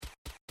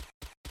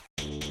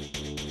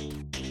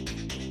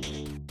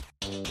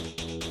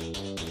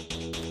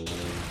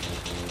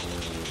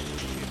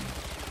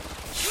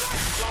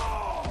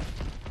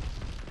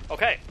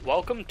Okay,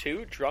 welcome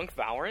to Drunk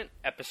Valorant,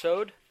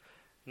 episode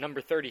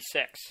number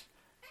 36.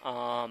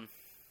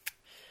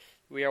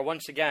 We are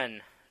once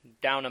again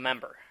down a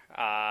member.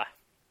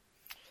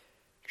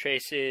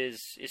 Chase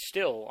is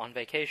still on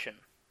vacation.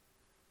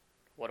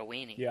 What a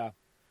weenie. Yeah.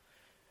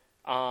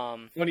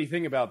 Funny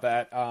thing about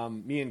that,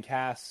 me and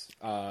Cass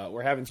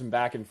were having some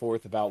back and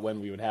forth about when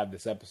we would have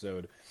this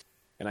episode,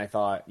 and I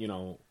thought,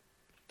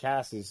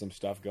 Cass has some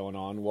stuff going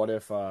on. What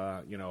if,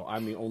 I'm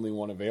the only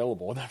one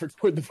available and I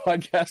record the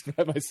podcast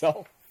by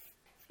myself?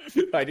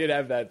 I did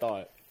have that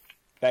thought.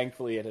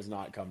 Thankfully, it has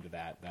not come to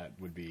that. That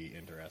would be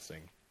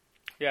interesting.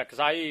 Yeah, because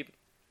I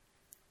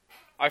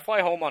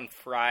fly home on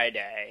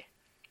Friday,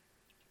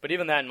 but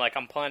even then,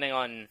 I'm planning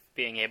on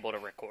being able to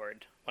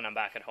record when I'm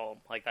back at home.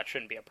 That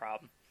shouldn't be a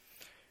problem.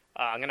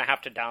 I'm going to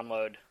have to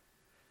download,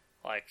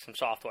 some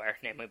software,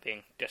 namely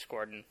being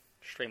Discord and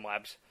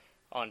Streamlabs,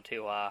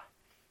 onto,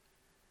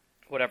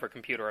 whatever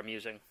computer I'm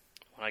using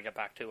when I get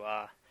back to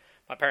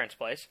my parents'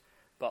 place.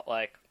 But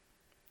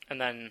and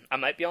then I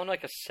might be on a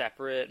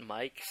separate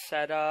mic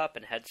setup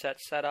and headset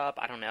setup.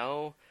 I don't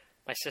know.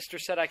 My sister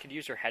said I could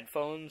use her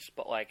headphones,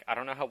 but I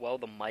don't know how well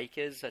the mic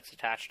is that's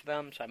attached to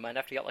them, so I might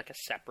have to get a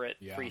separate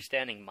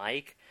freestanding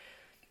mic.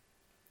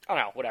 I don't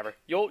know, whatever.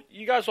 You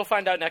guys will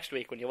find out next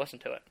week when you listen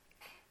to it.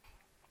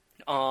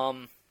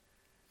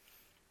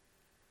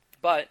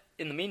 But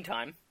in the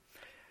meantime,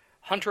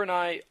 Hunter and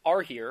I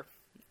are here.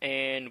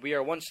 And we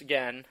are once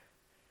again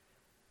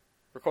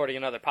recording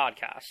another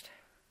podcast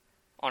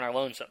on our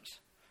lonesomes.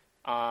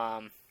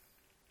 I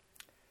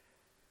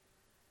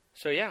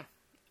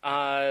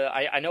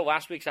know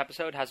last week's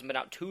episode hasn't been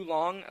out too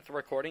long at the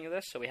recording of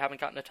this, so we haven't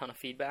gotten a ton of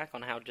feedback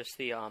on how just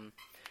the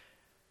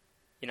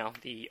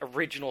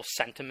original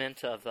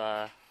sentiment of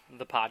the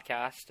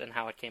podcast and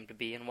how it came to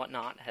be and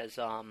whatnot has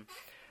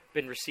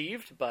been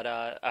received. But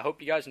I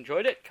hope you guys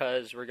enjoyed it,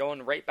 because we're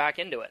going right back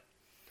into it.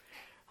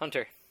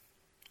 Hunter,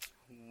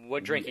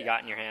 what drink you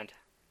got in your hand?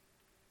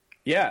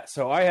 Yeah,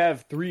 so I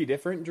have 3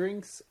 different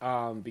drinks,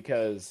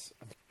 because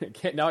I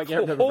can't remember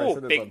if I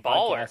said this on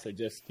podcast or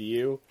just to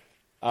you.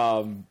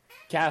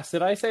 Cass,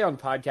 did I say on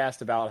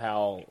podcast about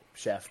how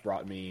Chef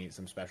brought me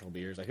some special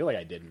beers? I feel like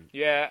I didn't.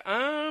 Yeah,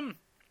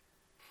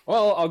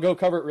 well, I'll go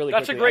cover it really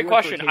quickly. That's a great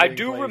question. I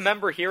do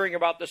remember hearing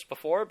about this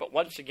before, but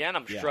once again,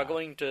 I'm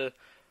struggling to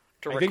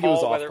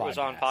recall whether it was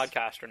on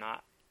podcast or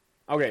not.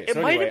 Okay,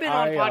 it might have been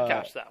on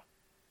podcast, though.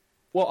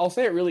 Well, I'll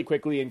say it really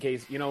quickly in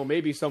case,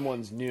 maybe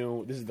someone's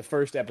new. This is the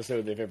first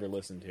episode they've ever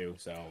listened to,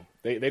 so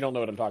they don't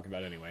know what I'm talking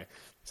about anyway.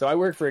 So I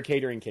work for a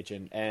catering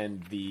kitchen,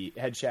 and the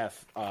head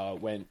chef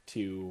went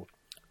to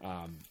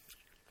a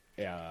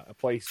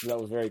place that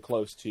was very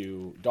close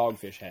to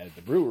Dogfish Head,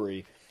 the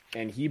brewery,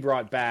 and he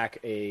brought back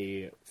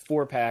a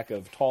 4-pack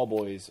of Tall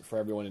Boys for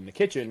everyone in the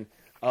kitchen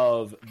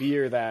of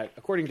beer that,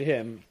 according to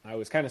him, I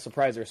was kind of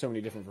surprised there are so many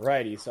different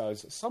varieties, so I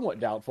was somewhat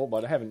doubtful,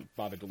 but I haven't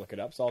bothered to look it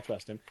up, so I'll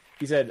trust him.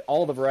 He said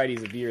all the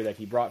varieties of beer that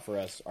he brought for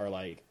us are,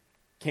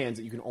 cans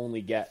that you can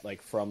only get,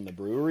 from the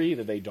brewery,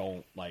 that they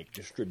don't,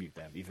 distribute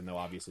them, even though,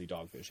 obviously,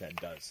 Dogfish Head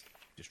does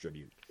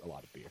distribute a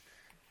lot of beer.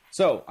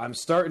 So, I'm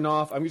starting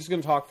off, I'm just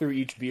going to talk through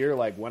each beer,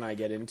 when I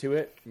get into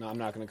it. No, I'm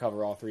not going to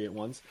cover all 3 at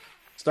once.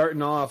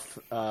 Starting off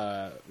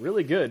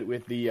really good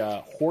with the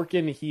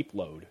Horkin Heap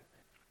Load.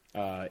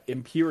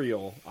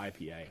 Imperial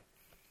IPA.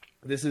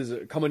 This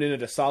is coming in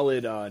at a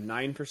solid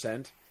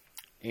 9%,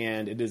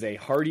 and it is a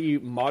hearty,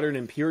 modern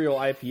Imperial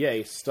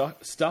IPA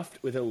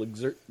stuffed with a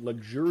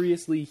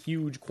luxuriously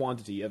huge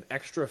quantity of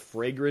extra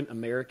fragrant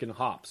American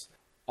hops,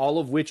 all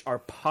of which are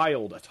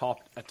piled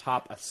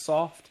atop a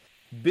soft,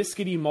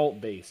 biscuity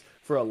malt base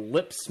for a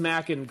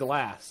lip-smacking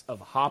glass of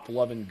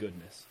hop-loving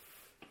goodness.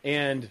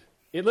 And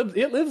it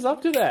lives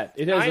up to that.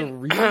 It has a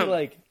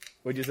really,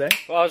 What'd you say?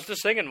 Well, I was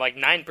just thinking,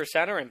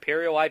 9%er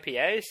Imperial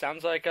IPA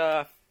sounds like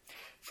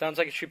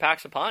she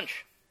packs a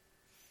punch.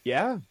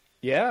 Yeah.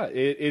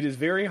 It is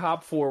very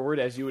hop forward,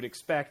 as you would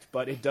expect,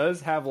 but it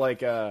does have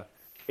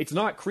it's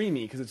not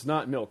creamy because it's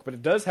not milk, but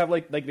it does have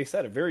like they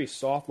said, a very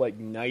soft,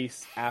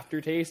 nice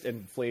aftertaste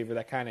and flavor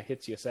that kind of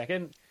hits you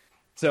second.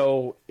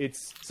 So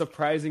it's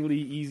surprisingly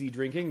easy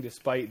drinking,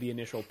 despite the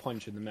initial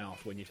punch in the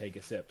mouth when you take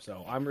a sip.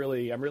 So I'm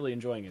really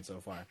enjoying it so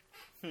far.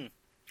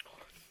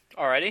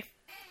 Alrighty.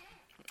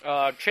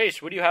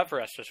 Chase, what do you have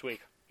for us this week?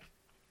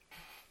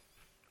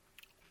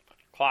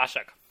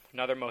 Classic.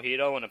 Another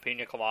mojito and a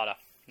pina colada.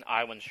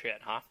 Island shit,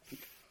 huh?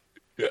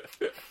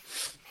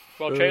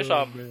 Well, Chase,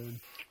 hope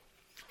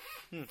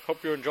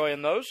you're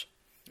enjoying those.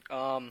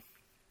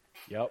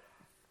 Yep.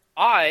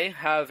 I'm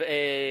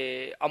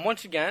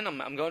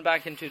going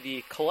back into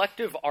the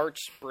Collective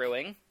Arts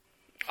Brewing.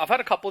 I've had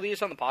a couple of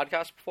these on the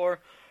podcast before,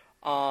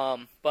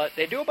 but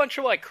they do a bunch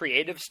of,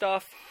 creative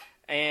stuff,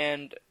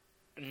 and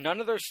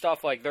none of their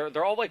stuff,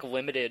 they're all,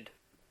 limited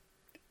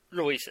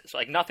releases.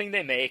 Nothing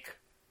they make,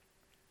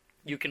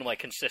 you can,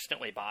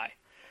 consistently buy.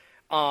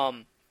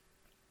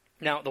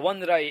 Now, the one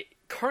that I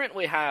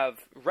currently have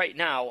right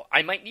now,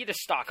 I might need to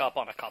stock up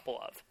on a couple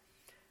of.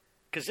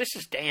 Because this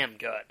is damn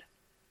good.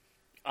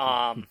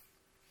 I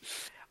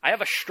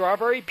have a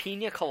strawberry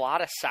pina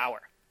colada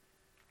sour.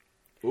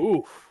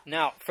 Ooh.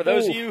 Now, for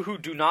those of Ooh. you who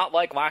do not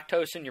like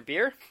lactose in your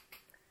beer,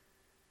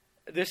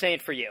 this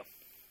ain't for you.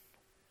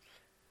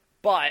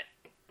 But,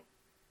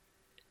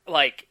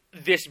 like,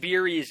 this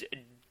beer is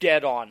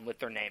dead on with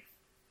their name.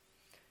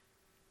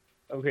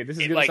 Okay, this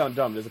is going to sound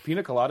dumb. Does a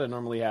pina colada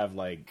normally have,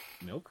 like,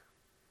 milk?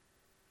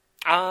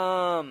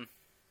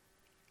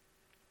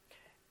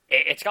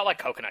 It's got, like,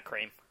 coconut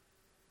cream.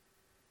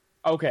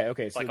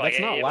 Okay, so that's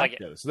not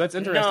lactose. So that's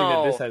interesting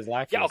no, that this has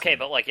lactose. Yeah, okay, in it.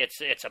 but, like,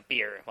 it's a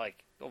beer.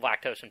 Like,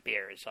 lactose in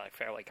beer is, like,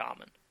 fairly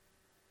common.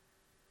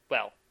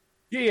 Well,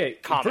 Yeah.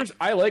 common. First,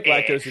 I like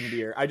lactose in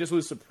beer. I just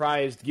was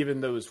surprised, given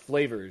those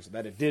flavors,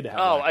 that it did have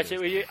lactose. I see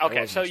what you...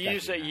 Okay, so you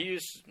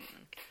use...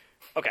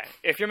 Okay,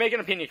 if you're making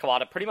a pina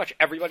colada, pretty much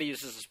everybody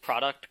uses this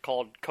product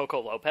called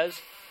Coco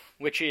Lopez,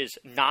 which is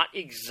not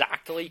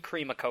exactly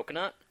cream of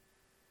coconut.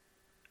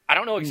 I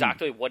don't know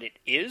exactly what it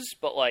is,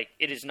 but, like,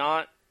 it is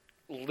not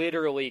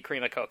literally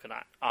cream of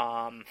coconut.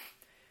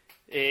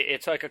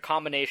 It's like a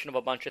combination of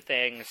a bunch of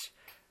things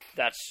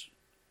that's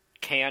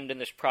canned in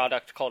this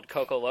product called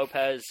Coco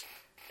Lopez,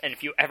 and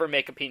if you ever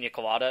make a pina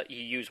colada,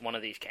 you use one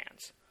of these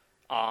cans.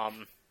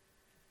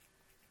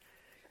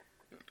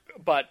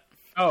 But...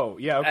 Oh,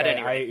 yeah, okay. At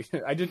any rate.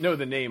 I didn't know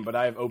the name, but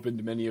I've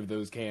opened many of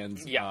those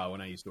cans Yeah.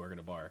 when I used to work at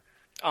a bar.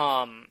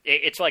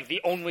 It's like the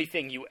only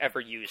thing you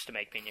ever use to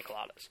make pina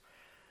coladas.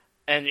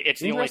 And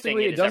it's the only thing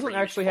Interestingly, it is ever doesn't used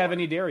actually for. have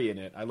any dairy in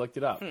it. I looked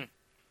it up.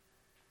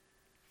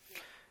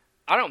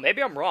 I don't know,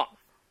 maybe I'm wrong.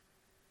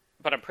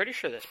 But I'm pretty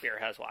sure this beer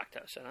has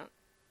lactose in it.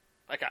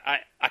 Like,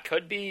 I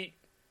could be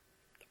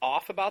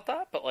off about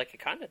that, but, like, it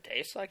kind of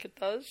tastes like it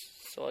does.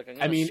 So, like, I'm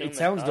gonna assume it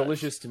sounds does.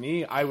 delicious to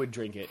me. I would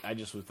drink it. I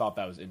just thought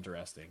that was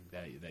interesting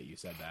that you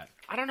said that.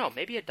 I don't know,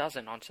 maybe it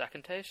doesn't on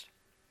second taste.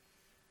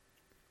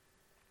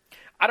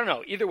 I don't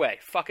know. Either way,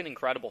 fucking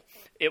incredible.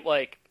 It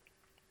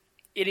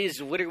is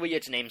literally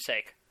its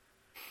namesake.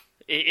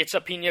 It's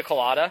a pina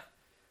colada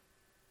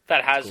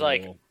that has, Cool.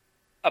 like,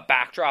 a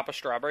backdrop of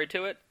strawberry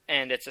to it,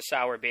 and it's a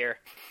sour beer.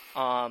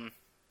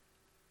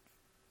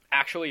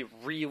 Actually,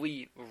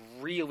 really,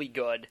 really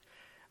good.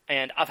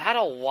 And I've had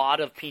a lot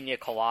of pina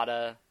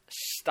colada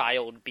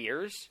styled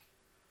beers,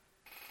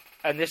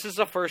 and this is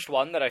the first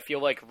one that I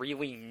feel like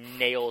really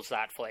nails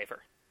that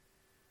flavor.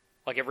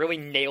 Like, it really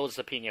nails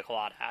the pina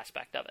colada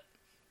aspect of it.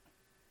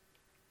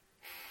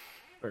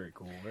 Very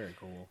cool, very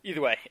cool.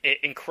 Either way,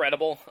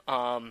 incredible.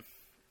 I'm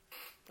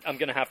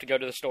gonna have to go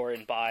to the store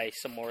and buy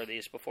some more of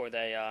these before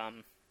they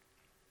run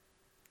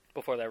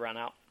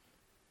out.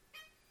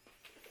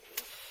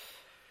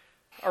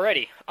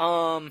 Alrighty.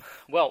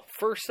 Well,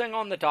 first thing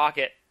on the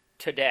docket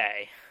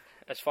today,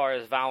 as far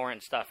as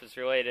Valorant stuff is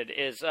related,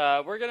 is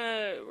we're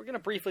gonna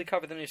briefly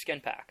cover the new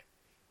skin pack.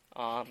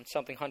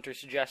 Something Hunter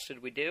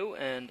suggested we do,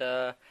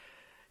 and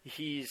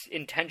he's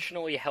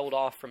intentionally held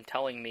off from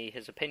telling me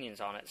his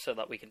opinions on it so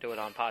that we can do it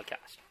on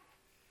podcast.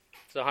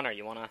 So, Hunter,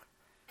 you wanna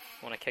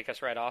kick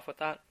us right off with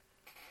that?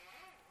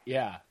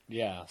 Yeah.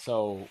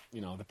 So,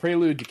 the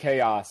Prelude to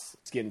Chaos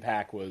skin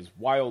pack was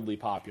wildly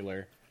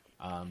popular,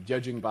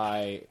 judging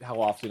by how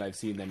often I've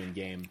seen them in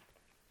game,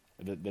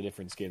 the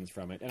different skins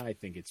from it, and I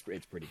think it's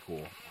pretty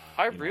cool.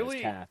 I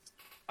really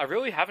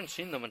haven't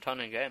seen them a ton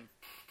in game.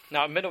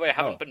 Now, admittedly, I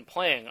haven't been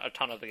playing a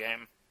ton of the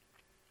game.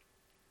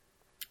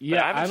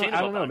 Yeah,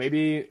 I don't know.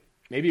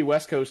 Maybe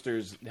West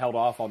Coasters held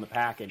off on the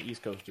pack, and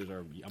East Coasters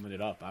are yumming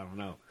it up. I don't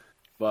know,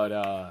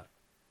 but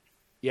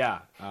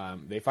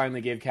they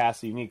finally gave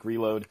Cass a unique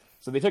reload.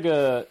 So they took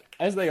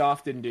as they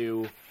often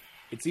do.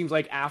 It seems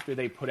like after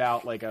they put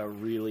out like a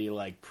really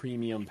like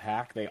premium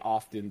pack, they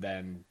often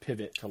then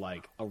pivot to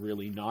like a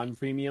really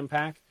non-premium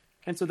pack,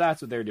 and so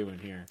that's what they're doing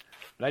here.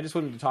 But I just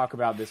wanted to talk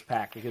about this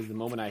pack because the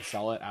moment I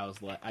saw it, I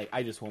was like,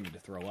 I just wanted to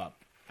throw up.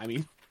 I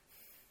mean,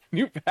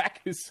 new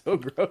pack is so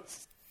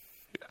gross.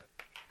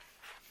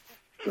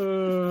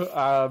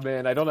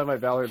 Man, I don't have my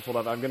Valorant pulled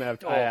up. I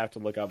have to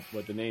look up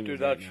what the name is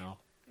right now.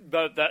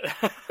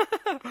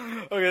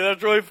 Okay,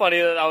 that's really funny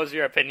that was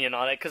your opinion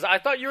on it, because I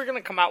thought you were going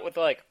to come out with,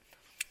 like,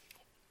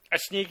 a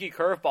sneaky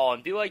curveball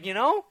and be like,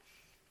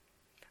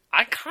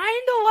 I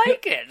kind of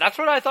like it. That's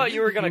what I thought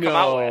you were going to come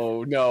out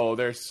with. No,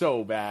 they're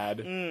so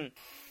bad.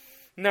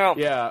 No.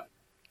 Yeah.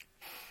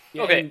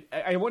 Okay.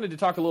 I wanted to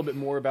talk a little bit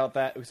more about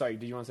that. Sorry,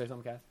 did you want to say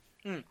something, Cass?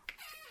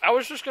 I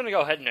was just going to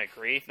go ahead and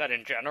agree that,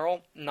 in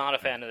general, not a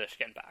fan of the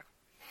skin pack.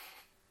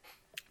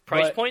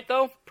 Price point,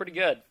 though, pretty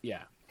good.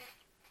 Yeah.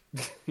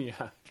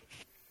 Yeah.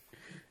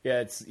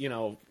 Yeah, it's,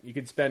 you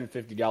could spend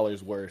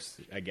 $50 worse,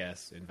 I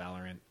guess, in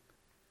Valorant.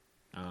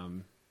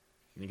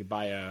 You could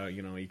buy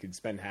you could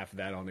spend half of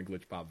that on a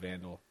Glitch Pop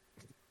Vandal.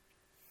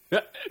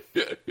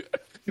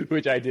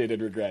 Which I did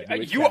and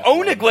regret. You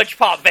own a Glitch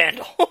Pop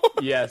Vandal!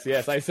 Yes,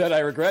 I said I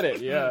regret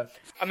it, yeah.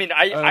 I mean,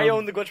 I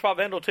own the Glitch Pop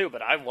Vandal too,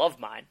 but I love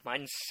mine.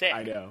 Mine's sick.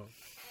 I know.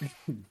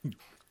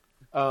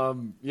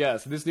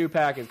 So this new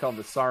pack is called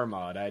the SAR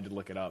mod. I had to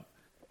look it up.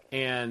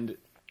 And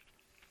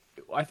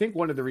I think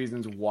one of the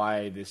reasons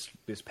why this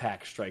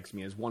pack strikes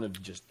me as one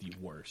of just the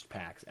worst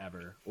packs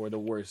ever, or the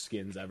worst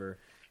skins ever,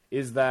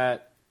 is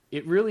that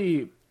it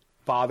really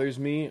bothers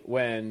me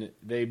when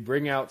they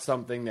bring out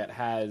something that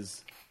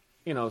has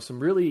some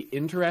really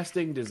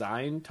interesting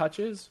design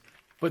touches,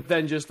 but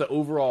then just the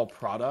overall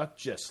product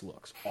just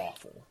looks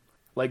awful.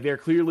 Like, they're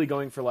clearly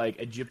going for, like,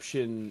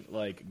 Egyptian,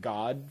 like,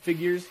 god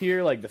figures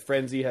here. Like, the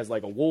Frenzy has,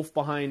 like, a wolf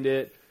behind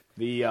it.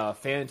 The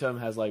Phantom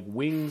has, like,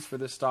 wings for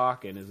the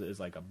stock and is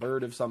like, a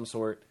bird of some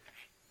sort.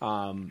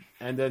 And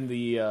then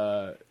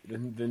the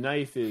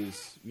knife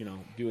is,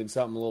 doing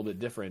something a little bit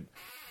different.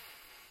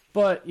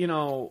 But,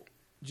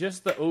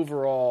 just the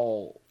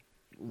overall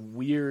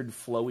weird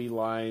flowy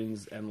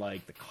lines and,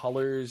 like, the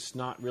colors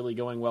not really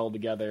going well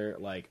together.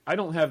 Like, I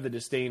don't have the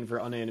disdain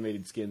for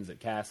unanimated skins that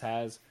Cass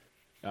has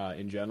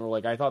in general.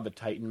 Like, I thought the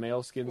Titan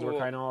male skins were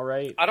kind of all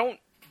right. I don't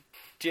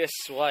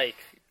dislike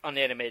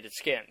unanimated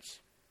skins.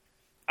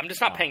 I'm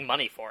just not paying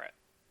money for it.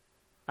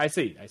 I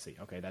see.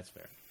 Okay, that's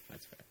fair.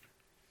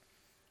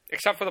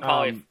 Except for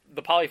the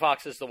the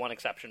Polyfox is the one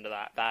exception to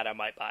that. That I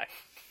might buy.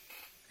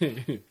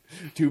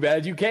 Too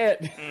bad you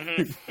can't.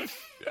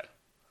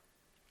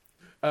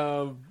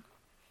 Mm-hmm.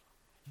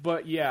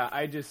 But yeah,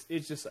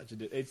 it's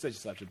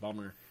just such a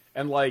bummer.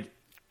 And like,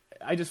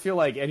 I just feel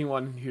like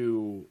anyone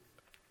who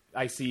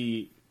I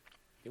see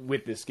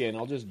with this skin,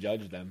 I'll just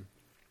judge them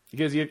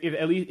because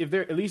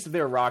if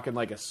they're rocking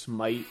like a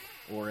Smite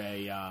or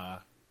a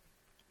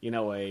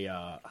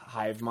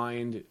Hive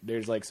Mind,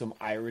 there's like some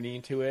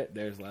irony to it.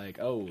 There's like,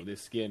 oh,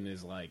 this skin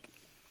is like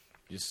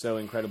just so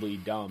incredibly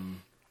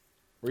dumb.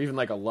 Or even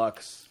like a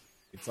Lux,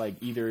 it's like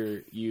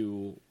either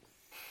you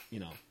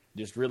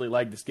just really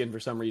like the skin for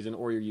some reason,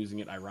 or you're using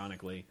it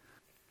ironically.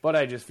 But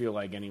I just feel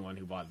like anyone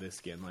who bought this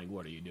skin, like,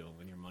 what are you doing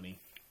with your money?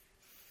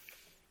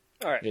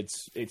 All right,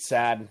 it's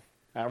sad.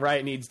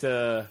 Riot needs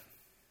to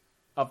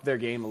up their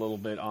game a little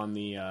bit on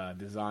the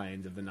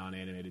designs of the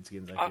non-animated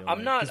skins. I feel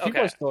I'm not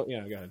okay. Go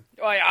ahead.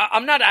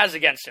 I'm not as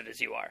against it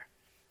as you are.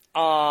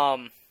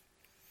 I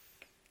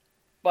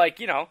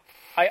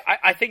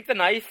think the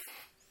knife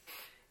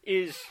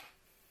is.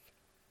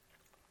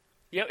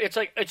 It's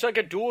like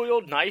a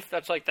dual-wield knife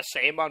that's like the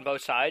same on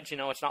both sides.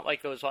 It's not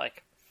like those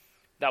like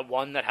that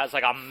one that has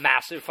like a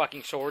massive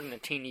fucking sword and a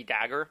teeny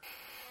dagger,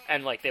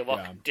 and like they look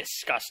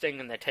disgusting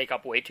and they take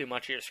up way too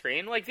much of your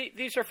screen. Like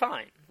these are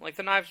fine. Like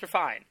the knives are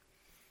fine.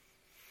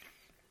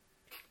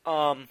 Do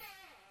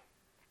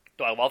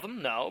I love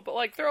them? No, but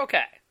like they're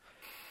okay.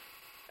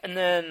 And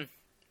then,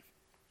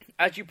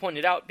 as you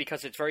pointed out,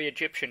 because it's very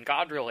Egyptian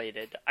god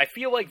related, I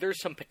feel like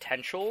there's some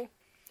potential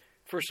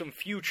for some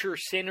future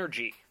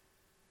synergy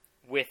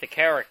with the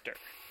character.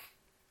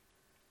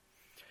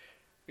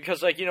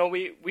 Because, like,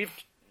 we've...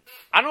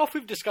 I don't know if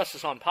we've discussed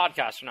this on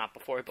podcast or not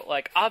before, but,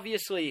 like,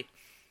 obviously,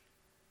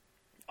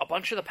 a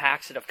bunch of the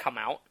packs that have come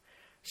out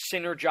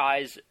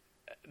synergize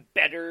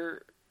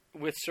better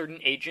with certain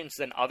agents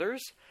than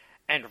others,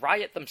 and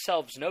Riot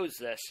themselves knows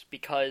this,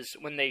 because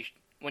when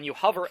you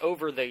hover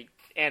over the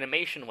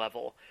animation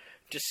level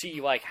to see,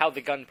 like, how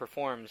the gun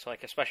performs,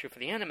 like, especially for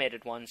the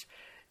animated ones,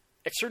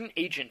 a certain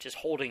agent is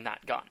holding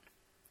that gun.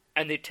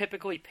 And they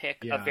typically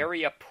pick a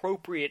very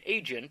appropriate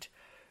agent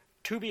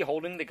to be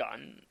holding the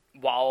gun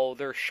while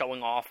they're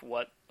showing off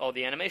what all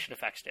the animation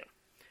effects do.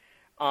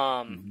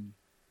 And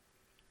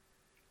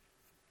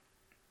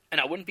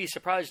I wouldn't be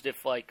surprised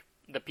if, like,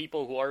 the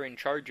people who are in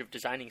charge of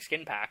designing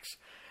skin packs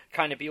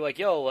kind of be like,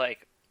 yo,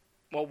 like,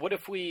 well, what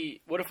if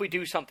we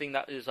do something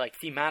that is, like,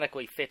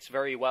 thematically fits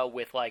very well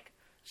with, like,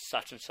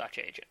 such and such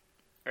agent,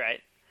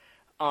 right?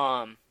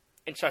 And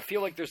so I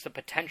feel like there's the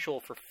potential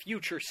for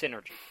future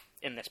synergy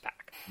in this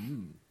pack.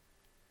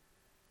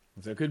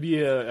 So it could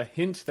be a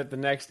hint that the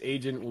next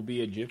agent will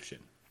be Egyptian.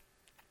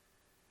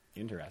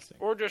 Interesting.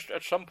 Or just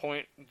at some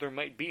point there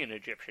might be an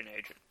Egyptian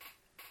agent.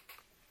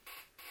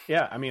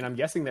 Yeah, I mean, I'm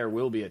guessing there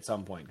will be at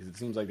some point because it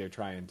seems like they're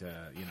trying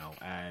to,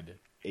 add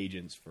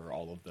agents for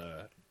all of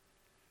the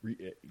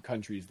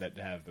countries that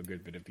have a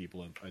good bit of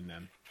people in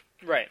them.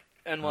 Right,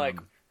 and like,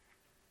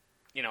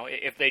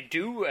 if they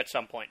do at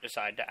some point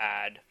decide to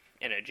add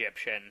an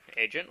Egyptian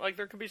agent, like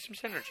there could be some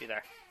synergy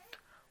there.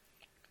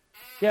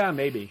 Yeah,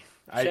 maybe.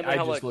 I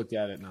just looked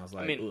at it and I was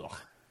like, ugh.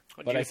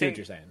 But I see what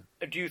you're saying.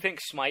 Do you think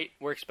Smite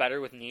works better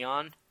with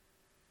Neon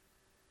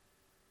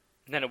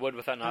than it would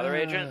with another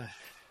agent?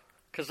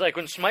 Because, like,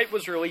 when Smite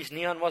was released,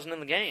 Neon wasn't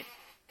in the game.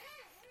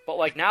 But,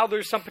 like, now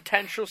there's some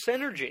potential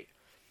synergy.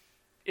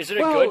 Is it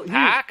a good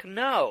pack?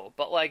 No.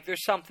 But, like,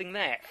 there's something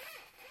there.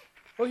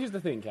 Well, here's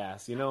the thing,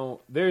 Cass.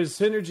 There's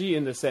synergy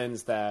in the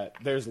sense that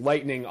there's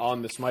lightning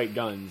on the Smite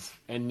guns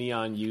and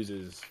Neon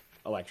uses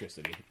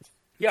electricity.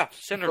 Yeah,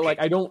 synergy. But, like,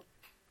 I don't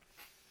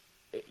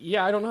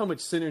know how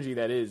much synergy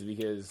that is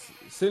because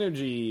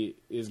synergy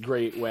is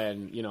great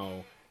when,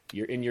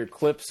 you're in your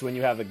clips when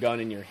you have a gun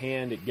in your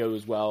hand, it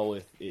goes well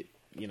with it,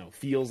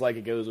 feels like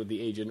it goes with the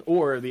agent,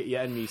 or the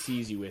enemy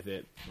sees you with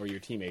it, or your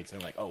teammates are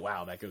like, oh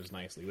wow, that goes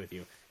nicely with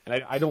you.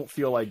 And I don't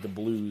feel like the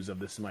blues of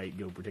the Smite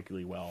go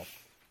particularly well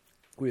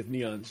with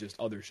Neon's just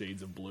other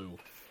shades of blue.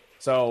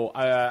 So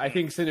I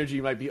think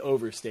synergy might be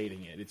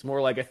overstating it. It's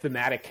more like a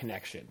thematic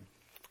connection.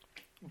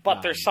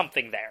 But there's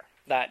something there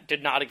that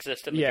did not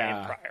exist in the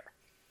game prior.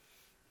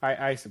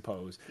 I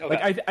suppose. Okay.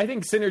 Like I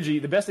think synergy.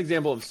 The best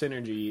example of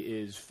synergy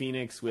is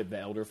Phoenix with the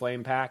Elder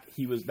Flame pack.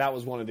 That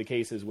was one of the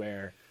cases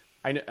where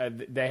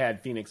they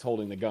had Phoenix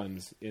holding the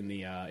guns in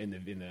the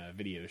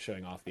video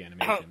showing off the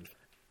animation.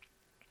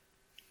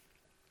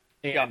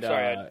 And, yeah, I'm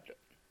sorry.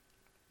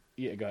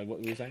 Yeah, go ahead. What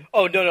were you saying?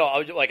 Oh no,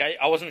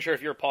 I wasn't sure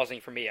if you were pausing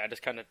for me. I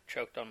just kind of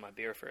choked on my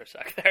beer for a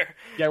sec there.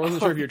 Yeah, I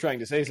wasn't sure if you were trying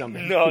to say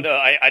something. No,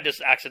 I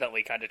just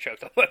accidentally kind of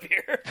choked on my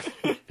beer.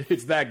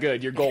 It's that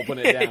good. You're gulping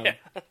it down.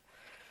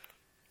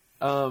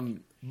 Yeah.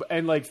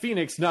 And like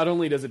Phoenix, not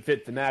only does it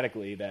fit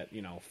thematically that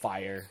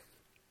fire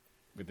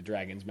with the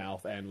dragon's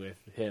mouth and with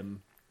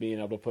him being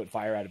able to put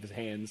fire out of his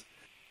hands,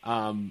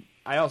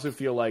 I also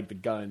feel like the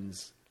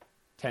guns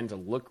tend to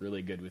look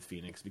really good with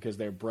Phoenix because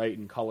they're bright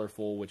and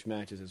colorful, which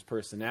matches his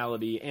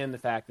personality, and the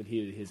fact that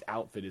his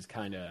outfit is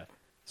kind of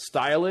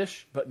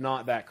stylish, but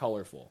not that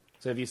colorful.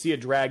 So if you see a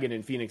dragon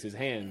in Phoenix's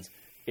hands,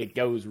 it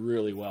goes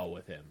really well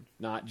with him,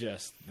 not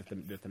just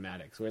the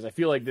thematics. Whereas I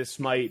feel like this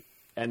Smite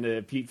and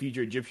the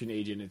future Egyptian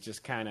agent, it's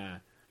just kind of,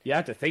 you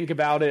have to think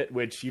about it,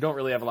 which you don't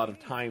really have a lot of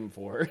time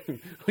for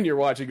when you're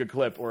watching a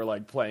clip or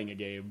like playing a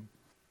game.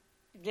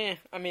 Yeah,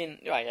 I mean,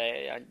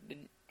 I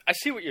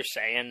see what you're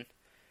saying.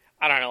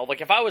 I don't know. Like,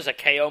 if I was a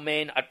KO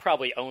main, I'd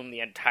probably own the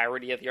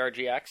entirety of the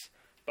RGX,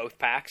 both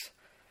packs.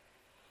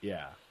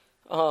 Yeah.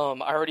 I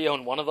already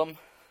own one of them,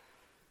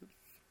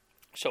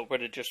 so it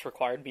would have just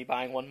required me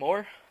buying one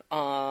more. But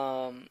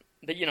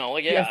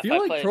I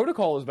feel like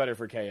Protocol is better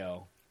for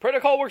KO.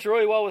 Protocol works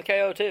really well with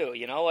KO too.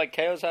 Like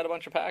KO's had a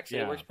bunch of packs that it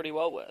Yeah. works pretty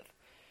well with.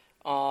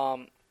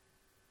 I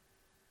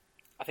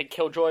think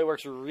Killjoy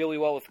works really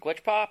well with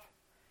Glitch Pop.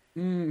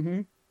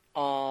 Mm-hmm.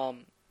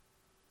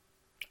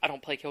 I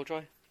don't play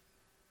Killjoy.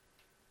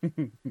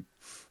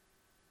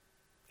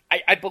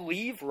 I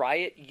believe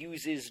Riot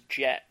uses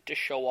Jet to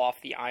show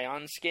off the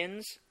Ion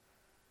skins,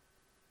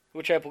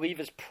 which I believe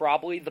is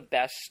probably the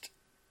best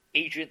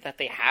agent that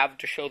they have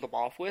to show them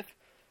off with.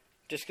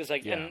 Just because,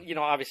 and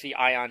obviously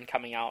Ion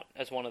coming out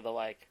as one of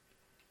the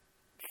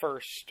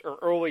first or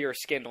earlier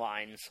skin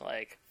lines,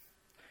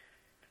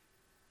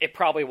 it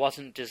probably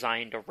wasn't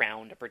designed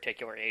around a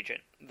particular agent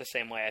the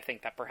same way I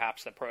think that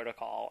perhaps the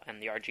Protocol and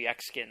the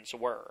RGX skins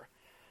were.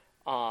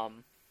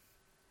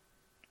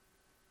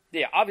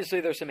 Yeah,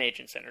 obviously there's some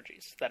agent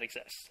synergies that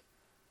exist.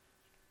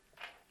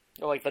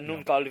 Or like the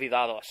Nunca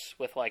Olvidados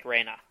with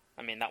Reyna.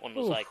 I mean, that one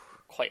was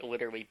quite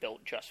literally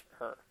built just for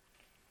her.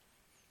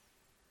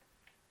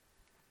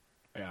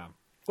 Yeah.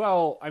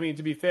 Well, I mean,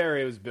 to be fair,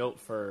 it was built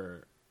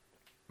for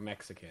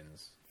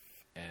Mexicans,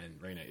 and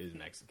Reyna is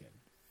Mexican.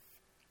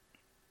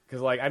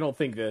 Because, I don't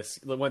think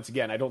once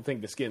again, I don't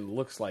think the skin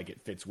looks like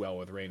it fits well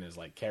with Reyna's,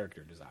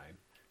 character design.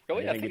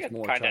 Really? I think it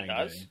kind of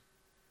does.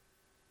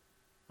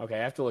 Okay,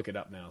 I have to look it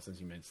up now since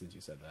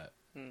you said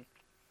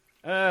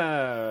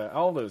that.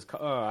 All those...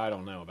 I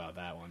don't know about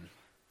that one.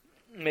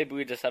 Maybe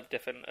we just have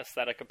different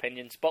aesthetic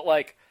opinions. But,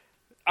 I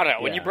don't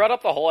know. When you brought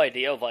up the whole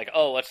idea of,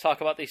 let's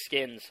talk about these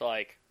skins,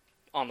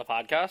 on the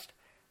podcast,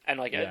 and,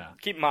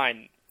 keep in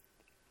mind,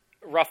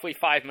 roughly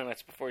 5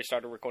 minutes before we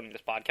started recording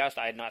this podcast,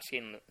 I had not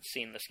seen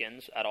the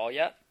skins at all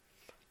yet.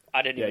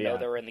 I didn't even know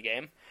they were in the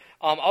game.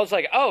 I was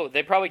like, oh,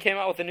 they probably came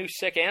out with a new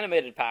sick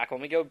animated pack.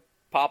 Let me go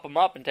pop them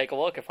up and take a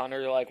look if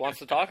Hunter wants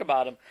to talk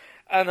about them.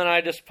 And then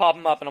I just pop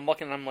them up and I'm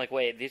looking and I'm like,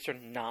 wait, these are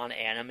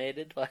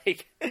non-animated? Why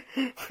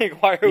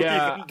are we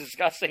even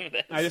discussing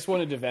this? I just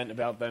wanted to vent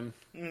about them.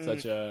 I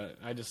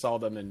just saw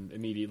them and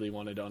immediately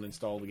wanted to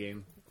uninstall the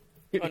game.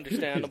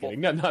 Understandable.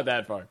 Not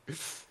that far.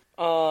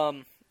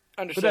 Understandable.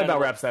 But that about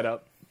wraps that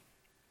up.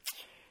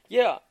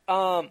 Yeah.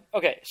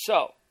 Okay,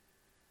 so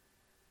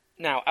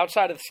now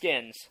outside of the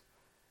skins,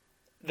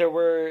 there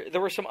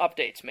were some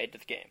updates made to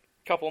the game.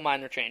 A couple of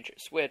minor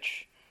changes,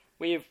 which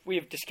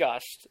we've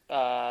discussed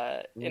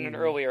in an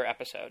earlier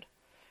episode.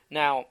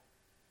 Now,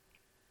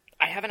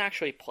 I haven't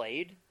actually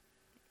played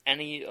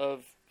any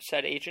of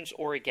said agents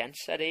or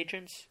against said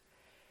agents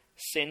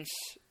since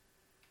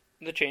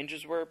the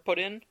changes were put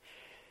in.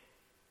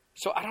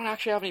 So I don't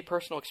actually have any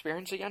personal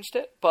experience against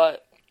it,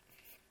 but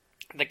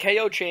the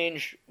KO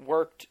change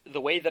worked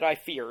the way that I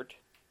feared,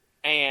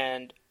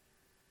 and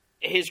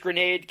his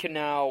grenade can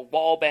now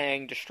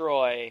wallbang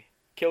destroy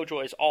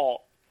Killjoy's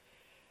ult,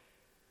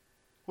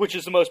 which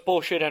is the most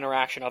bullshit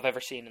interaction I've ever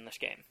seen in this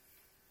game.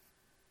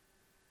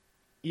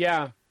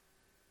 Yeah.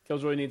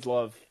 Killjoy needs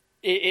love.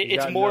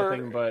 It's more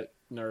nothing but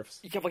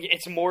nerfs. Yeah,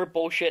 it's more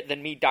bullshit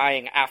than me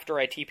dying after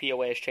I TP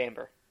away his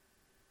chamber.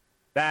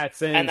 That's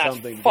saying and that's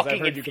something, fucking I've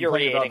heard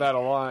infuriating. You complain about that a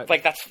lot.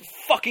 That's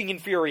fucking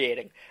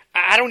infuriating.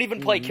 I don't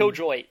even play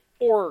Killjoy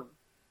or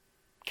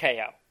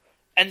KO.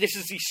 And this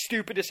is the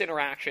stupidest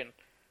interaction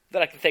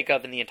that I can think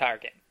of in the entire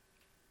game.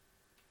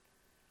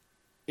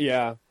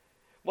 Yeah.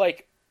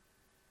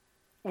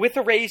 With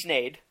a raise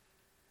nade,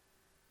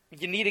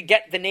 you need to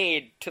get the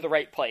nade to the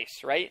right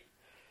place, right?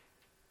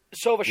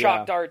 Sova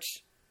shock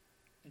darts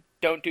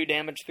don't do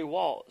damage through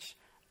walls.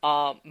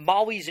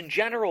 Mollies in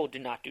general do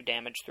not do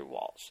damage through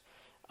walls.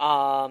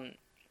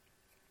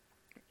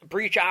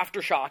 Breach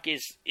Aftershock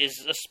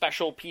is a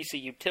special piece of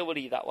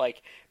utility that,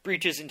 like,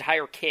 Breach's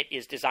entire kit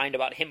is designed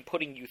about him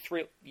putting you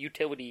through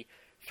utility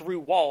through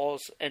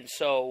walls, and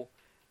so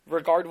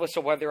regardless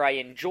of whether I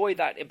enjoy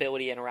that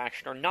ability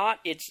interaction or not,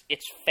 it's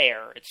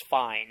fair, it's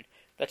fine.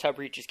 That's how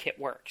Breach's kit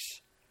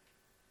works.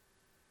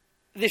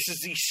 This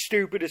is the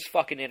stupidest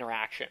fucking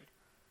interaction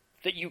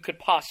that you could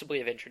possibly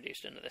have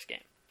introduced into this game.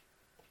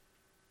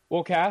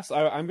 Well, Cass,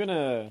 I'm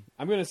gonna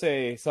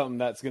say something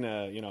that's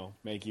gonna,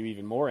 make you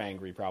even more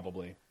angry,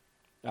 probably.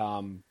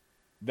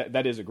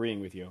 That is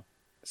agreeing with you.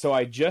 So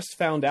I just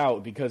found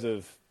out, because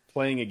of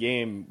playing a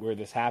game where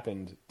this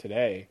happened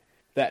today,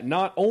 that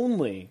not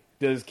only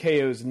does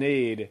KO's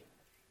nade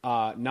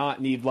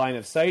not need line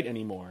of sight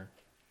anymore,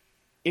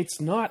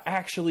 it's not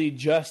actually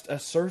just a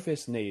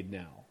surface nade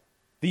now.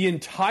 The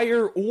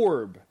entire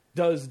orb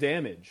does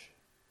damage.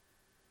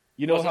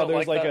 You know how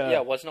there's like a... Yeah,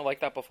 wasn't it like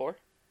that before?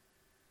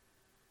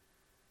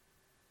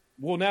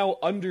 Well, now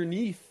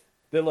underneath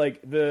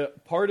the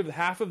part of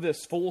half of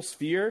this full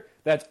sphere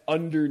that's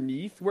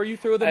underneath where you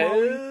throw the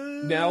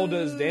molly now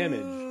does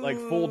damage, like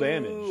full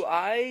damage.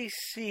 I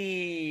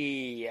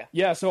see.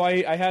 Yeah, so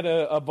I had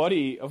a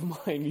buddy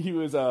of mine. He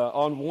was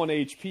on 1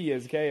 HP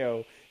as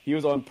KO. He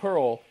was on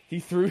Pearl. He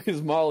threw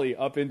his molly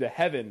up into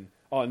heaven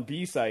on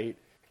B site,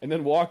 and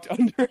then walked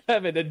under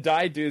heaven and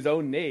died to his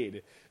own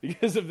nade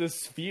because of the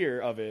sphere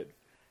of it.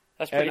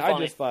 That's pretty funny. I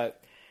just thought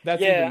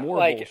that's even more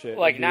bullshit.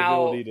 Like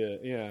now,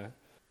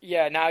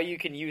 yeah, now you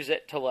can use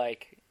it to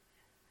like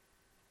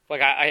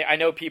I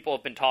know people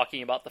have been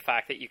talking about the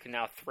fact that you can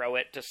now throw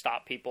it to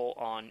stop people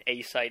on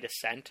A site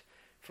ascent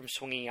from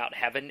swinging out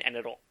heaven, and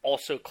it'll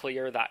also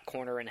clear that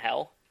corner in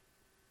hell.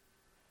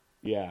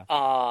 Yeah.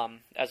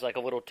 As like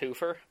a little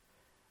twofer.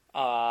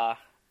 But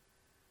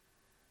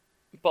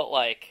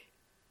like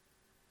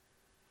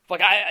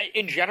I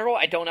in general,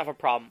 I don't have a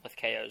problem with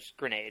KO's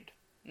grenade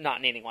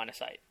not needing line of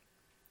sight.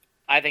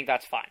 I think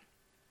that's fine.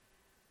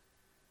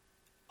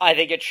 I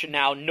think it should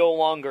now no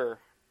longer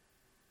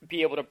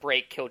be able to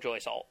break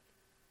Killjoy's ult,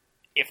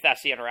 if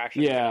that's the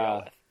interaction you're going to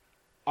go with.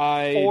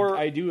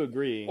 I do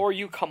agree. Or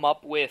you come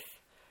up with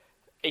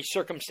a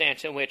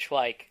circumstance in which,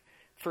 like,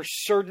 for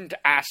certain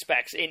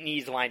aspects, it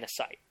needs line of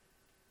sight.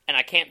 And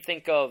I can't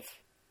think of...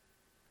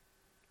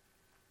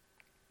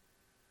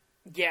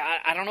 Yeah,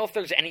 I don't know if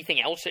there's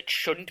anything else it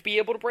shouldn't be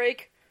able to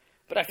break,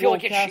 but I feel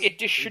it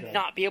just should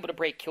not be able to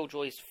break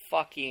Killjoy's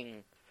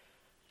fucking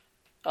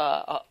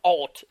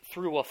ult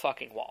through a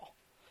fucking wall.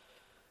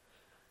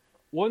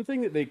 One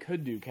thing that they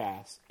could do,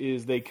 Cass,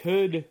 is they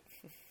could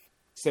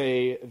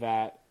say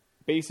that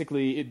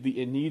basically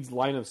it needs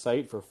line of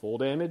sight for full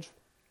damage,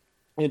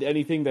 and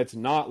anything that's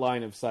not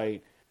line of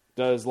sight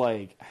does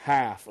like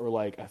half or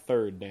like a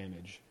third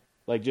damage,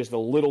 like just a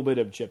little bit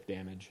of chip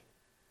damage.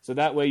 So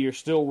that way you're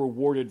still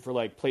rewarded for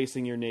like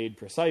placing your nade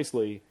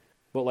precisely,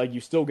 but like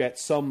you still get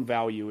some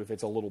value if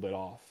it's a little bit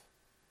off.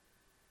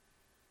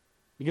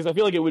 Because I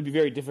feel like it would be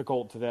very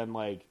difficult to then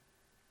like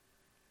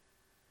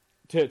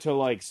to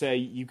like say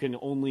you can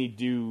only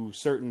do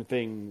certain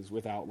things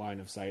without line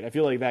of sight. I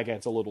feel like that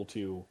gets a little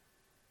too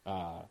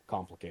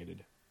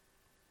complicated.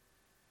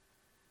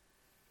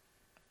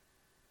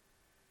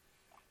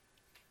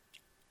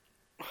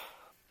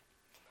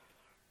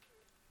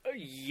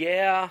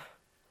 Yeah,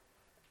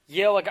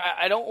 like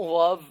I don't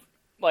love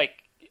like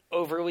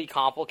overly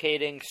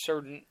complicating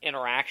certain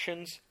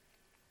interactions,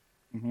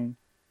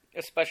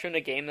 especially in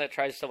a game that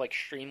tries to like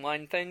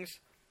streamline things.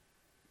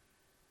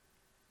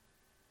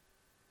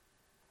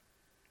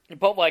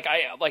 But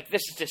like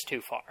this is just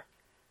too far.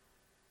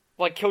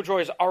 Like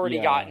Killjoy's already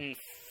gotten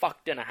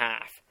fucked in a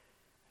half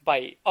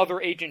by other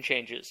agent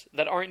changes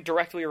that aren't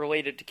directly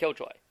related to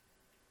Killjoy.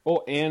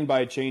 Oh, and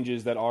by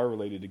changes that are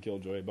related to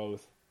Killjoy,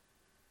 both.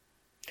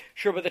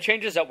 Sure, but the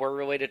changes that were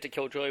related to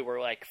Killjoy were,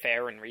 like,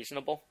 fair and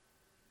reasonable.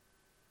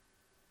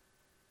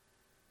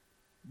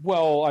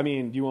 Well, I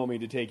mean, do you want me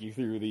to take you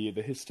through the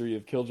history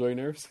of Killjoy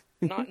nerfs?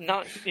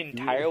 Not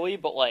entirely,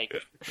 but, like,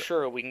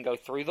 sure, we can go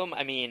through them.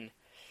 I mean,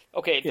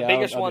 okay, the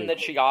biggest one that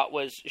she got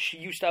was she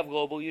used to have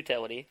global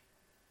utility,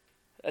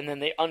 and then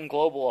they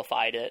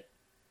unglobalified it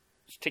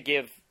to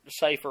give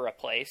Cypher a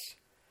place.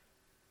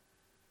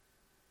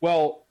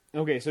 Well,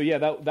 okay, so yeah,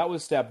 that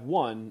was step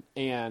one,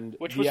 and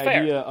which the was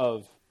idea fair.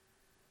 of...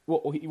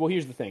 Well,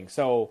 here's the thing.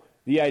 So,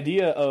 the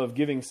idea of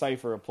giving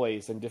Cypher a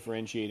place and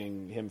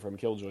differentiating him from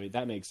Killjoy,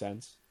 that makes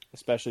sense.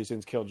 Especially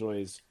since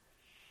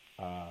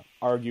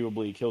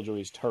arguably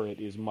Killjoy's turret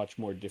is much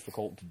more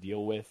difficult to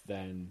deal with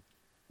than,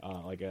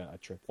 like a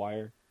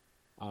tripwire,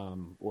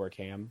 or a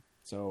cam.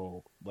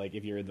 So, like,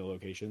 if you're in the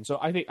location. So,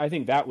 I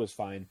think that was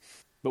fine.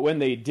 But when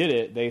they did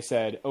it, they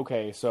said,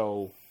 okay,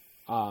 so,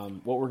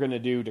 what we're going to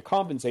do to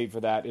compensate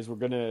for that is we're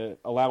going to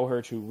allow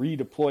her to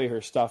redeploy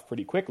her stuff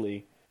pretty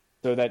quickly,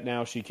 so that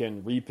now she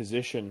can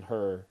reposition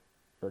her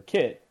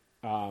kit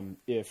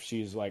if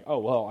she's like, oh,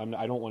 well,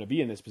 I don't want to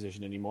be in this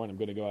position anymore, and I'm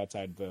going to go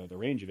outside the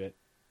range of it.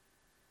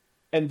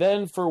 And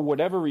then, for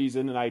whatever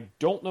reason, and I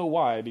don't know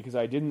why, because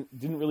I didn't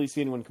really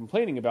see anyone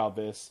complaining about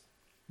this,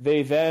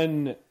 they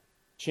then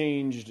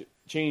changed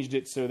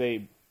it so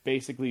they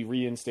basically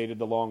reinstated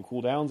the long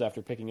cooldowns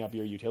after picking up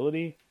your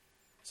utility.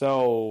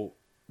 So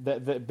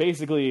that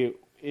basically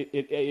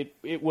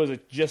it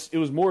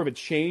was more of a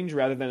change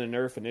rather than a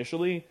nerf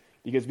initially,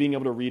 because being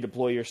able to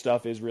redeploy your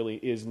stuff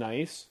is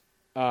nice.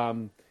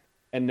 And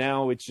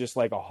now it's just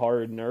like a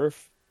hard nerf.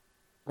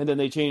 And then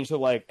they changed to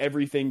like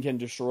everything can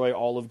destroy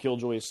all of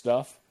Killjoy's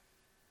stuff,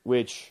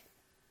 which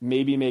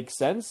maybe makes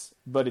sense,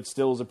 but it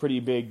still is a pretty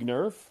big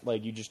nerf.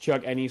 Like, you just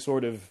chuck any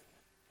sort of,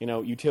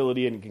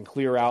 utility and it can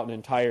clear out an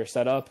entire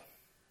setup.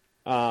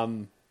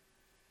 I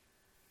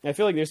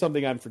feel like there's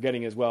something I'm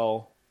forgetting as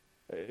well,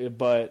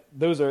 but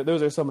those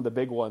are some of the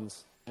big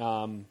ones.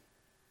 And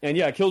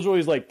yeah,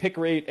 Killjoy's like pick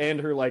rate and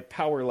her like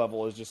power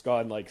level has just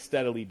gone like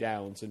steadily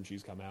down since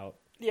she's come out.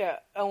 Yeah,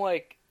 and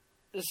like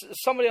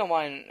somebody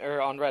online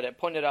or on Reddit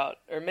pointed out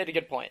or made a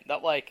good point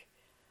that like,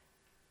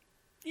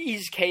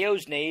 is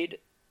KO's nade,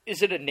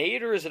 is it a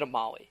nade or is it a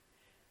molly?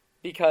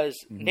 Because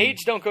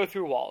nades don't go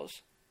through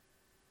walls,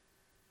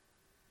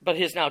 but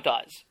his now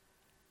does,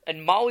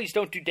 and mollies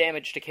don't do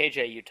damage to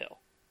KJ util,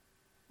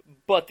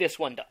 but this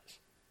one does.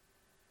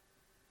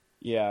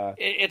 Yeah,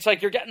 it's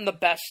like you're getting the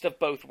best of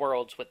both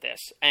worlds with this,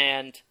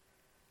 and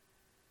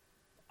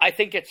I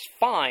think it's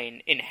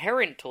fine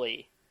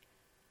inherently.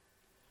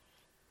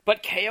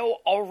 But KO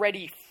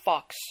already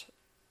fucks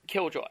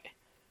Killjoy.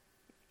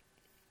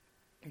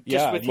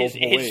 Just with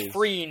his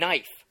free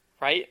knife,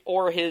 right?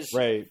 Or his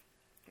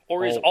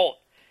ult,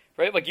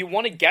 right? Like, you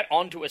want to get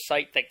onto a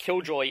site that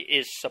Killjoy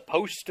is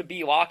supposed to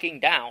be locking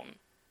down.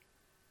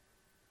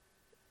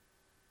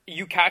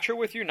 You catch her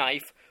with your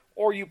knife,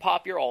 or you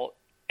pop your ult,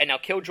 and now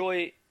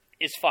Killjoy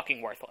is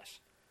fucking worthless.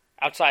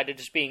 Outside of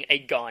just being a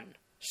gun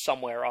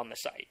somewhere on the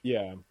site.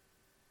 Yeah.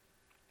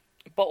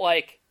 But,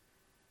 like,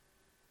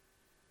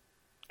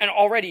 and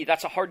already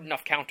that's a hard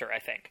enough counter, I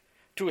think,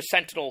 to a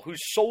Sentinel whose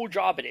sole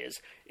job it is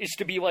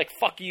to be like,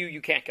 fuck you, you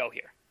can't go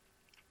here.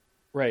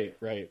 Right,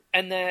 right.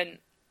 And then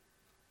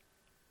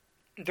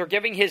they're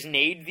giving his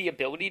nade the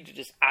ability to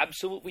just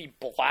absolutely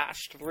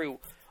blast through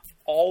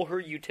all her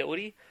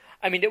utility.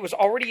 I mean, it was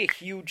already a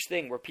huge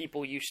thing where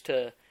people used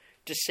to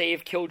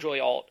save Killjoy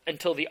ult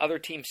until the other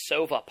team's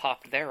Sova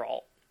popped their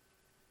ult.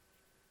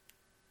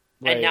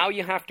 Right. And now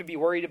you have to be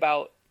worried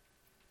about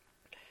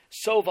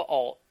Sova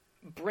ult,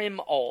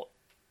 Brim ult,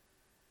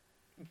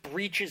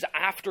 Breach's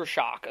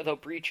Aftershock, although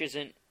Breach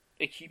isn't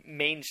a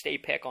mainstay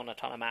pick on a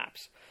ton of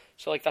maps.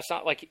 So, like, that's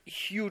not, like,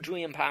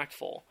 hugely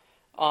impactful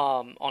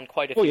on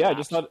quite a few maps.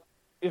 Just not...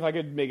 If I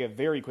could make a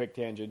very quick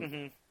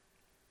tangent,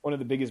 one of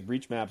the biggest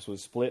Breach maps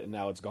was Split, and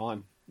now it's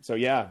gone. So,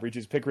 yeah,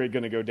 Breach's pick rate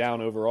going to go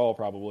down overall,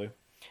 probably.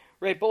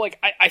 Right, but,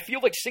 like, I feel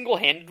like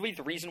single-handedly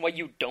the reason why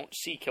you don't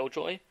see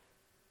Killjoy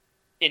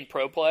in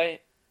pro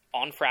play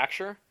on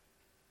Fracture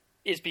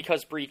is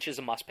because Breach is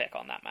a must-pick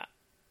on that map.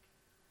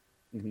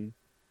 Mm-hmm.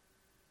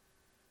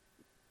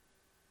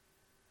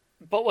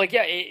 But, like,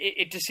 yeah,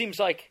 it just seems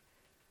like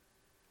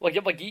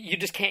you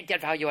just can't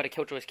get value out of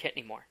Killjoy's kit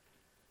anymore.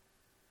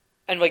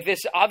 And, like,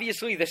 this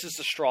is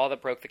the straw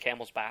that broke the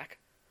camel's back.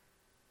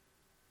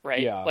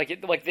 Right? Yeah.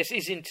 Like, this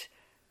isn't,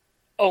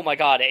 oh my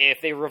god,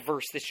 if they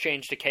reverse this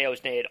change to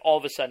KO's nade, all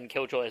of a sudden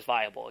Killjoy is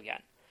viable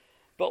again.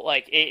 But,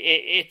 like,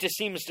 it just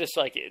seems just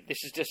like,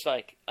 this is just,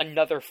 like,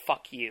 another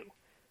fuck you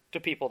to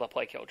people that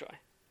play Killjoy.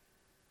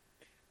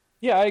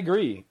 Yeah, I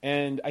agree.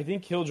 And I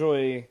think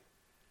Killjoy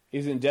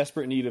is in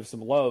desperate need of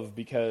some love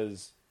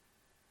because,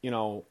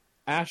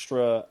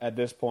 Astra at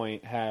this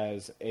point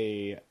has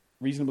a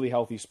reasonably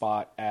healthy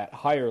spot at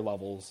higher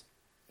levels,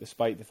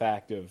 despite the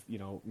fact of,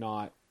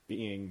 not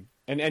being...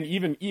 And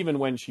even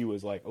when she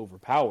was, like,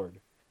 overpowered,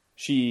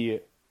 she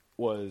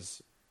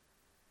was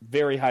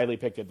very highly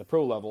picked at the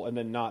pro level and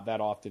then not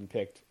that often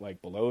picked,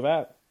 like, below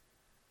that.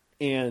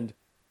 And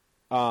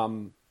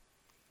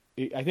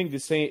I think the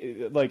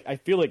same... Like, I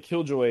feel like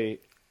Killjoy,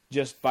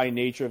 just by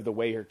nature of the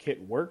way her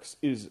kit works,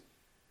 is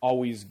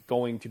always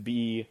going to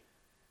be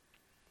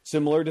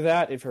similar to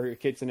that if her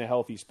kit's in a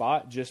healthy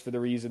spot, just for the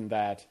reason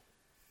that,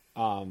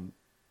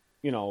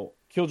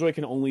 Killjoy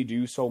can only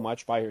do so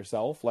much by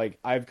herself. Like,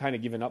 I've kind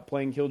of given up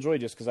playing Killjoy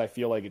just because I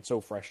feel like it's so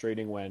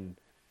frustrating when,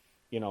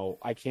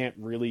 I can't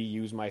really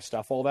use my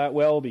stuff all that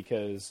well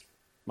because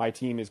my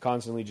team is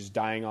constantly just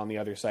dying on the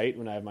other site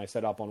when I have my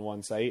setup on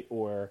one site,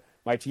 or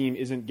my team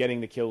isn't getting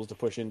the kills to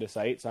push into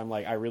sites. So I'm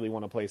like, I really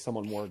want to play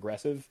someone more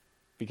aggressive.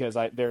 Because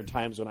there are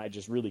times when I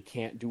just really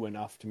can't do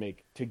enough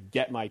to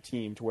get my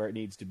team to where it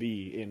needs to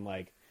be in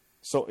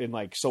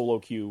solo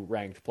queue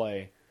ranked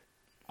play,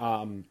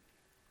 and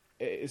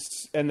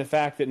the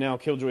fact that now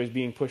Killjoy is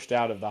being pushed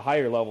out of the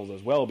higher levels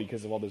as well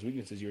because of all those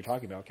weaknesses you were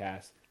talking about,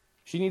 Cass.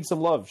 She needs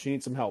some love. She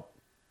needs some help,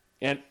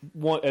 and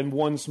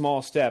one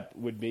small step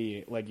would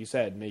be, like you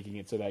said, making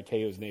it so that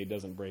KO's nade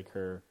doesn't break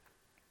her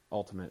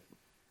ultimate.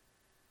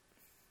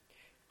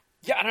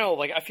 Yeah, I don't know.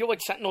 Like, I feel like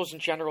Sentinels in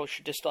general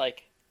should just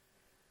like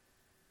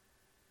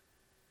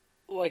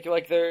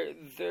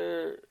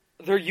their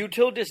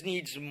util just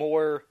needs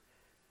more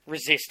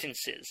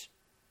resistances.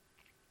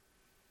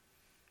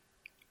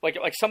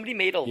 Like somebody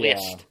made a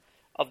list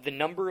of the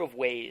number of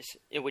ways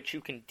in which you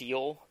can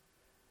deal,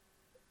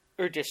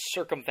 or just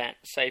circumvent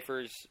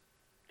Cypher's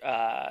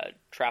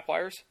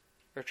trapwires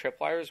or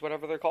tripwires,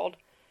 whatever they're called.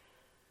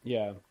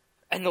 Yeah.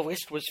 And the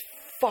list was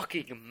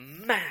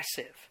fucking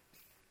massive.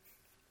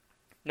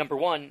 Number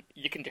one,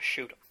 you can just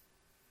shoot them.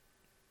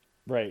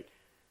 Right.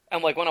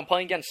 And like when I'm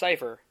playing against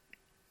Cypher,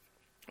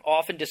 I'll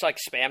often just like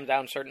spam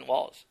down certain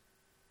walls.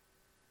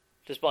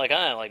 Just be like,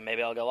 like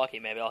maybe I'll get lucky,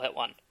 maybe I'll hit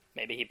one.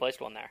 Maybe he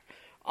placed one there.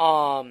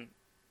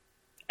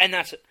 And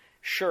that's,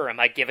 sure, am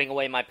I giving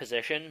away my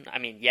position? I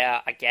mean,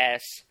 yeah, I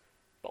guess.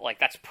 But like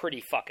that's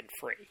pretty fucking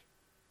free.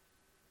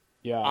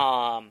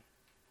 Yeah.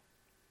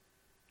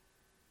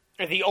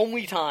 The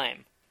only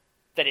time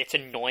that it's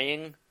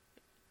annoying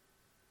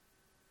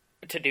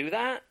to do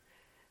that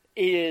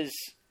is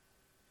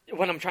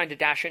when I'm trying to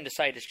dash into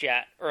Sightless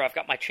Jet, or I've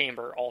got my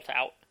chamber ult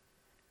out,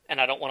 and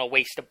I don't want to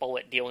waste a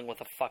bullet dealing with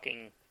a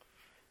fucking...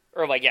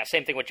 Or, like, yeah,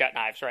 same thing with Jet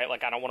Knives, right?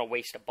 Like, I don't want to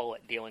waste a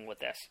bullet dealing with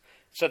this.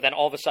 So then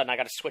all of a sudden I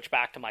got to switch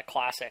back to my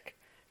classic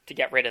to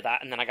get rid of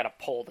that, and then I got to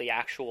pull the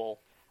actual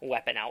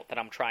weapon out that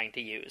I'm trying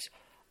to use.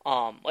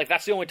 Like,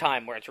 that's the only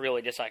time where it's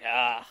really just like,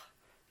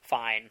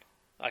 fine,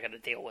 I got to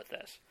deal with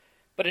this.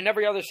 But in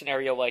every other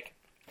scenario, like,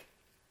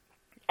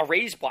 a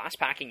Raze blast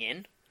packing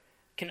in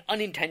can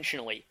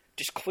unintentionally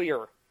just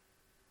clear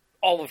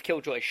all of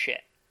Killjoy's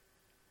shit.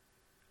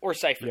 Or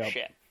Cypher's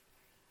shit.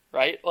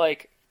 Right?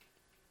 Like,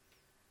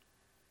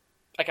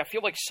 I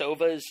feel like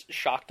Sova's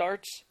shock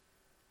darts,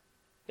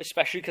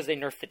 especially because they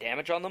nerfed the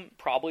damage on them,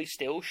 probably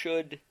still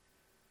should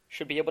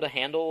be able to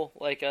handle,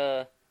 like,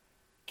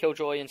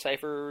 Killjoy and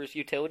Cypher's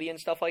utility and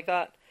stuff like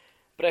that.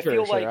 But I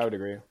feel like... I would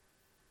agree.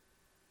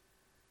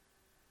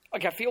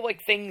 Like, I feel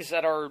like things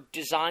that are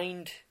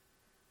designed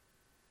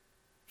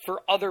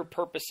for other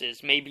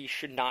purposes maybe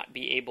should not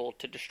be able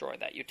to destroy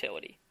that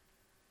utility.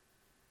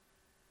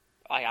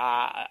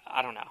 I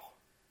don't know.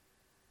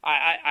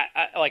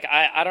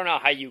 I don't know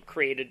how you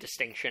create a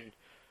distinction.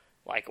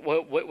 Like,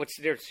 what's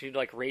the difference between,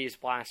 like, Raze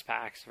blast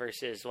packs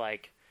versus,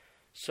 like,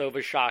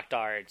 Sova shock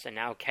darts, and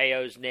now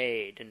KO's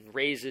nade, and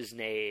Raze's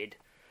nade.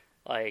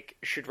 Like,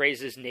 should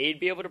Raze's nade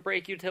be able to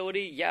break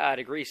utility? Yeah, I'd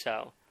agree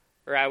so.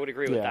 Or I would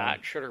agree with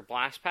that. Should her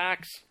blast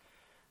packs?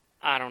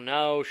 I don't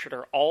know. Should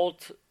her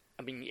ult?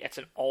 I mean, it's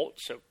an ult,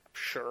 so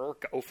sure,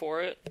 go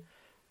for it.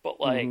 But,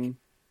 like,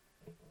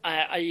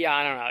 I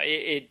don't know.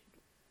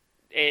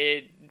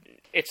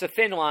 It's a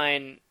thin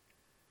line.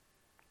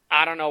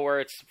 I don't know where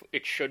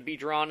it should be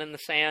drawn in the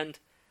sand,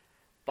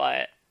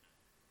 but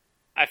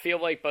I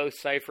feel like both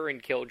Cypher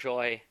and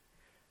Killjoy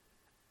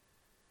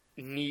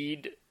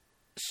need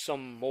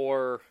some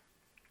more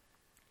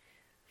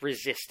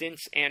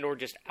resistance and or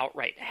just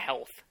outright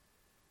health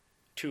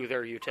to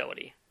their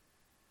utility.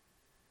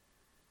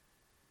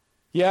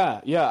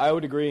 Yeah, I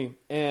would agree.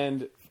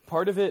 And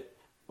part of it,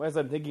 as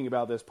I'm thinking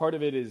about this, part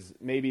of it is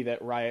maybe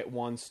that Riot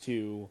wants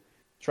to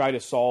try to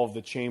solve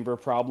the chamber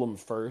problem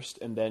first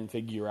and then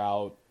figure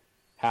out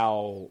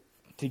how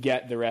to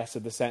get the rest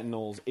of the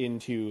Sentinels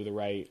into the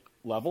right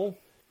level.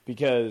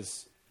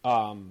 Because,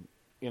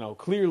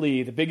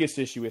 clearly the biggest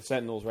issue with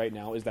Sentinels right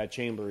now is that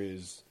chamber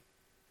is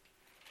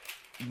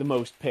the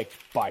most picked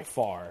by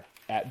far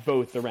at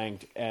both the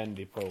ranked and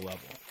the pro level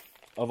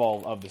of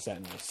all of the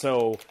Sentinels.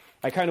 So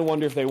I kind of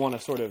wonder if they want to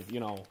sort of,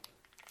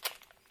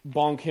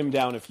 bonk him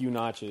down a few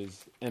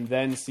notches and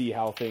then see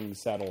how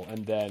things settle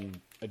and then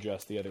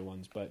adjust the other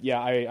ones. But yeah,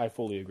 I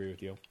fully agree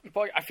with you.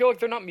 But I feel like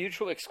they're not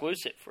mutually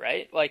exclusive,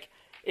 right? Like,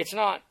 it's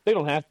not... They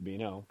don't have to be,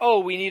 no. Oh,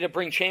 we need to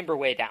bring Chamber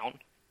way down,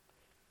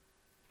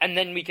 and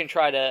then we can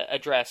try to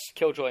address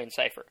Killjoy and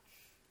Cypher.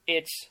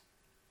 It's...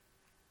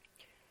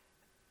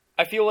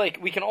 I feel like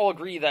we can all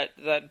agree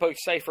that both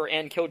Cypher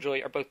and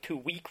Killjoy are both too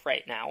weak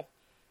right now.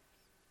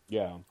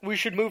 Yeah. We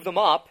should move them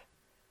up.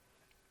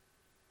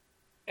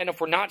 And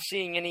if we're not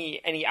seeing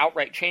any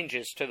outright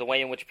changes to the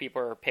way in which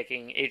people are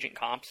picking agent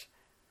comps,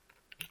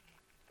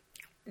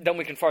 then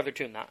we can farther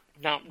tune that.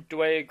 Now,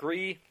 do I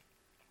agree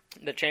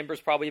that Chamber's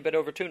probably a bit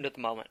overtuned at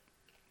the moment?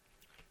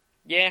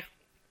 Yeah,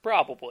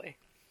 probably.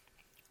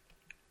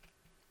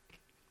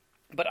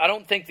 But I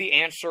don't think the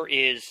answer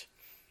is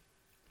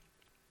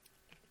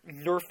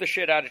nerf the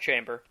shit out of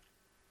Chamber.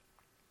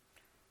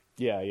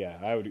 Yeah,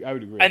 I would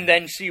agree. And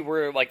then see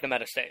where, like, the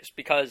meta stays.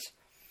 Because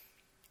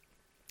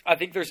I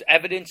think there's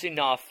evidence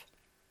enough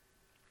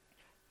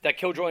that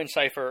Killjoy and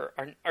Cypher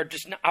are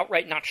just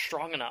outright not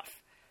strong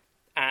enough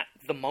at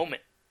the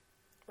moment.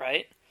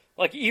 Right?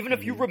 Like, even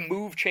if you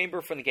remove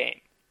Chamber from the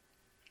game,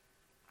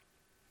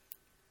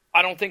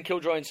 I don't think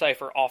Killjoy and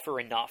Cypher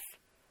offer enough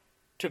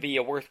to be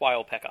a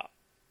worthwhile pickup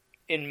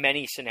in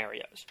many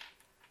scenarios.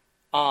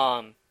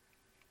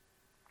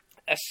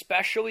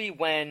 Especially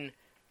when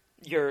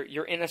you're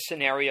in a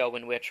scenario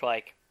in which,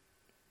 like,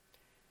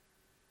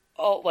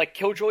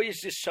 Killjoy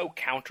is just so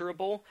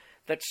counterable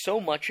that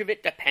so much of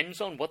it depends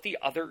on what the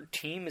other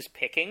team is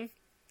picking.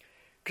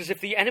 Because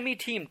if the enemy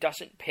team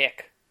doesn't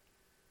pick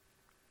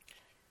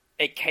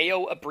a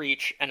KO, a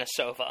Breach, and a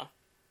Sova,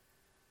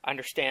 I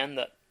understand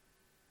that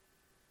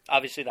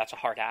obviously that's a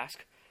hard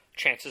ask.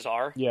 Chances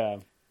are, yeah,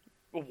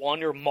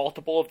 one or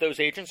multiple of those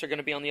agents are going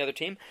to be on the other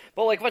team.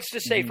 But, like, let's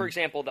just say, for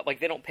example, that, like,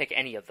 they don't pick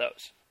any of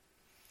those.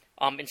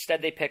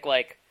 Instead, they pick,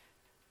 like,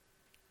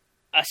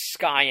 a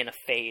Skye and a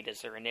Fade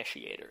as their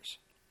initiators.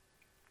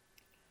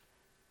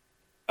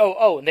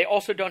 Oh, and they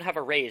also don't have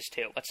a Raze,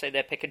 too. Let's say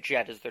they pick a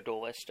Jet as their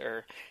duelist,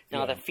 or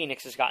now that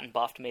Phoenix has gotten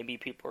buffed, maybe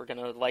people are going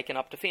to liken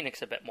up to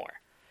Phoenix a bit more.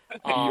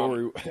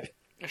 Yoru.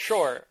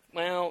 Sure.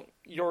 Well,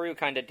 Yoru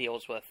kind of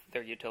deals with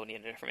their utility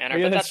in a different manner.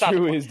 Yeah, but that's not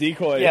true. The His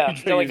decoy. Yeah,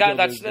 no, like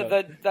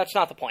that's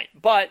not the point.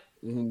 But,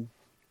 Mm-hmm.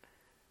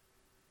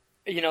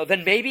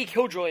 Then maybe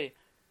Killjoy,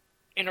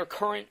 in her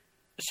current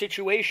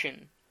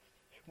situation,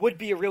 would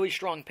be a really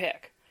strong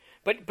pick.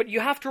 But you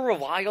have to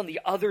rely on the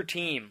other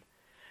team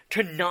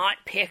to not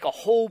pick a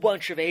whole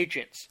bunch of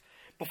agents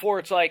before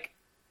it's like,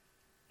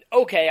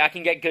 okay, I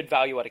can get good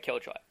value out of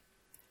Killjoy.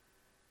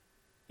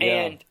 Yeah.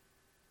 And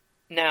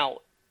now,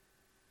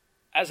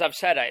 as I've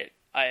said,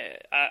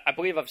 I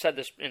believe I've said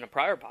this in a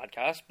prior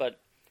podcast, but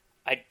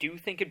I do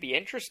think it'd be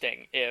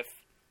interesting if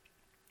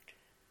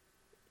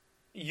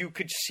you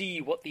could see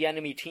what the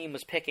enemy team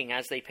was picking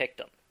as they picked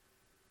them.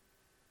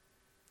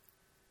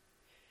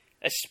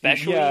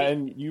 Especially... Yeah,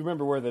 and you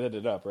remember where that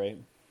ended up, right?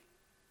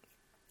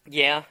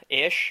 Yeah,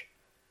 ish.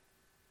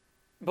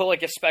 But,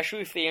 like,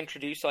 especially if they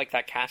introduce, like,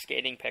 that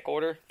cascading pick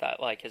order that,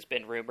 like, has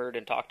been rumored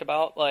and talked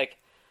about, like,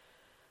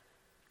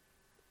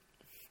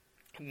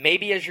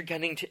 maybe as you're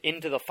getting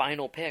into the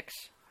final picks,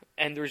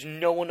 and there's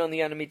no one on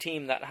the enemy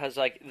team that has,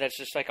 like, that's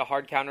just, like, a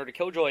hard counter to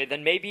Killjoy,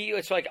 then maybe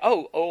it's like,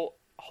 oh,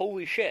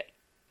 holy shit.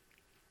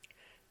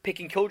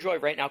 Picking Killjoy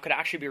right now could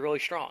actually be really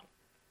strong.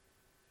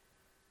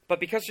 But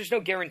because there's no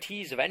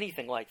guarantees of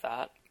anything like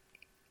that,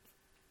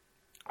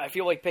 I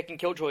feel like picking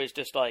Killjoy is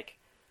just, like,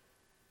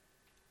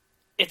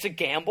 it's a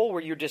gamble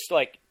where you're just,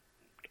 like,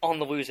 on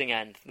the losing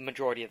end the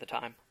majority of the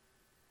time.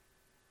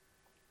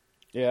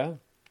 Yeah.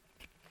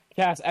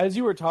 Cass, as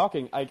you were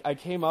talking, I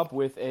came up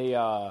with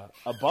a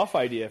buff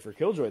idea for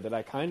Killjoy that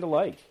I kind of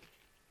like.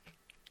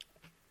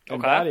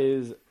 And that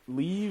is,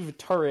 leave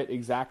turret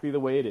exactly the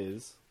way it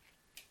is.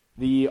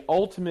 The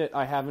ultimate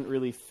I haven't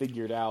really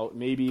figured out.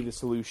 Maybe the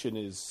solution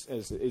is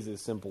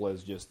as simple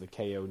as just the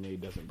KO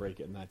nade doesn't break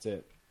it and that's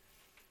it.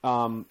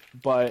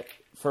 But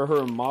for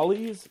her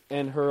mollies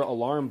and her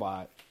alarm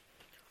bot,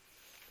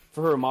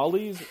 for her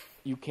mollies,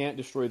 you can't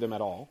destroy them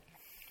at all.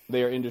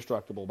 They are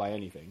indestructible by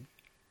anything.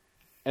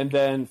 And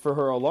then for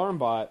her alarm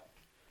bot,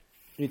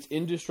 it's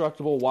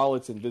indestructible while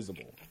it's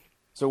invisible.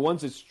 So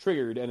once it's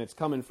triggered and it's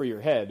coming for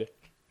your head,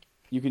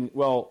 you can,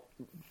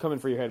 coming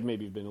for your head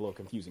maybe have been a little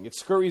confusing. It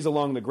scurries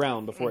along the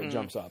ground before it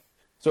jumps up.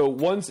 So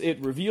once it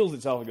reveals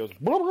itself and goes,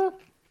 blah, blah,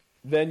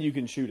 then you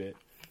can shoot it.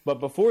 But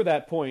before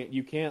that point,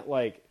 you can't,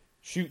 like,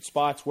 shoot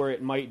spots where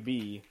it might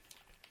be.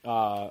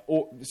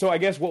 So I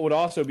guess what would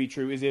also be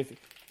true is if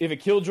a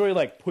Killjoy,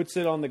 like, puts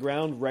it on the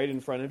ground right in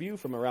front of you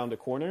from around a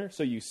corner,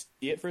 so you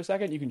see it for a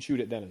second, you can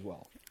shoot it then as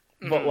well.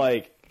 But,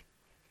 like,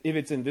 if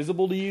it's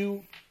invisible to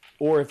you,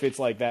 or if it's,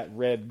 like, that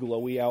red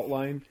glowy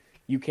outline,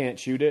 you can't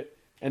shoot it.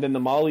 And then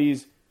the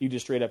mollies, you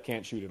just straight up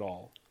can't shoot at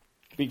all.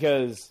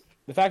 Because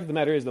the fact of the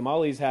matter is the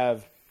mollies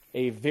have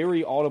a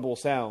very audible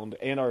sound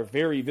and are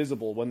very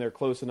visible when they're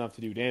close enough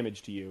to do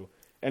damage to you.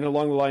 And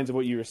along the lines of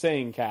what you were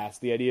saying, Cass,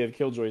 the idea of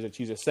Killjoy is that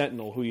she's a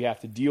sentinel who you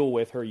have to deal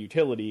with her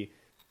utility,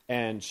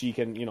 and she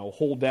can,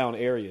 hold down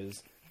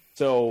areas.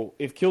 So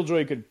if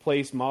Killjoy could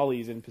place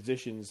mollies in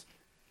positions,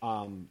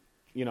 and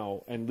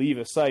leave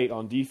a site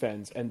on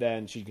defense, and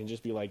then she can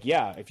just be like,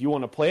 yeah, if you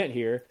want to plant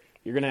here,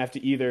 you're gonna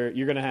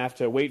have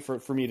to wait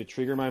for me to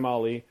trigger my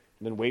molly,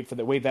 and then wait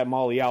that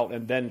molly out,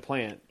 and then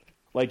plant.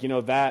 Like,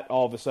 that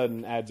all of a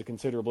sudden adds a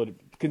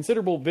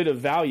considerable bit of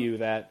value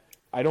that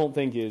I don't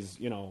think is,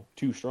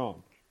 too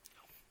strong.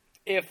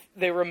 If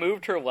they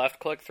removed her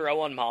left-click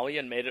throw on Molly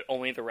and made it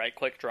only the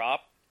right-click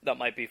drop, that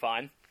might be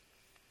fine.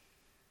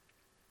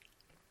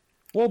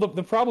 Well,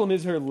 the problem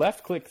is her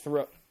left-click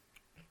throw...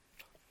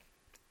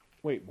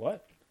 Wait,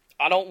 what?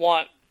 I don't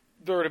want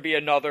there to be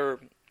another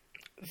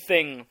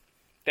thing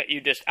that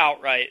you just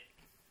outright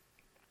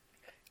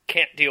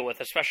can't deal with,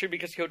 especially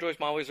because Killjoy's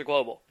mollies are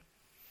global.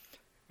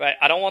 Right?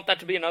 I don't want that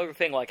to be another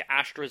thing like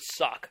Astra's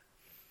Suck,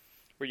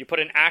 where you put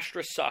an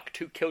Astra Suck,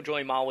 2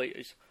 Killjoy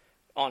mollies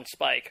on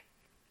Spike.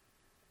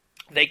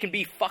 They can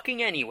be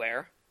fucking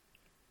anywhere.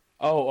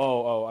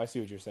 Oh, I see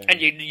what you're saying.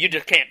 And you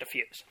just can't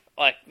defuse.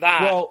 Like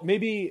that. Well,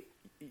 maybe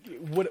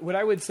what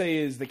I would say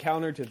is the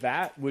counter to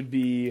that would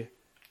be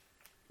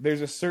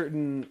there's a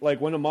certain,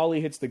 like when a molly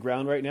hits the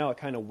ground right now, it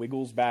kind of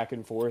wiggles back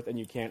and forth and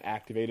you can't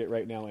activate it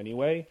right now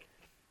anyway.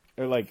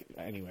 Or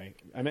anyway,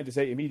 I meant to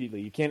say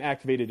immediately. You can't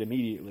activate it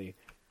immediately.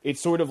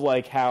 It's sort of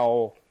like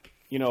how,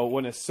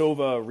 when a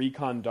Sova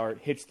recon dart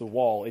hits the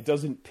wall, it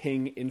doesn't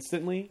ping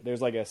instantly.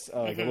 There's like a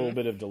little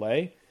bit of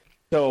delay.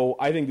 So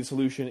I think the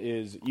solution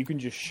is you can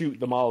just shoot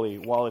the molly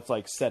while it's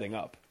like setting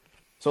up.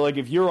 So like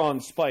if you're on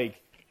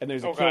Spike and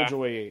there's a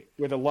Killjoy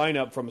with a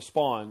lineup from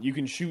spawn, you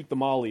can shoot the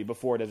molly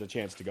before it has a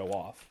chance to go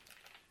off.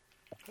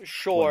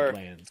 Sure.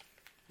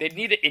 They'd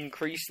need to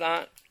increase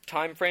that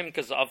time frame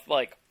because I've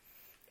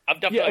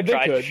definitely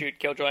tried to shoot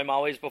Killjoy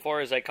mollies before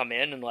as they come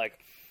in and like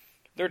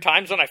There are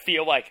times when I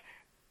feel like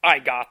I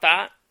got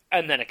that,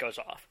 and then it goes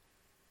off.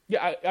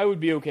 Yeah, I would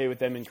be okay with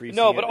them increasing.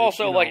 No, but it,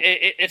 also, you know. like,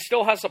 it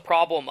still has the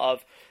problem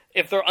of,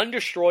 if they're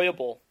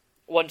undestroyable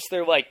once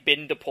they're, like,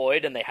 been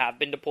deployed, and they have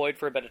been deployed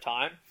for a bit of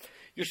time,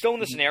 you're still in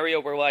the scenario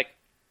where, like,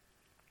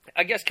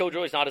 I guess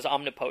Killjoy's not as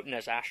omnipotent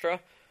as Astra,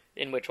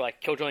 in which,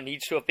 like, Killjoy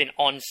needs to have been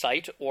on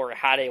site or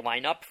had a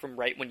lineup from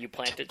right when you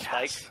planted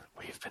Spike.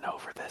 We've been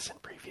over this in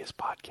previous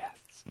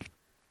podcasts.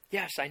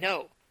 Yes, I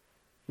know.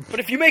 But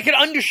if you make it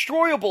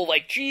undestroyable,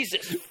 like,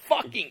 Jesus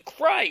fucking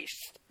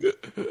Christ,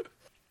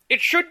 it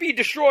should be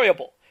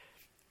destroyable.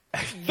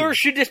 There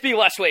should just be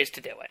less ways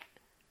to do it.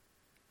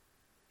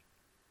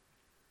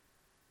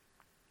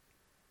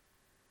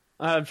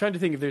 I'm trying to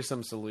think if there's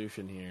some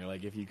solution here.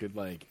 Like, if you could,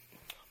 like...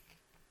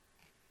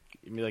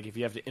 I mean, like, if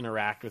you have to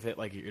interact with it,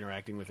 like you're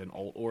interacting with an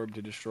ult orb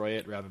to destroy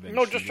it, rather than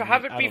No, just to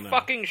have it be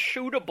fucking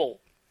shootable.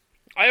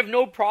 I have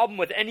no problem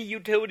with any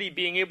utility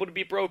being able to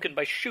be broken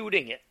by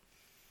shooting it.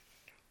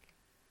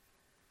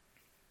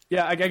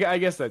 Yeah, I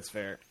guess that's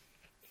fair.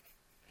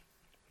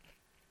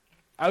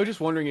 I was just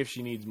wondering if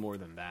she needs more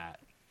than that.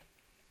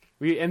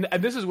 And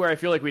this is where I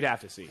feel like we'd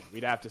have to see.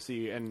 We'd have to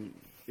see, and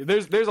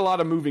there's a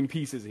lot of moving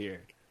pieces here.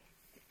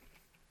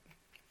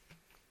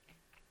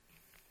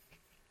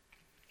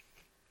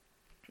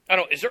 I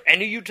don't. Is there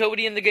any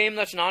utility in the game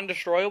that's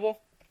non-destroyable?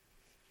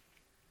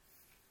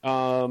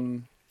 I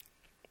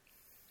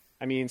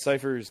mean,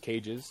 Cypher's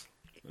cages.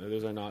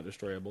 Those are not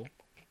destroyable.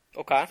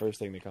 Okay. First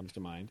thing that comes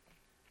to mind.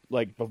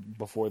 Like,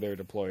 before they're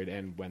deployed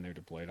and when they're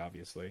deployed,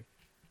 obviously.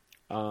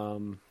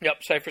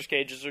 Yep, Cypher's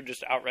cages are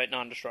just outright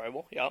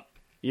non-destroyable. Yep.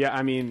 Yeah,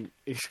 I mean,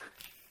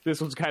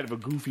 this one's kind of a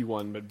goofy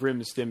one, but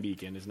Brim's Stim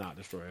Beacon is not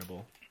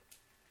destroyable.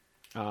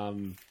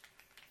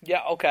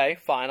 Yeah, okay,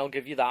 fine, I'll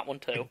give you that one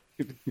too.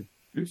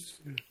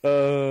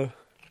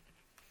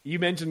 You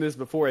mentioned this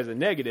before as a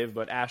negative,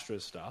 but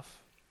Astra's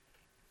stuff.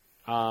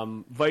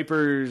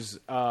 Viper's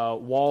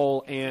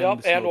wall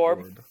and and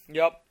orb.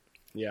 Yep.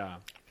 Yeah.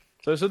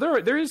 So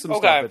there is some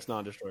stuff that's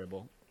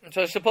non-destroyable.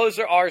 So I suppose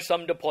there are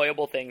some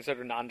deployable things that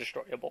are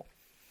non-destroyable.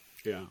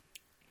 Yeah.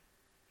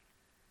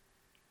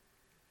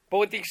 But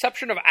with the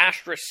exception of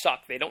Astra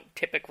suck, they don't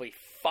typically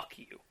fuck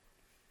you.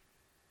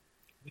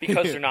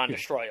 Because they're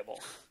non-destroyable.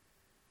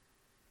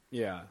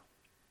 Yeah.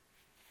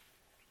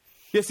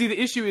 Yeah, see, the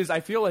issue is I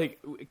feel like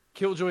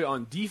Killjoy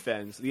on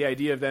defense, the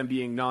idea of them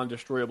being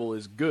non-destroyable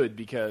is good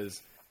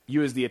because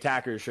you as the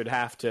attacker should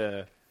have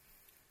to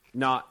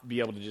not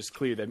be able to just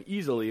clear them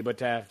easily, but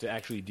to have to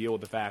actually deal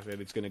with the fact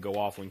that it's going to go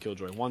off when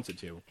Killjoy wants it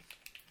to.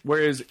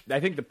 Whereas I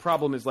think the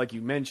problem is, like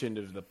you mentioned,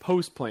 of the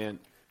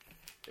post-plant,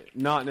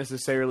 not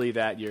necessarily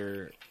that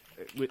you're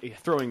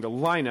throwing the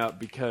lineup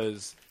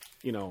because,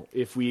 you know,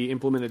 if we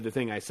implemented the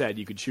thing I said,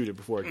 you could shoot it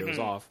before it goes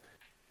off.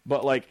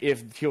 But, like,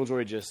 if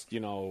Killjoy just, you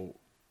know,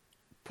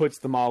 puts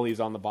the mollies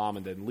on the bomb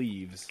and then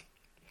leaves.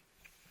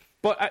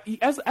 But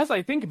as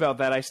I think about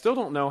that, I still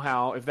don't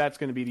know if that's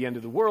going to be the end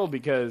of the world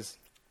because,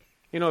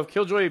 you know, if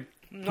Killjoy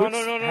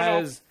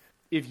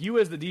if you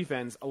as the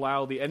defense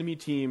allow the enemy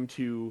team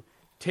to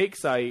take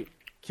site,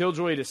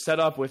 Killjoy to set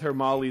up with her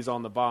mollies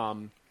on the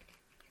bomb,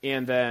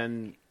 and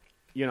then,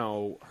 you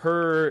know,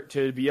 her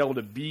to be able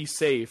to be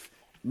safe,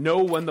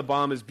 know when the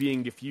bomb is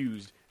being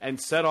defused,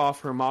 and set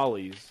off her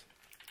mollies,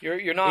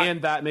 you're not,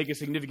 and that make a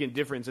significant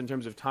difference in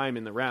terms of time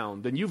in the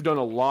round, then you've done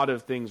a lot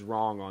of things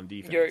wrong on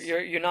defense.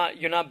 You're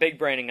not big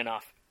braining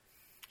enough.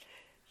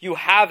 You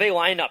have a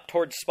lineup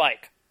towards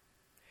Spike.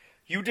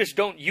 You just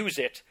don't use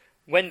it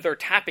when they're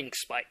tapping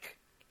Spike.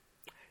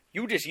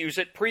 You just use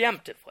it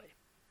preemptively.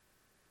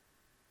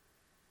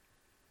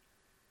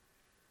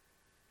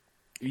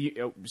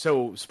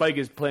 So Spike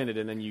is planted,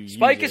 and then you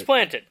Spike use is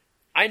planted.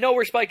 I know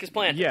where Spike is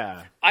planted.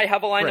 Yeah. I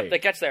have a lineup Right.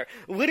 that gets there.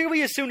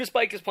 Literally, as soon as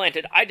Spike is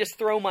planted, I just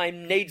throw my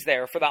nades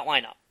there for that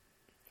lineup.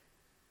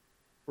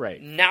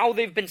 Right. Now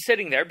they've been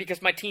sitting there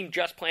because my team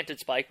just planted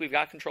Spike. We've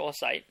got control of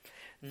site.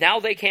 Now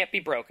they can't be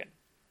broken.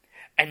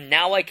 And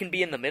now I can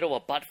be in the middle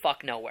of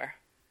buttfuck nowhere.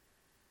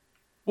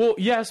 Well,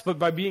 yes, but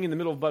by being in the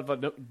middle of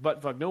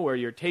buttfuck nowhere,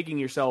 you're taking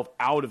yourself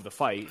out of the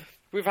fight.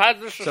 We've had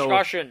this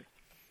discussion.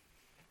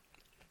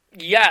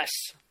 Yes.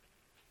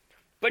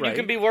 But you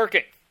can be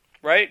lurking,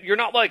 right? You're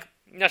not, like,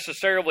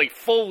 necessarily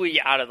fully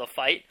out of the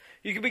fight.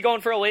 You could be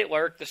going for a late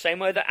lurk, the same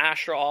way that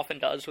Astra often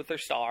does with their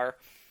star.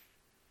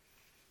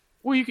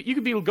 Well, you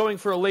could be going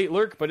for a late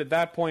lurk, but at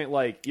that point,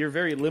 like, you're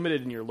very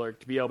limited in your lurk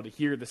to be able to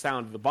hear the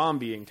sound of the bomb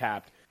being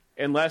tapped,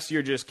 unless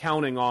you're just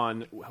counting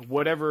on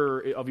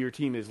whatever of your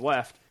team is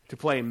left to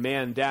play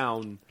man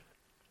down,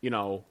 you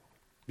know,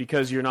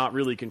 because you're not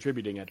really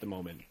contributing at the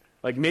moment.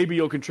 Like, maybe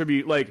you'll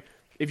contribute, like,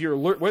 if you're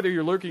whether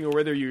you're lurking or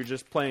whether you're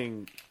just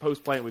playing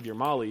post-plant with your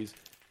mollies,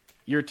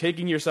 you're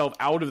taking yourself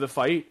out of the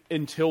fight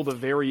until the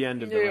very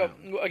end of the round.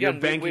 Again, you're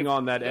banking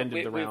on that end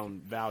of the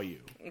round value.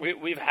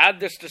 We've had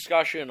this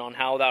discussion on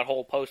how that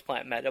whole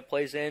post-plant meta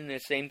plays in. The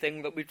same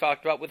thing that we've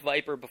talked about with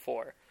Viper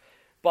before.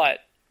 But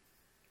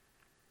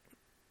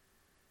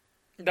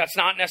that's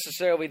not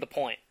necessarily the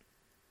point.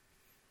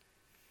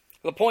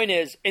 The point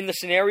is, in the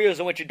scenarios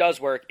in which it does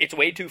work, it's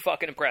way too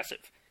fucking impressive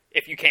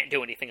if you can't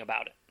do anything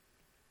about it.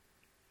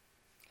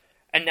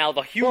 And now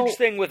the huge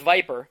thing with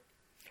Viper,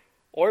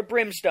 or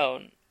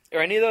Brimstone,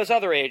 or any of those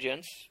other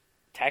agents,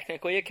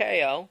 technically a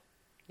KO,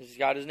 he's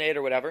got his nade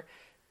or whatever,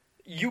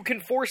 you can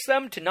force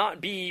them to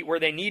not be where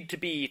they need to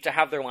be to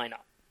have their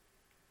lineup.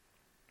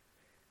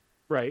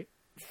 Right.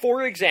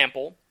 For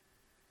example,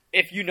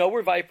 if you know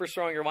where Viper's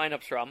throwing your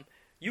lineups from,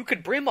 you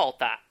could Brim ult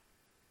that.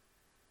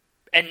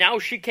 And now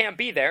she can't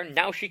be there,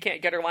 now she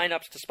can't get her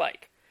lineups to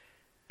spike.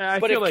 I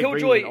but feel if like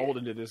Killjoy... bringing ult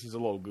into this is a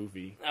little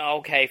goofy.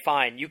 Okay,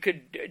 fine. You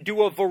could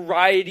do a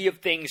variety of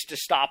things to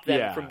stop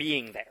them from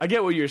being there. I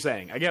get what you're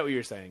saying.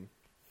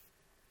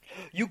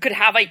 You could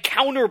have a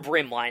counter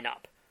Brim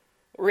lineup.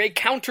 Or a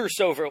counter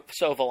Sova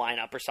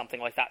lineup or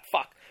something like that.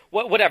 Fuck.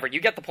 Whatever, you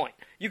get the point.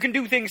 You can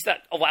do things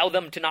that allow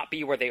them to not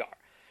be where they are.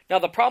 Now,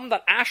 the problem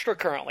that Astra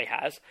currently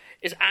has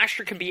is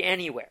Astra can be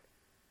anywhere.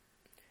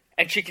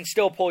 And she can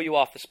still pull you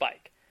off the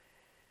spike.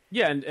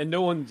 Yeah, and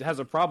no one has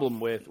a problem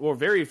with, or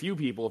very few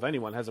people, if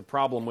anyone, has a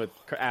problem with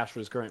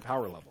Astra's current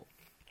power level.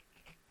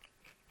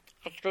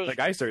 Like,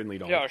 I certainly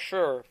don't. Yeah,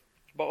 sure.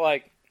 But,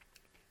 like,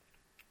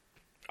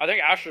 I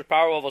think Astra's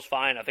power level's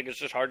fine. I think it's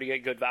just hard to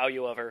get good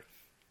value of her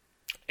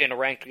in a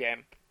ranked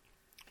game.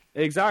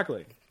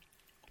 Exactly.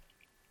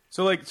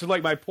 So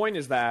my point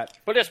is that...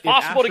 But it's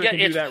possible to get...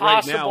 It's possible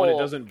right now and it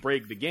doesn't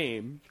break the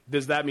game.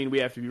 Does that mean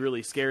we have to be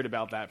really scared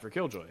about that for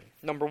Killjoy?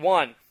 Number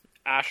one,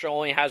 Astra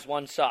only has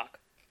one suck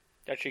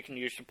that she can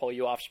use to pull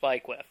you off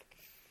spike with.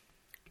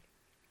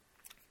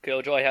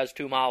 Killjoy has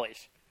 2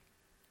 mollies.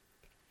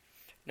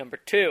 Number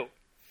 2,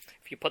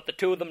 if you put the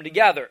 2 of them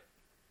together,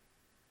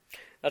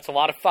 that's a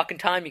lot of fucking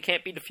time. You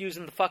can't be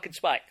defusing the fucking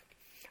spike.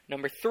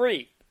 Number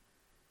 3,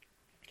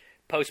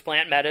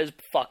 post-plant meta is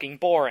fucking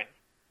boring.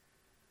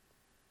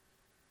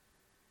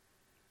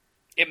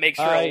 It makes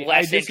for a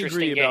less interesting game. I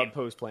disagree about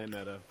post-plant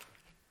meta.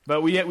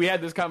 But we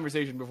had this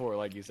conversation before,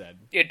 like you said.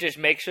 It just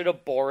makes it a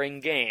boring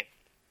game.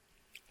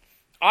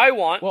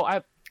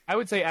 Well, I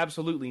would say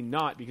absolutely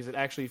not, because it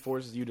actually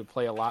forces you to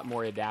play a lot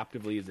more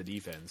adaptively as a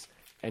defense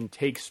and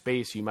take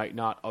space you might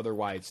not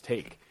otherwise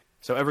take.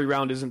 So every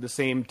round isn't the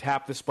same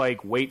tap the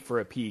spike, wait for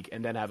a peak,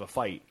 and then have a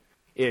fight.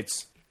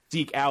 It's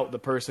seek out the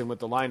person with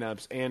the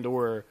lineups and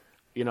or,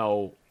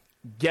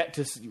 get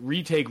to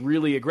retake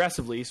really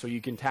aggressively so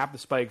you can tap the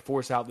spike,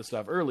 force out the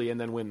stuff early, and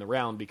then win the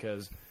round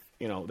because,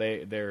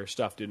 their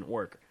stuff didn't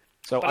work.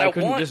 So I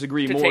couldn't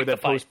disagree more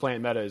that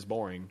post-plant meta is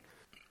boring.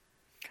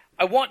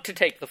 I want to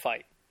take the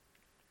fight.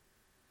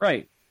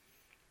 Right.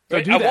 So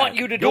I want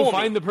you to duel me.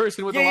 Find the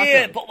person with the lineup.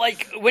 Yeah, but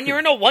when you're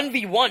in a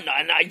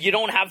 1v1, you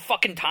don't have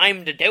fucking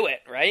time to do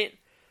it, right?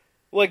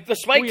 Like the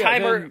spike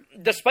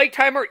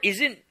timer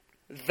isn't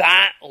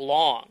that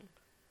long.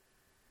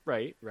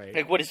 Right.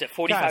 Like what is it?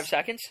 45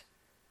 seconds?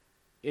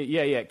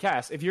 Yeah.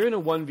 Cass, if you're in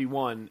a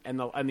 1v1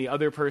 and the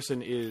other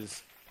person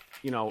is,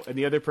 and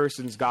the other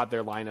person's got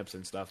their lineups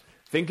and stuff,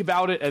 think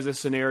about it as a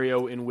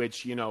scenario in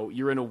which,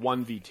 you're in a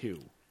 1v2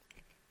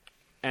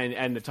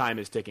 and the time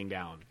is ticking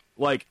down.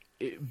 Like,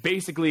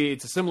 basically,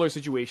 it's a similar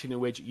situation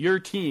in which your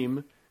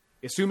team,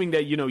 assuming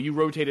that, you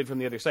rotated from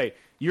the other side,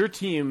 your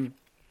team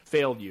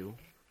failed you,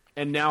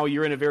 and now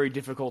you're in a very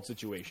difficult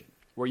situation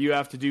where you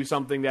have to do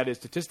something that is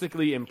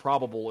statistically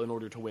improbable in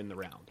order to win the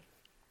round.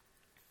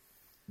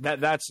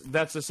 That's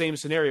the same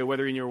scenario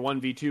whether in your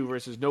 1v2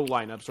 versus no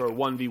lineups or a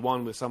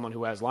 1v1 with someone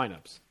who has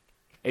lineups.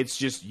 It's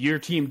just your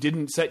team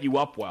didn't set you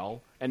up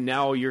well, and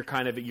now you're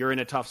in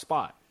a tough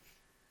spot.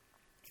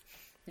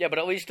 Yeah, but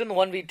at least in the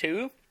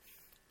 1v2,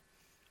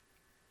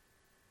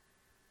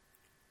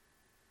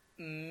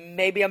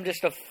 maybe I'm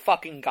just a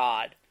fucking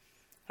god.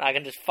 And I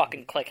can just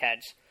fucking click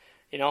heads.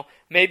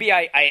 Maybe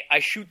I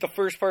shoot the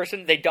first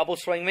person, they double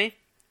swing me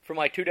from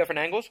 2 different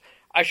angles.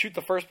 I shoot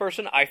the first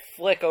person, I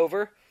flick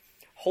over,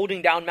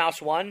 holding down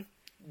mouse 1,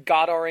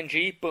 god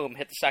RNG, boom,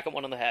 hit the second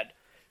one on the head.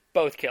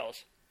 Both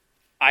kills.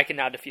 I can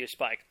now defuse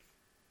spike.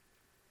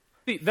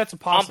 That's a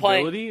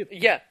possibility.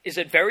 Yeah. Is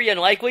it very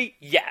unlikely?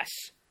 Yes.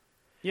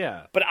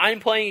 Yeah. But I'm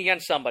playing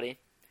against somebody.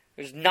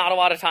 There's not a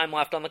lot of time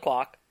left on the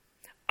clock.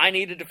 I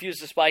need to defuse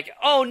the spike.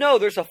 Oh no,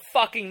 there's a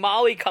fucking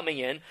molly coming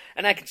in,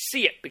 and I can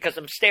see it because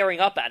I'm staring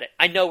up at it.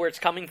 I know where it's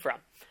coming from.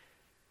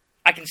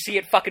 I can see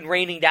it fucking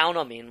raining down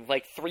on me in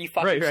 3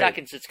 fucking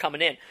seconds it's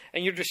coming in.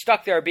 And you're just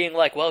stuck there being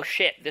like, well,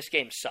 shit, this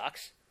game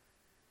sucks.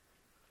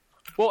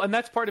 Well, and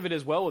that's part of it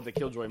as well with the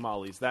Killjoy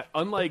mollies. That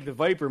unlike the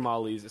Viper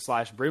mollies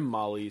 / Brim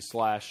mollies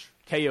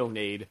 / KO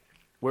nade,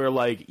 where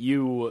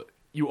you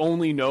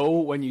only know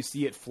when you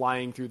see it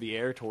flying through the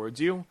air towards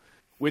you.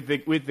 With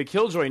the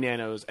Killjoy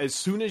nanos, as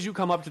soon as you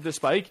come up to the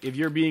spike, if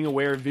you're being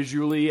aware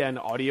visually and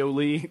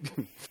auditorily,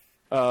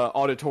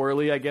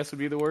 I guess would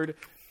be the word,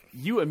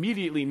 you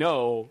immediately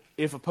know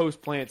if a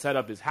post-plant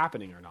setup is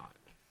happening or not.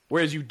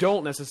 Whereas you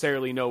don't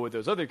necessarily know with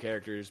those other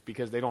characters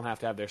because they don't have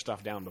to have their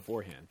stuff down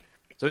beforehand.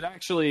 So it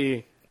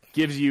actually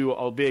gives you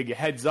a big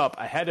heads up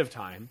ahead of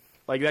time.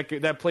 Like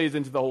that plays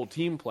into the whole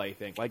team play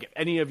thing. Like if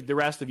any of the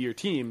rest of your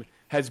team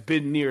has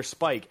been near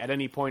spike at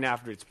any point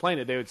after it's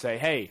planted, they would say,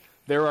 hey,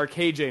 there are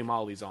KJ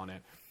mollies on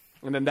it.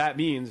 And then that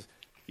means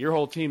your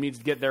whole team needs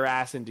to get their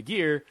ass into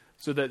gear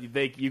so that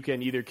you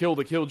can either kill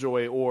the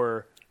Killjoy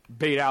or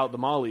bait out the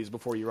mollies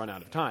before you run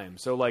out of time.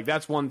 So, like,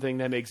 that's one thing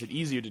that makes it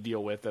easier to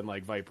deal with than,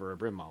 like, Viper or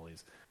Brim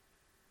mollies.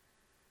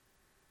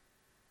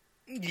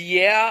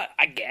 Yeah,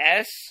 I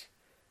guess.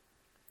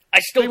 I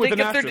still Same with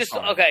think an if they're Astra just...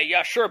 Star. Okay,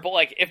 yeah, sure, but,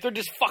 like, if they're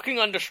just fucking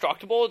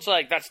indestructible, it's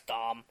like, that's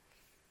dumb.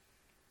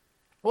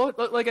 Well,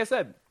 like I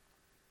said,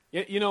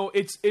 you know,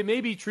 it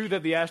may be true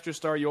that the Astra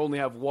Star you only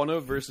have one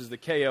of versus the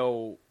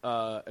KO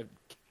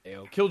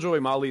Killjoy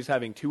mollies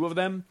having two of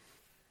them.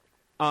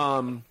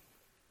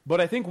 But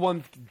I think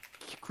one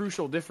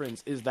crucial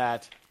difference is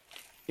that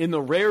in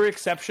the rare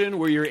exception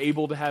where you're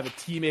able to have a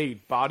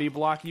teammate body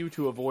block you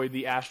to avoid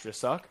the Astra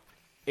Suck,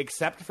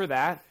 except for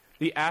that,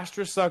 the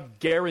Astra Suck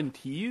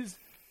guarantees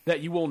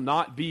that you will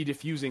not be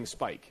defusing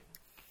Spike.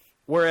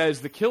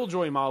 Whereas the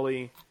Killjoy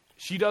molly,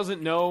 she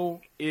doesn't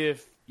know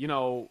if, you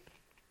know,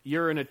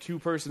 you're in a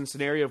two-person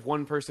scenario if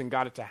one person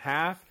got it to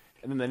half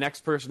and then the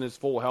next person is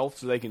full health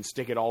so they can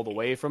stick it all the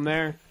way from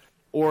there.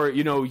 Or,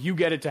 you know, you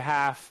get it to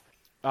half,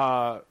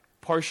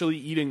 partially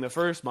eating the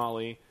first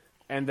molly,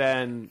 and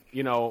then,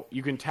 you know,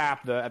 you can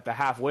tap at the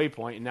halfway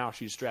point, and now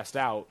she's stressed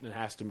out and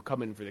has to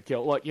come in for the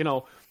kill. Like, you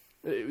know,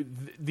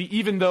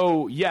 even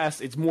though, yes,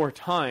 it's more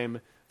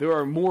time, there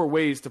are more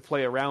ways to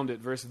play around it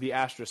versus the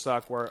Astra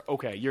Suck where,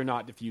 okay, you're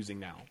not defusing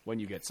now when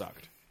you get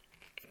sucked.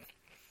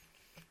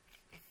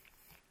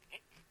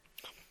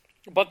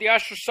 But the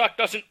Astra Suck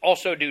doesn't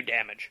also do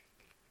damage.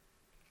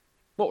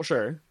 Well,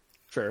 sure,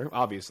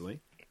 obviously.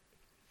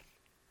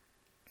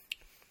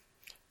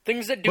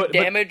 Things that do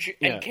damage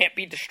and can't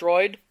be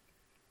destroyed,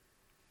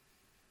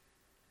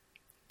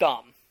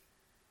 dumb.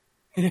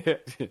 Yeah,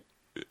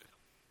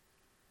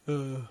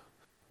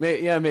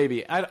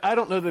 maybe. I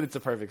don't know that it's a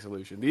perfect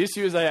solution. The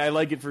issue is I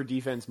like it for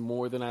defense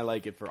more than I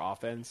like it for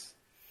offense.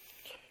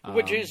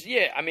 Which is,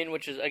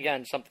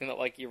 again, something that,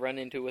 like, you run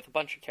into with a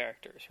bunch of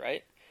characters,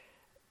 right?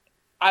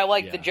 I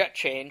like the jet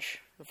change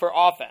for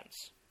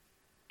offense.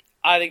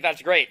 I think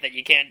that's great that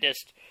you can't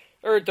just,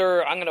 I'm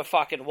going to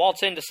fucking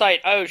waltz into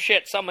sight. Oh,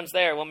 shit, someone's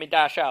there. Let me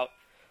dash out.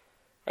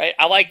 Right?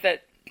 I like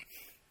that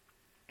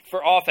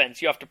for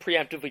offense, you have to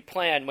preemptively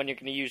plan when you're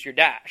going to use your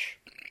dash.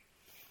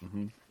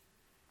 Mm-hmm.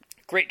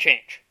 Great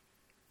change.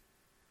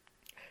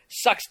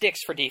 Sucks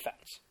dicks for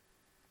defense.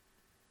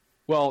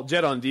 Well,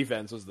 Jet on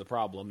defense was the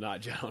problem,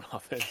 not Jet on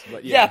offense.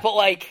 But yeah, but,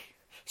 like,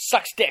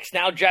 sucks dicks.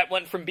 Now Jet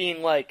went from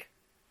being, like,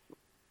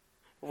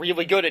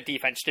 really good at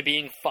defense to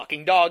being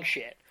fucking dog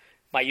shit.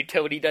 My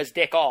utility does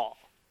dick all.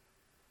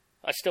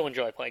 I still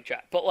enjoy playing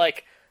Jet. But,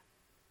 like,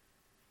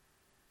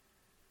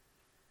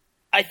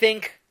 I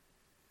think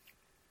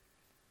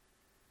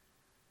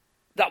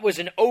that was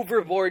an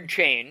overboard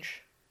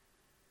change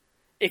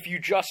if you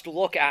just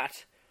look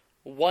at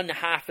one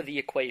half of the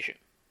equation,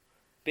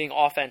 being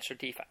offense or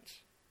defense,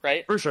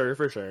 right? For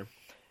sure.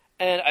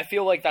 And I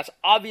feel like that's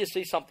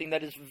obviously something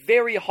that is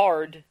very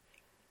hard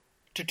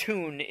to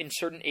tune in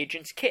certain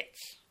agents'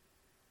 kits.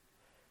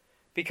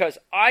 Because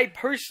I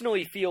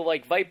personally feel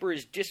like Viper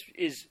is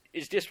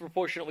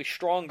disproportionately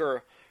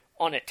stronger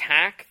on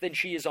attack than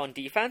she is on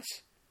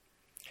defense.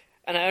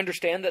 And I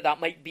understand that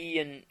might be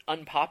an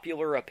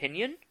unpopular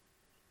opinion.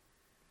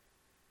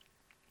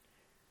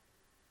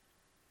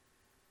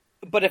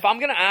 But if I'm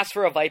going to ask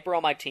for a Viper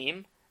on my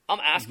team, I'm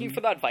asking for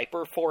that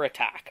Viper for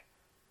attack,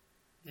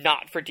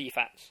 not for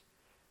defense.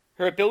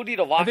 Her ability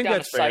to lock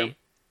down a site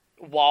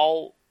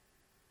while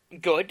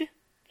good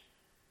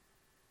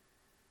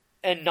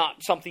and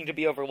not something to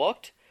be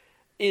overlooked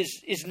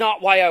is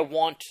not why I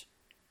want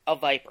a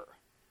Viper.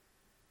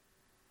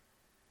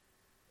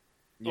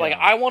 Yeah. Like,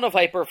 I want a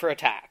Viper for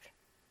attack.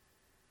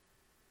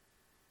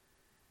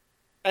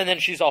 And then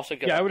she's also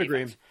good. Yeah, I would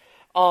defense.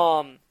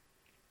 agree.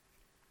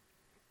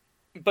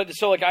 But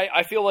so, like,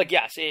 I feel like,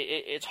 yes,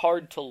 it's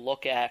hard to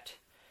look at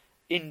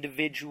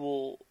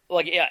individual...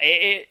 Like, yeah,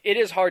 it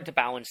is hard to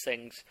balance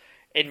things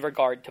in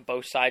regard to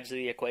both sides of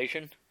the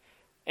equation.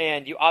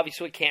 And you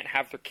obviously can't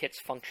have their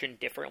kits function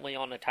differently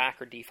on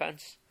attack or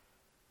defense.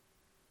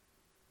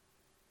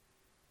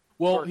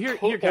 Well, here,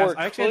 guys,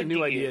 I actually had a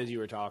new idea as you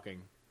were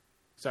talking.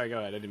 Sorry, go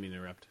ahead. I didn't mean to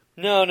interrupt.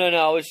 No.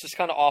 I was just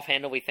kind of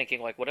offhandedly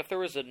thinking, like, what if there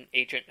was an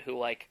agent who,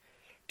 like,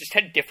 just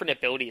had different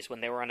abilities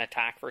when they were on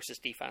attack versus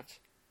defense?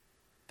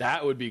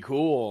 That would be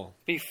cool.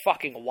 Be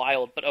fucking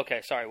wild. But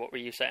okay, sorry, what were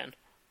you saying?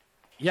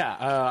 Yeah,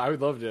 I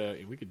would love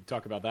to. We could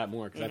talk about that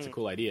more because that's a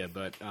cool idea.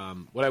 But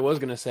what I was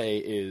going to say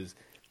is,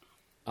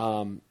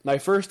 my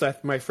first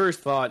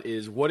thought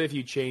is, what if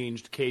you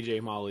changed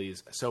KJ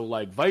mollies? So,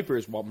 like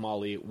Viper's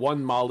molly,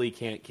 one molly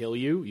can't kill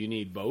you. You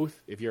need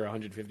both if you're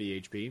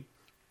 150 HP.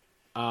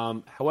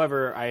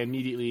 However, I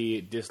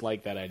immediately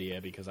disliked that idea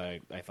because I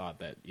thought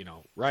that, you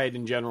know, Riot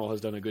in general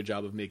has done a good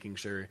job of making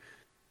sure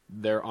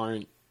there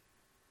aren't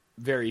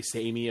very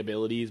samey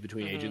abilities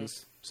between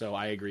agents. So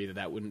I agree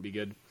that wouldn't be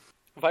good.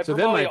 Viper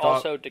molly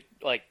also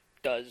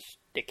does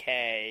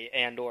decay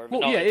and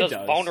it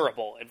does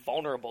vulnerable. It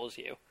vulnerables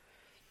you.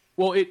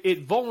 Well,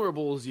 it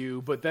vulnerables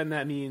you, but then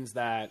that means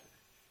that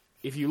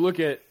if you look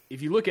at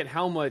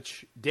how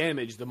much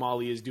damage the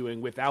Molly is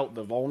doing without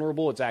the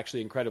vulnerable, it's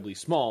actually incredibly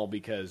small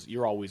because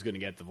you're always going to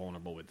get the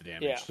vulnerable with the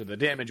damage. Yeah. So the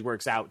damage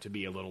works out to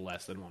be a little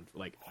less than one.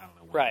 Like I don't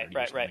know. Right.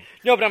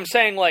 No, but I'm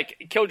saying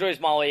like Killjoy's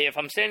Molly. If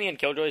I'm standing in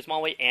Killjoy's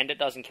Molly and it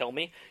doesn't kill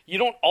me, you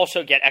don't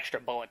also get extra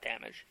bullet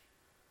damage.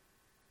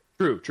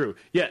 True.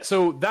 Yeah,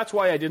 so that's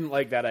why I didn't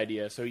like that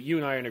idea. So you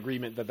and I are in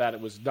agreement that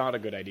it was not a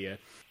good idea.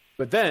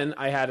 But then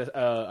I had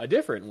a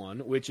different one,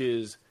 which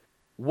is,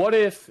 what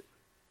if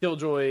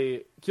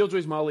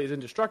Killjoy's Molly is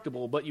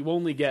indestructible, but you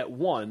only get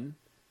one,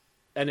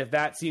 and if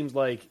that seems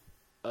like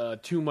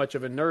too much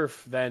of a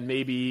nerf, then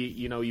maybe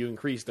you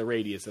increase the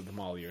radius of the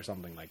Molly or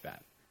something like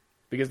that.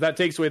 Because that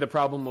takes away the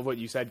problem of what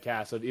you said,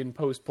 Cass, of in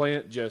post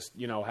plant, just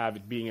have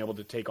it being able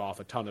to take off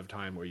a ton of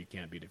time where you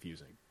can't be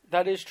defusing.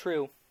 That is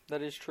true.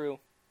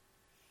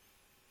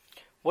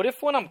 What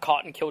if when I'm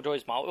caught in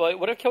Killjoy's Molly...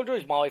 What if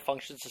Killjoy's Molly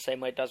functions the same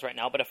way it does right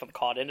now, but if I'm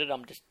caught in it,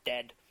 I'm just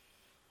dead?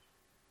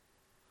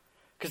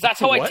 Because that's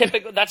how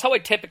I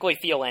typically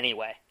feel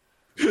anyway.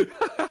 When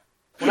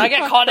I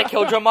get caught in a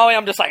Killjoy Molly,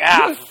 I'm just like,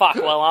 fuck,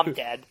 well, I'm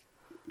dead.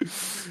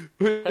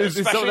 Is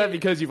some of that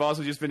because you've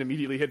also just been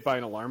immediately hit by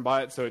an alarm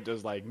bot, so it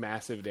does,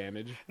 massive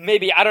damage?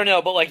 Maybe, I don't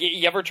know, but,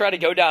 you ever try to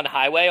go down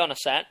highway on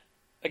Ascent?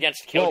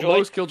 Against Killjoy. Well,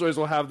 most Killjoys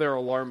will have their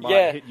alarm bot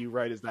hit you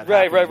right as that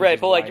happens. Right.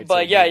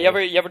 But you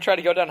ever try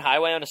to go down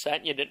highway on Ascent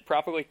and you didn't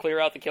properly clear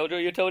out the Killjoy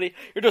utility?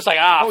 You're just like,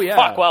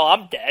 fuck, well,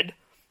 I'm dead.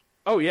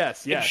 Oh,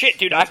 yes. And shit,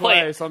 dude, That's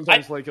why I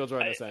sometimes play Killjoy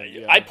on Ascent.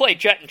 Yeah. I play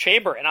Jet and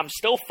Chamber, and I'm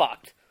still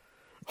fucked.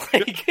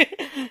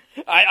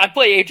 I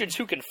play agents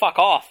who can fuck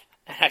off,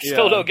 and I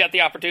still don't get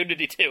the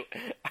opportunity to.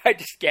 I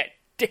just get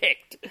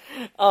dicked.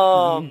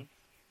 But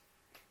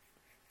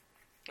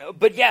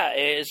yeah,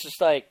 it's just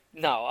like,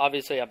 no,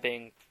 obviously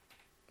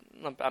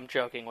I'm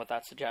joking with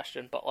that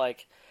suggestion, but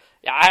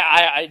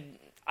I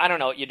don't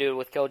know what you do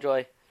with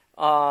Killjoy.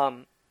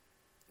 I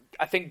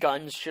think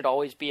guns should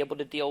always be able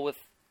to deal with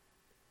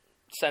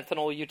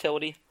Sentinel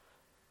utility.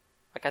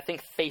 I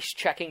think face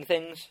checking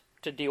things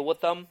to deal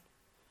with them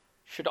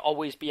should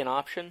always be an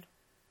option.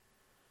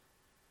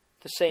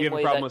 The same way you have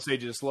a problem with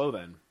Sage's slow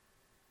then?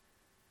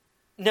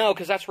 No,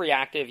 because that's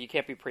reactive. You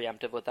can't be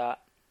preemptive with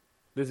that.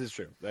 This is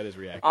true. That is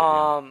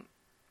reactive.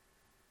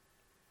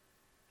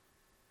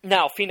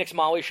 Now, Phoenix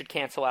Molly should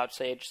cancel out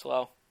Sage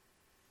slow.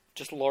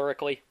 Just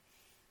lurically.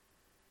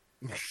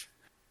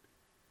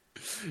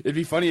 It'd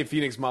be funny if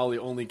Phoenix Molly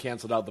only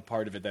canceled out the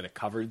part of it that it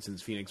covered,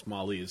 since Phoenix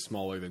Molly is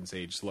smaller than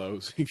Sage slow,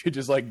 so you could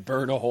just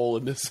burn a hole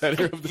in the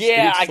center of the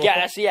Yeah, Sage I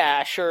guess.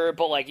 Yeah, sure,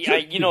 but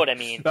you know what I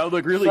mean. That would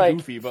look really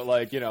goofy, but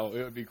it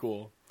would be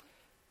cool.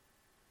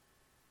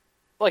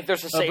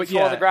 There's a Sage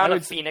slow on the ground,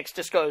 and Phoenix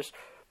just goes,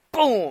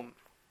 boom!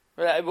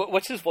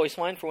 What's his voice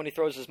line for when he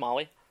throws his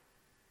Molly?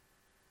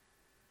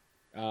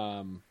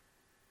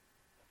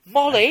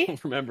 Molly? I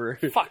don't remember.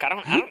 Fuck, I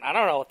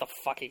don't know what the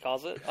fuck he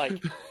calls it.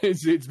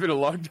 It's been a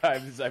long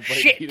time since I played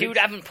Shit, Phoenix. dude,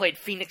 I haven't played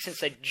Phoenix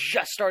since I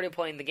just started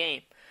playing the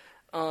game.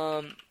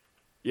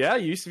 Yeah,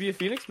 you used to be a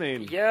Phoenix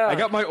main. Yeah. I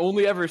got my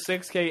only ever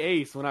 6K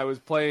ace when I was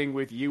playing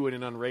with you in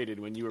an unrated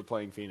when you were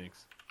playing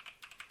Phoenix.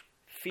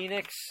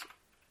 Phoenix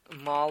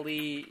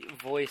Molly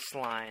voice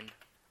line.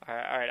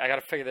 Alright, I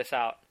gotta figure this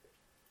out.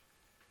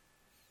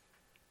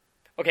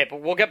 Okay,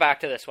 but we'll get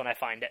back to this when I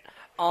find it.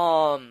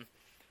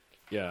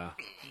 Yeah.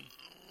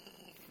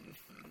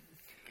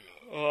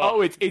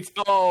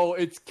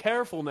 It's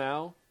careful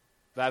now.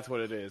 That's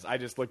what it is. I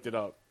just looked it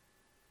up.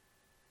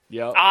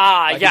 Yep.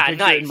 I can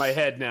picture it in my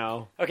head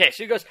now. Okay,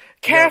 so he goes,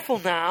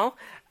 careful now,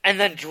 and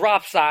then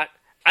drops that,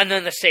 and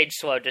then the Sage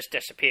slow just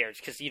disappears,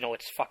 because,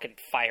 it's fucking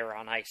fire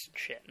on ice and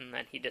shit, and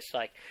then he just,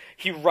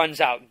 he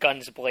runs out,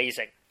 guns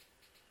blazing.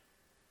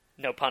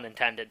 No pun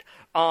intended.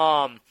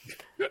 I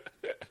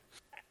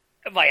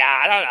don't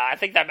know. I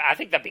think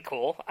that'd be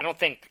cool. I don't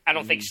think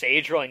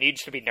Sage really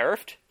needs to be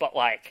nerfed, but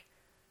I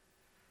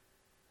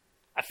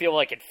feel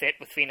like it'd fit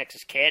with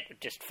Phoenix's kit.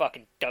 Just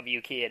fucking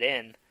W key it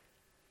in.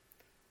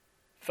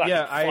 Fucking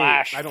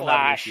Flash,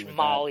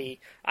 Molly.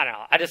 I don't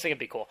know. I just think it'd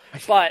be cool.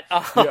 But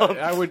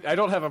I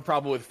don't have a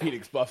problem with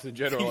Phoenix buffs in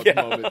general at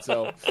the moment,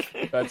 so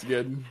that's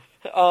good.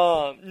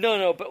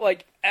 No,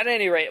 but at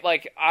any rate,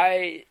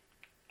 I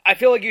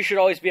feel like you should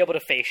always be able to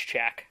face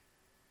check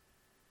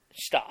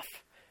stuff.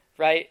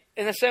 Right?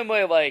 In the same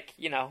way,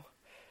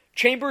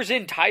 Chambers'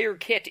 entire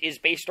kit is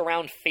based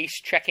around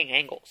face-checking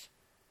angles.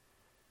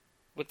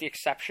 With the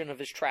exception of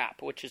his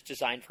trap, which is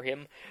designed for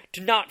him to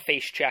not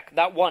face-check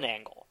that one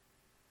angle.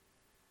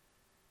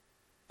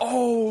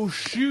 Oh,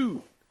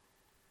 shoot!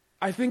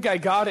 I think I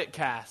got it,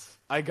 Cass.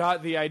 I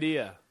got the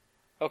idea.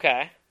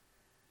 Okay.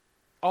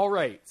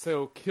 Alright,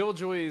 so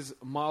Killjoy's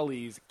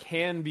Mollies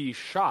can be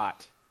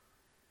shot.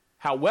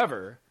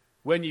 However,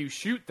 when you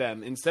shoot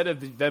them, instead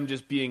of them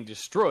just being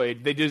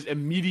destroyed, they just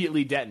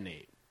immediately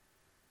detonate.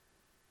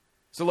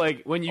 So,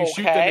 when you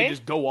shoot them, they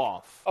just go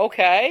off.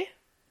 Okay.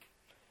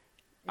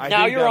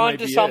 Now you're on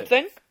to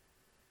something.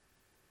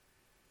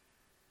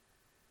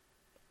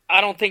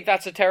 I don't think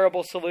that's a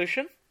terrible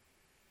solution.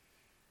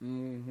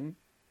 Mm-hmm.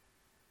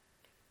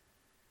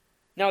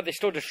 Now, are they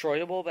still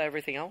destroyable by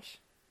everything else?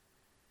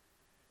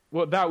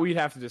 Well, that we'd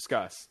have to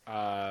discuss.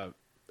 I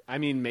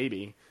mean,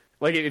 maybe.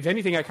 Like, if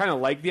anything, I kind of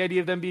like the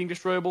idea of them being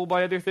destroyable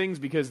by other things,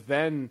 because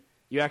then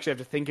you actually have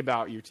to think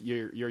about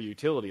your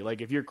utility.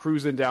 Like, if you're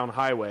cruising down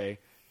highway,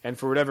 and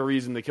for whatever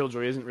reason the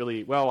Killjoy isn't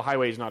really... Well,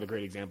 highway is not a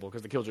great example,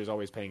 because the Killjoy is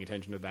always paying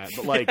attention to that.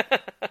 But, like,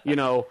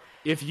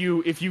 if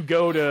you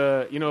go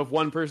to... if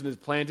one person is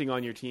planting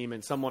on your team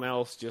and someone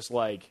else just,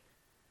 like,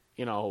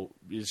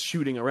 is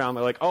shooting around,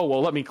 they're like, oh,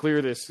 well, let me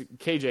clear this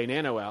KJ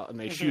Nano out, and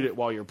they shoot it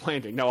while you're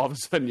planting. Now, all of a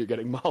sudden, you're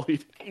getting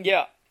mollied.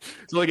 Yeah.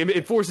 So, like,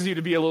 it forces you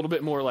to be a little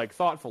bit more, like,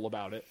 thoughtful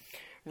about it.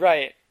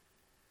 Right.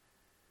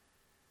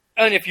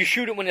 And if you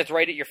shoot it when it's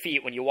right at your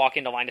feet, when you walk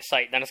into line of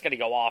sight, then it's going to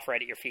go off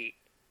right at your feet.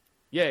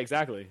 Yeah,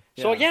 exactly.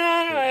 Yeah. So, I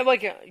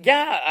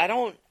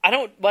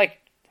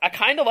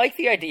kind of like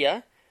the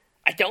idea.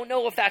 I don't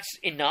know if that's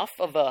enough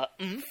of a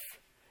oomph,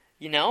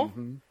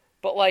 Mm-hmm.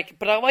 But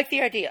I like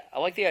the idea.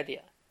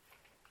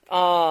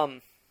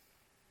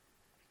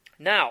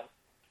 Now,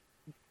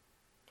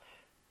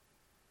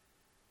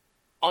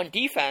 on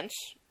defense,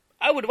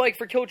 I would like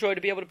for Killjoy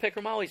to be able to pick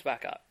her mollies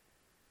back up.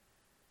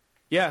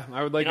 Yeah,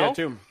 I would like that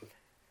too.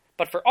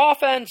 But for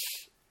offense,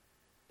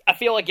 I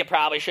feel like you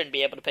probably shouldn't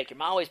be able to pick your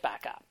mollies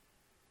back up.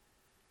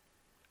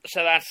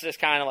 So that's just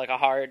kind of like a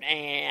hard,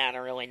 I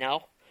don't really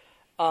know.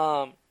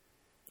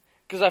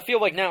 Because I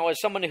feel like now, as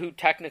someone who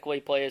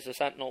technically plays a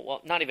Sentinel,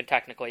 well, not even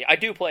technically, I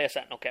do play a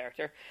Sentinel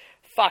character,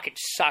 fucking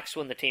sucks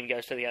when the team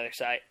goes to the other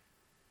side.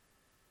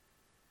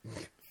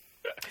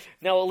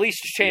 Now, at least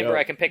Chamber,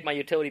 I can pick my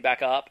utility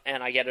back up,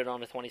 and I get it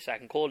on a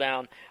 20-second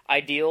cooldown.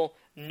 Ideal?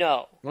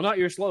 No. Well, not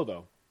your slow,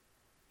 though.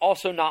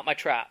 Also not my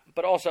trap,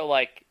 but also,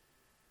 like...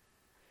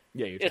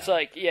 Yeah, you're it's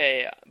like,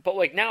 yeah. But,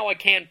 like, now I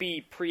can't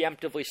be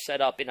preemptively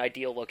set up in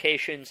ideal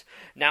locations.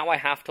 Now I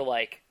have to,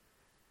 like,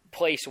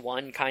 place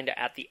one kind of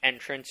at the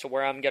entrance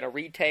where I'm going to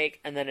retake,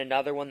 and then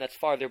another one that's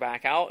farther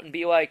back out, and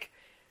be like,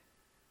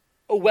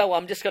 oh, well,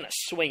 I'm just going to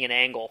swing an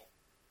angle.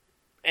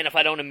 And if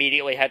I don't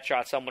immediately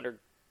headshot someone or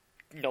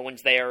no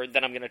one's there,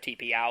 then I'm going to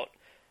TP out.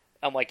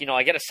 I'm like,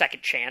 I get a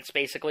second chance,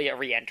 basically, at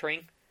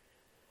re-entering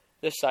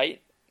this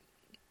site.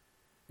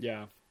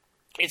 Yeah.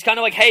 It's kind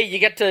of like, hey, you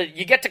get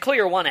to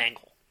clear one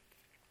angle.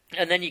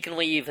 And then you can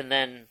leave, and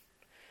then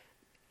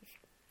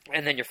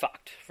you're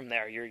fucked from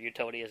there. Your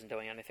utility isn't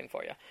doing anything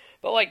for you.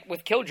 But, like,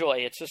 with Killjoy,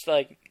 it's just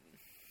like,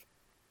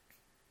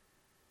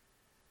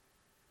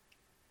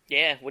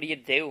 yeah, what do you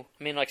do?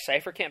 I mean, like,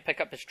 Cypher can't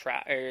pick up his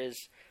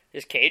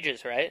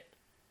cages, right?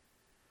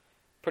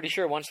 Pretty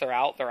sure once they're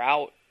out, they're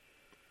out.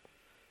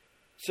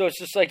 So it's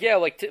just like, yeah,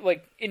 like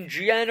in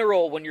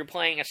general, when you're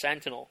playing a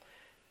Sentinel,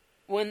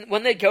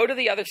 when they go to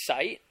the other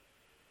site,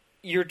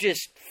 you're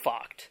just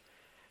fucked.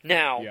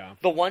 Now,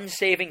 the one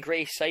saving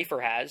grace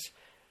Cypher has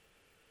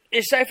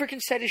is Cypher can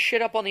set his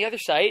shit up on the other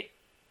site,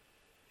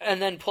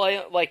 and then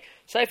play, like,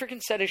 Cypher can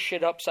set his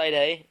shit up site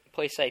A,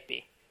 play site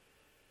B.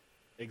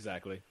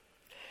 Exactly.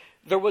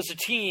 There was a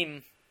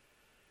team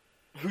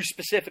who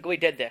specifically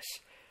did this.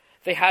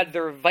 They had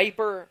their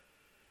Viper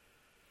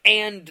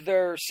and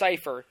their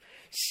Cypher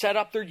set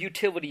up their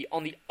utility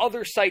on the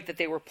other site that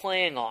they were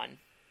playing on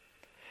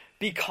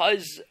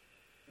because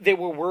they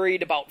were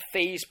worried about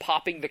FaZe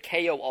popping the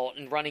KO ult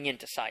and running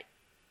into site.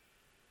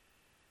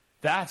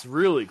 That's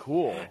really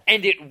cool.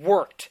 And it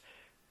worked.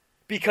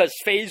 Because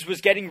FaZe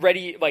was getting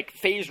ready, like,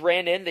 FaZe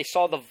ran in, they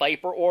saw the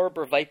Viper Orb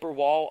or Viper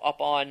Wall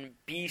up on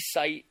B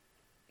site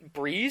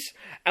Breeze,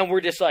 and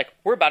we're just like,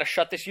 we're about to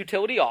shut this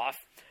utility off.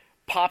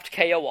 Popped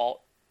KO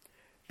ult.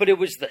 But it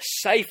was the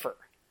Cypher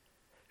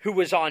who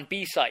was on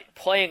B site,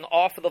 playing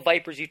off of the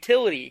Viper's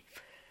utility.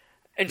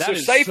 And that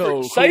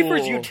so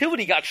Cypher's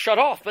utility got shut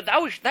off, but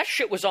that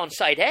shit was on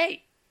site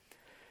A.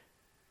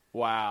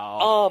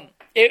 Wow.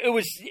 It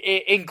was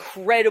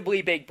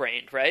incredibly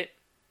big-brained, right?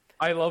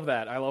 I love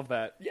that.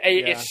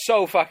 It's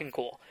so fucking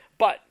cool.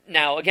 But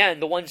now, again,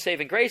 the one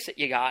saving grace that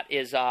you got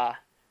is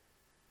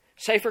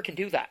Cypher can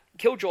do that.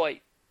 Killjoy,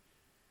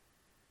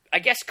 I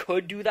guess,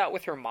 could do that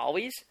with her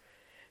mollies,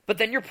 but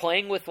then you're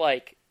playing with,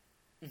 like,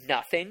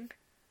 nothing,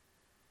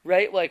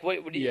 right? Like,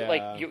 what do you,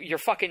 like, your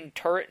fucking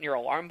turret and your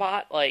alarm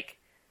bot, like,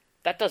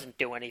 that doesn't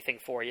do anything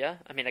for you.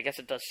 I mean, I guess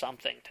it does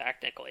something,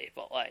 technically,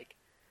 but, like,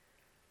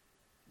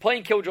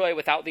 playing Killjoy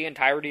without the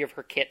entirety of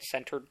her kit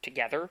centered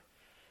together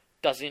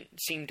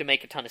doesn't seem to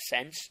make a ton of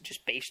sense,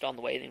 just based on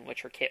the way in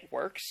which her kit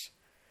works.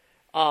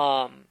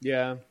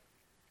 Yeah.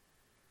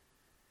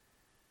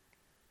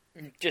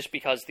 Just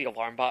because the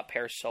alarm bot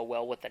pairs so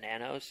well with the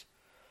nanos.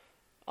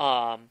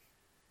 That,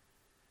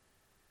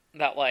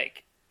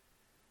 like...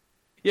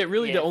 Yeah,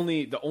 really the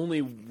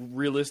only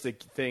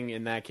realistic thing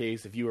in that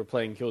case, if you were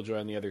playing Killjoy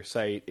on the other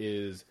site,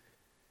 is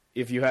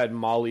if you had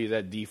mollies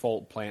at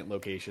default plant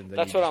locations.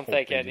 That's what I'm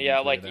thinking. Yeah,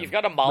 like, you've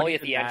got a molly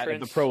at the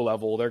entrance. At the pro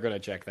level, they're going to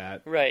check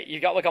that. Right. You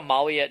got, like, a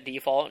molly at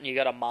default, and you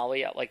got a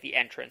molly at, like, the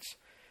entrance.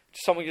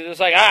 Someone just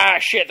like,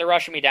 shit, they're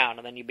rushing me down,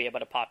 and then you'd be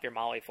able to pop your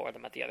molly for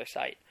them at the other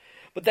site.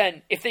 But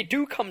then, if they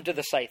do come to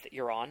the site that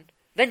you're on,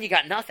 then you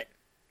got nothing,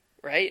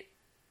 right?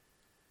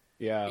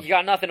 Yeah. You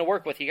got nothing to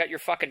work with. You got your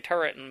fucking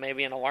turret and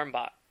maybe an alarm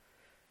bot.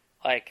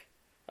 Like,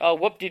 oh,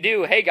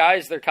 whoop-de-doo, hey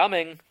guys, they're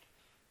coming.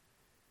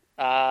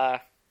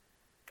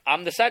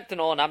 I'm the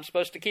Sentinel, and I'm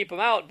supposed to keep him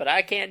out, but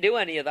I can't do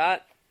any of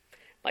that.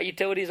 My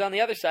utility's on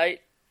the other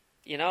site,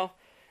 you know?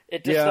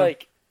 It just,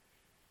 like...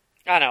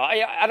 I don't know.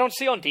 I don't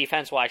see on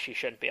defense why she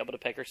shouldn't be able to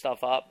pick her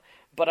stuff up,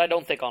 but I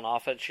don't think on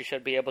offense she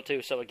should be able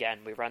to, so again,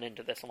 we run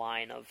into this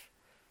line of,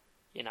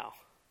 you know...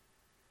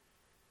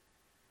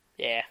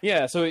 Yeah.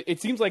 Yeah, so it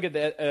seems like,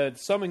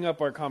 summing up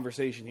our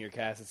conversation here,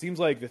 Cass, it seems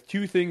like the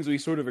two things we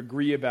sort of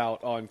agree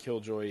about on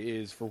Killjoy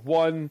is, for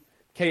one,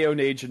 KO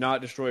nade should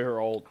not destroy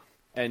her ult,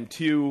 and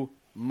two,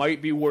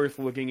 might be worth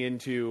looking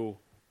into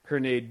her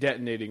nade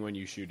detonating when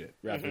you shoot it,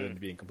 rather than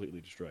being completely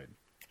destroyed.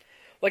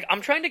 Like,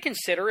 I'm trying to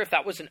consider if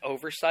that was an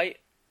oversight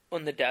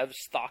when the devs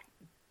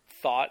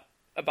thought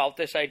about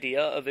this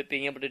idea of it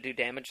being able to do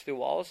damage through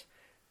walls,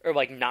 or,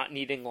 like, not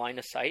needing line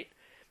of sight,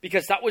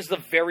 because that was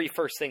the very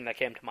first thing that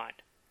came to mind.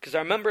 Because I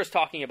remember us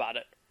talking about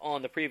it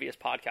on the previous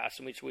podcast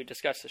in which we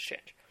discussed this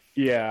change.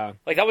 Yeah.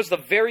 Like, that was the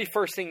very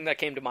first thing that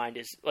came to mind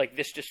is, like,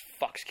 this just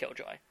fucks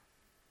Killjoy.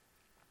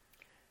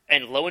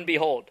 And lo and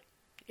behold,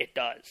 it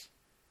does.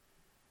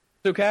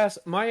 So, Cass,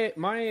 my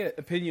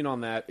opinion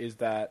on that is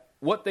that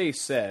what they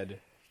said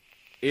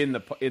in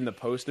the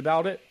post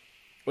about it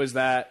was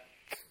that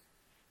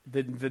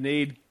the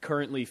nade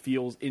currently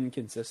feels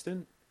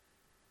inconsistent.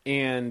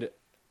 And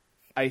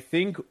I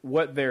think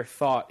what their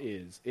thought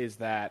is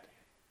that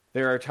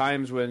there are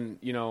times when,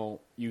 you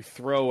know, you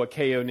throw a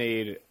KO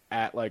nade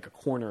at, like, a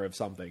corner of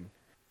something,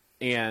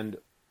 and,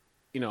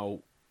 you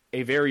know,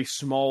 a very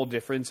small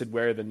difference in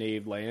where the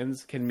nade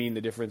lands can mean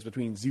the difference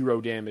between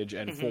 0 damage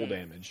and full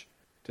damage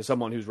to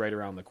someone who's right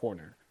around the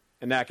corner.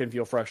 And that can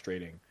feel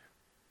frustrating.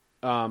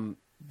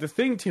 The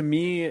thing to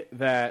me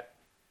that,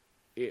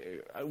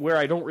 where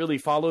I don't really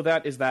follow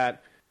that, is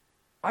that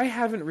I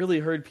haven't really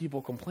heard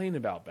people complain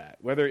about that,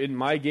 whether in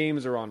my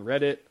games or on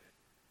Reddit,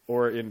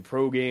 or in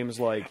pro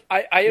games, like,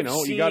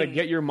 you got to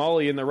get your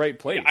molly in the right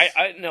place.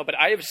 I know, but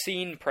I have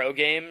seen pro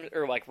games,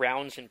 or, like,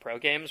 rounds in pro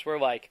games where,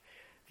 like,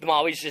 the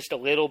molly's just a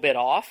little bit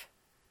off.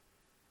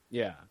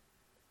 Yeah.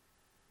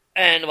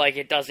 And, like,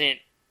 it doesn't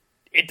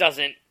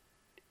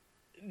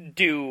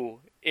do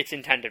its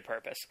intended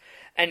purpose.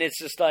 And it's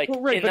just, like...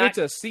 Well, right, but it's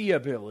a C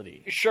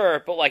ability.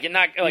 Sure, but, like, in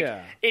that... Like,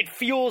 it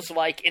feels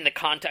like, in the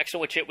context in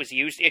which it was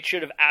used, it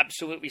should have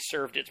absolutely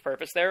served its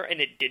purpose there,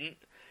 and it didn't.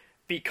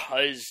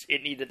 Because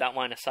it needed that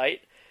line of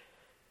sight.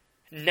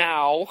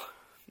 Now,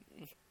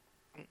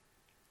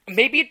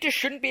 maybe it just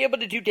shouldn't be able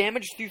to do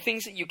damage through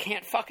things that you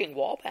can't fucking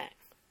wallbang.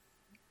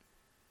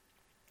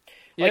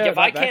 Like, yeah, if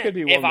I can't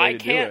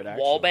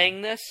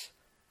wallbang this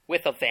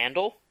with a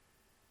Vandal,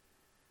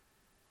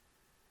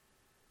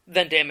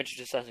 then damage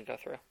just doesn't go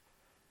through.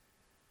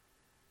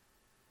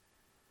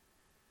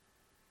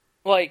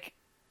 Like,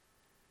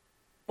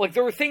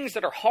 there are things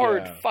that are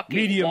hard fucking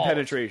medium walls.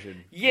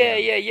 penetration.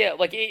 Yeah.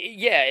 Like,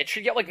 it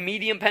should get, like,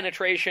 medium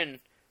penetration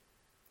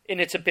in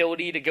its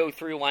ability to go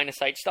through line of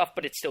sight stuff,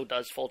 but it still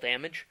does full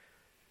damage.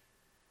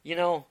 You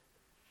know?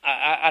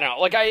 I don't know.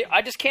 Like,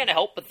 I just can't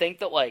help but think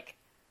that, like,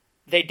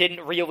 they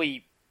didn't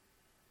really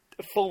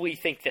fully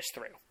think this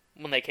through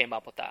when they came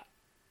up with that.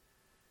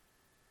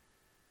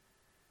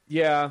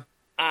 Yeah.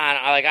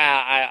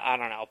 I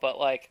don't know, but,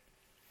 like,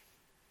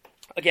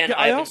 again,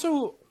 yeah,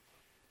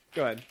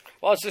 Go ahead.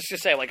 Well, I was just going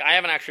to say, like, I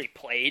haven't actually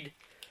played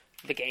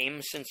the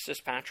game since this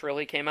patch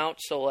really came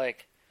out, so,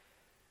 like,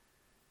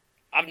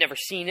 I've never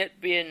seen it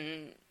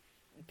being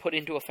put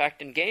into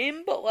effect in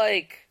game, but,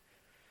 like,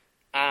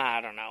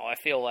 I don't know. I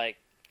feel like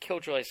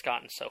Killjoy's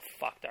gotten so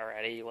fucked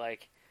already,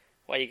 like,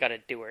 why you gotta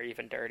do her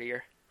even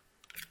dirtier?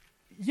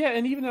 Yeah,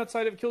 and even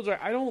outside of Killjoy,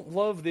 I don't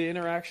love the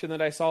interaction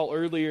that I saw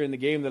earlier in the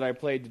game that I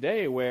played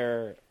today,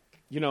 where...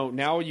 You know,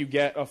 now you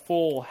get a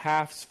full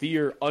half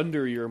sphere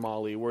under your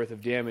molly worth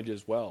of damage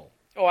as well.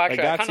 Oh,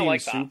 actually, I kind of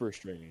like that. Super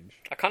strange.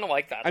 I kind of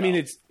like that. I mean,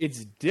 it's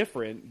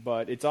different,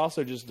 but it's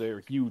also just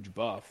a huge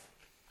buff.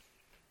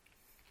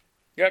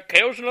 Yeah,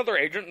 KO's another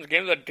agent in the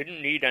game that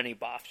didn't need any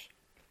buffs.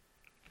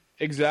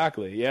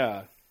 Exactly,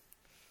 yeah.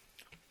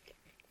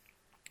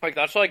 Like,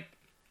 that's like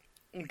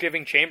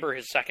giving Chamber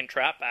his second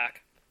trap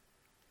back.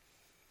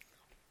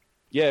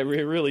 Yeah, it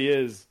really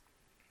is.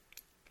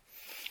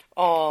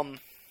 But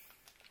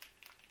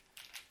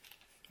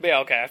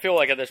yeah, okay, I feel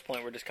like at this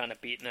point we're just kind of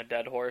beating a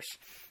dead horse.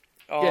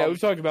 Yeah, we've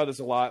talked about this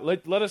a lot.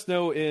 Let us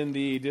know in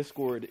the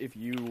Discord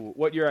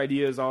what your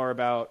ideas are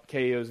about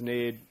KO's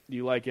nade. Do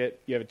you like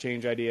it? Do you have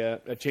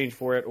a change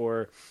for it,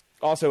 or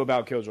also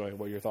about Killjoy,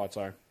 what your thoughts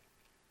are.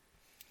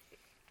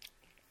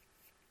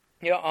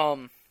 Yeah,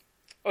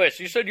 okay,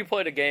 so you said you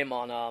played a game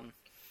on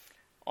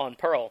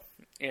Pearl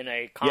in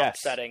a comp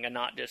setting and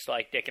not just,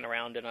 like, dicking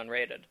around in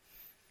unrated.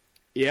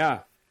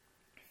 Yeah.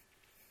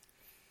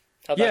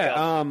 How'd that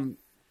go?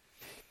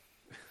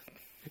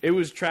 It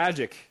was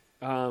tragic.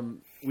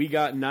 We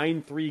got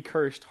 9-3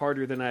 cursed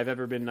harder than I've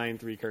ever been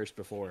 9-3 cursed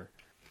before.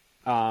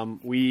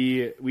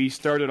 We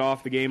started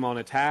off the game on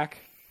attack.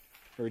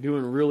 We were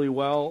doing really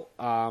well.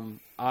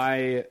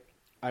 I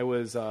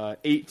was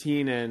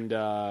 18 and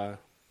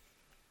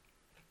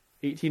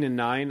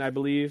 9, I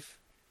believe,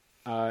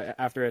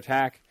 after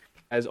attack.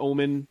 As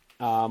Omen,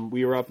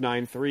 we were up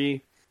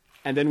 9-3.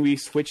 and then we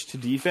switched to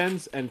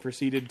defense and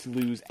proceeded to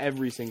lose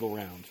every single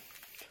round.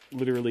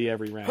 Literally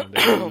every round.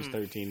 They lose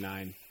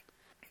 13-9.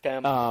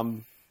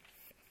 Damn.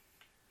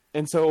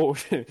 And so,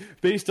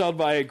 based on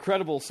my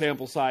incredible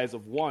sample size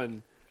of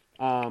 1,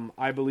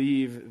 I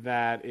believe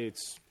that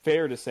it's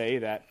fair to say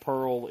that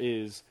Pearl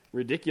is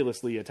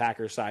ridiculously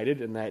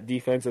attacker-sided and that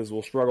defenses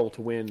will struggle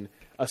to win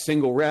a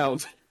single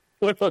round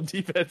on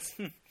defense.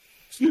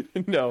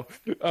 No.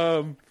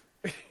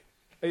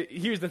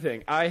 Here's the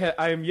thing.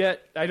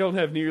 I don't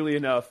have nearly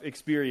enough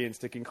experience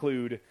to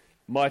conclude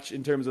much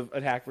in terms of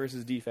attack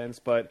versus defense,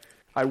 but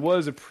I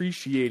was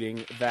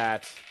appreciating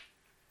that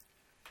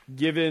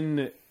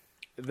given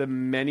the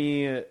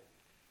many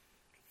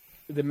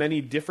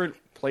different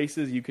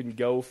places you can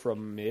go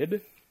from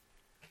mid,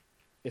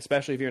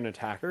 especially if you're an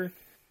attacker,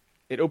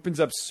 it opens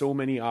up so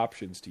many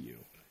options to you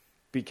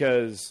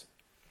because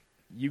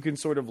you can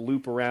sort of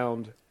loop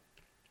around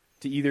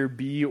to either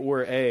B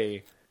or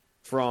A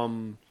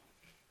from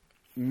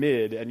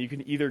mid, and you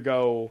can either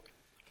go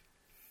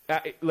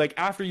like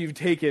after you've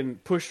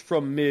pushed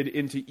from mid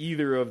into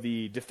either of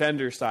the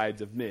defender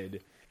sides of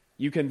mid,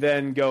 you can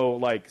then go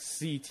like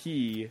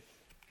CT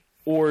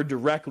or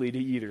directly to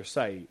either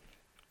site.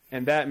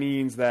 And that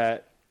means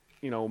that,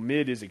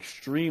 mid is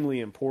extremely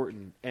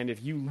important. And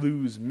if you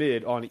lose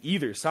mid on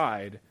either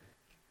side,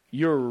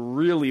 you're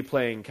really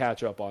playing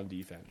catch up on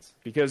defense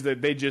because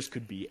they just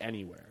could be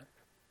anywhere.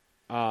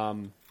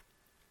 And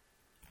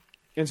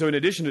so in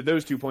addition to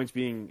those 2 points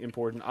being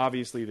important,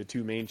 obviously the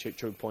 2 main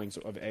choke points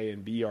of A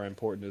and B are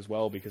important as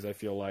well because I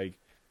feel like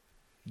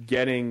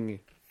getting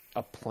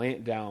a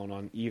plant down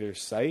on either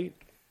site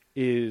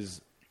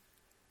is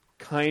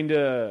kind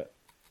of...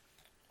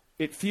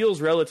 It feels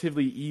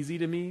relatively easy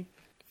to me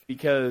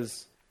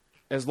because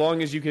as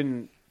long as you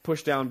can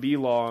push down B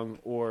long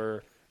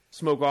or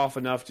smoke off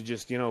enough to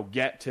just,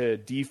 get to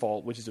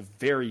default, which is a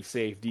very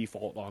safe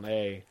default on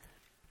A,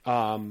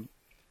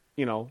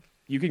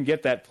 you can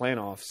get that plan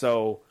off.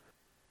 So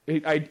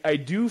I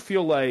do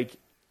feel like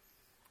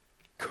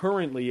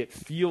currently it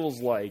feels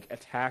like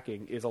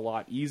attacking is a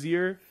lot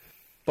easier,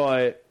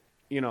 but,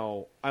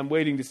 I'm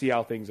waiting to see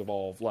how things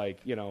evolve. Like,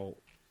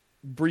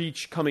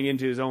 Breach coming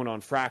into his own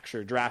on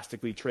Fracture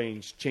drastically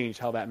changed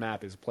how that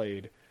map is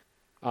played.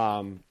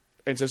 And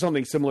so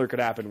something similar could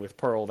happen with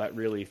Pearl that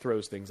really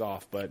throws things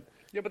off. But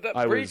yeah, but that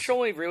Breach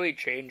only really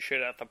changed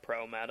shit at the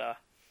pro meta.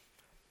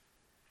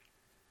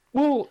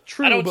 Well,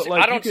 true,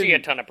 I don't see a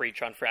ton of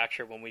Breach on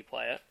Fracture when we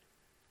play it.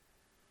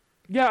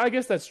 Yeah, I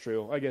guess that's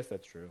true.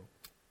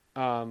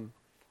 But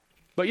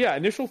yeah,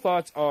 initial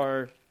thoughts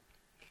are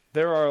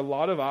there are a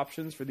lot of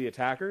options for the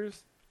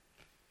attackers.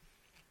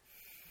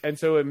 And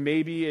so it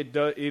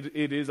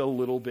is a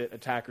little bit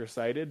attacker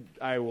sided.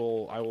 I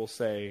will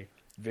say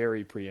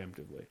very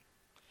preemptively.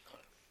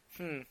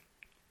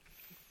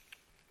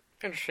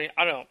 Interesting.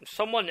 I don't know.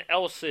 Someone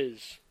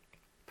else's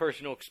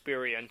personal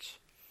experience.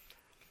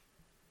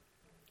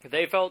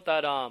 They felt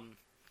that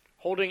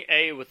holding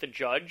A with the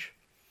judge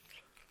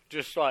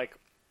just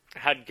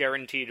had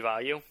guaranteed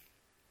value.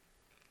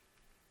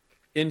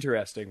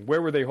 Interesting.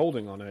 Where were they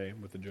holding on A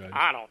with the judge?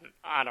 I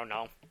don't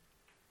know.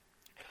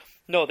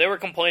 No, they were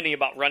complaining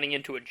about running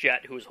into a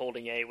Jet who was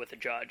holding A with a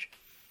judge.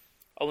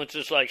 Oh, it's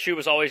just she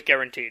was always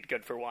guaranteed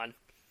good for 1.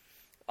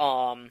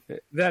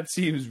 That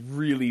seems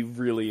really,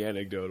 really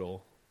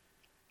anecdotal.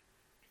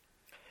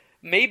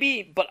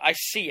 Maybe, but I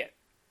see it.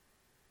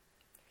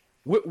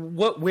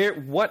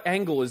 What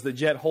angle is the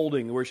Jet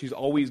holding where she's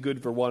always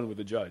good for 1 with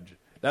the judge?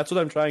 That's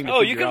what I'm trying to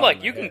figure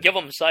out. You can give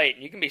them sight.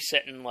 You can be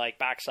sitting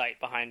back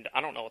sight behind,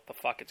 I don't know what the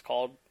fuck it's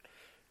called,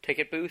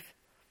 ticket booth.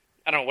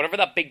 I don't know, whatever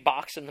that big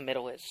box in the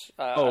middle is.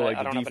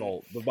 The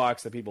default, the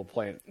box that people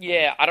plant.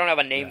 Yeah, I don't have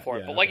a name for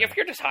it, but if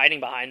you're just hiding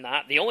behind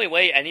that, the only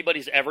way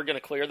anybody's ever going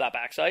to clear that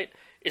backside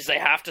is they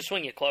have to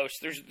swing you close.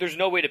 There's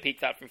no way to peek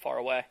that from far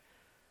away.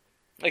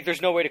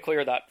 There's no way to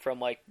clear that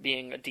from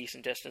being a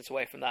decent distance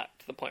away from that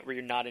to the point where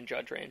you're not in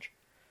judge range.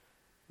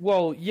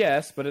 Well,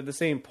 yes, but at the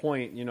same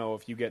point,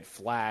 if you get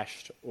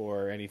flashed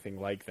or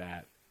anything like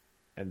that,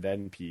 and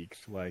then peeked,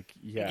 I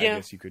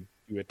guess you could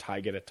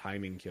get a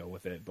timing kill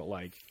with it, but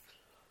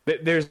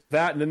there's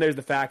that, and then there's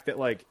the fact that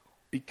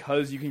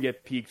because you can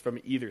get peeked from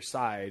either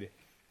side,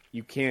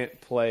 you can't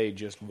play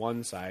just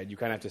one side. You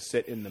kind of have to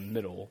sit in the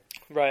middle,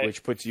 right?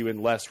 Which puts you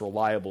in less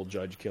reliable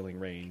judge killing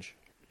range.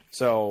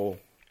 So,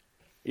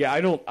 yeah, I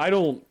don't.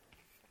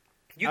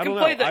 You can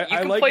play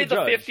the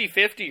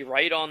 50-50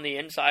 right on the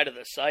inside of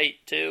the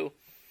site too,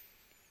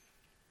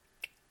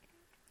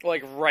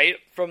 right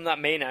from that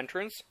main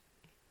entrance.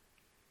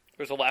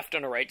 There's a left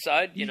and a right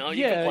side. You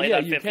can play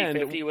that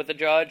 50-50 with the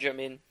judge. I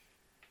mean.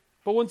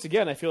 But once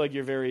again, I feel like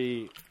you're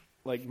very,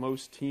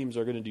 most teams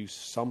are going to do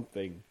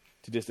something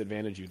to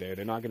disadvantage you there.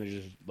 They're not going to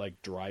just,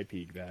 dry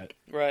peek that.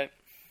 Right.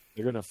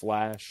 They're going to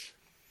flash,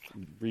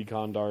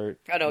 recon dart.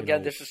 I know,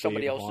 again, this is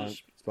somebody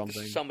else's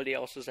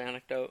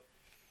anecdote.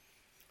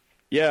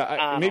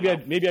 Yeah,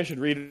 maybe I should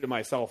read it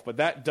myself, but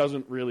that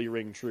doesn't really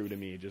ring true to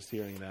me, just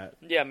hearing that.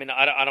 Yeah, I mean,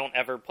 I don't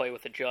ever play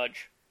with a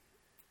judge.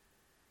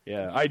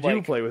 Yeah, I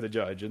do play with a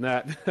judge, and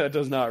that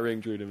does not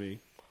ring true to me.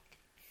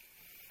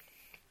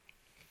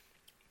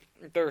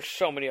 There's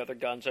so many other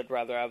guns I'd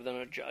rather have than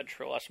a Judge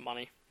for less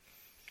money.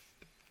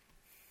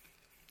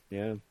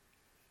 Yeah.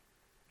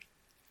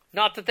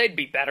 Not that they'd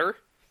be better,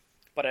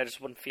 but I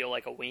just wouldn't feel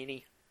like a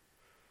weenie.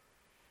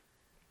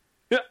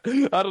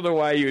 I don't know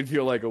why you would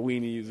feel like a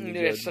weenie using a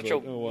Judge. It's such a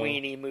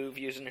weenie move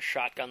using a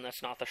shotgun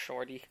that's not the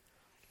shorty.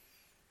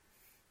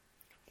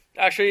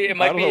 Actually, it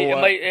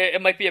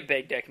might be a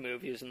big dick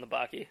move using the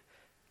Bucky.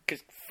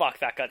 Because fuck,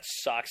 that gun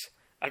sucks.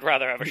 I'd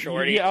rather have a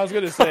shorty. Yeah, I was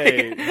gonna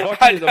say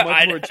Bucky is a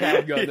much more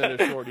Chad gun than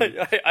a shorty.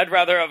 I'd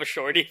rather have a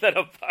shorty than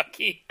a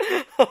Bucky.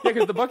 Yeah,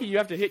 because the Bucky you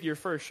have to hit your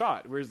first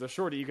shot, whereas the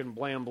shorty you can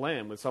blam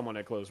with someone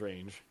at close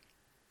range.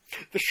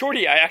 The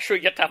shorty, I actually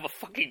get to have a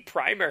fucking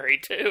primary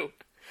too.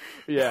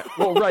 Yeah,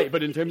 well, right,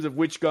 but in terms of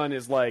which gun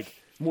is like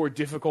more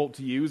difficult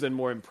to use and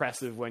more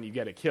impressive when you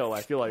get a kill,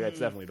 I feel like that's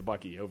definitely the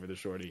Bucky over the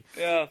shorty.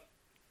 Yeah.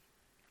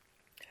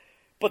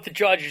 But the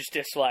Judge is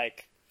just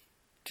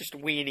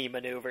weenie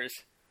maneuvers.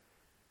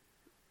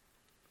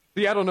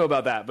 See, I don't know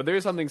about that, but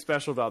there's something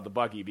special about the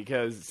Bucky,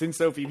 because since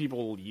so few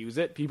people use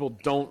it, people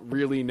don't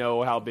really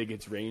know how big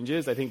its range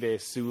is. I think they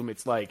assume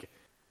it's like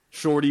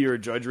shorty or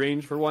Judge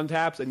range for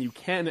one-taps, and you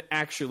can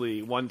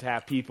actually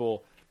one-tap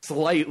people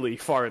slightly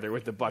farther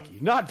with the Bucky.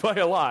 Not by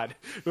a lot,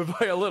 but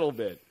by a little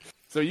bit.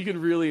 So you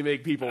can really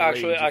make people rage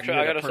if you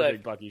hit a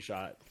perfect Bucky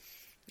shot.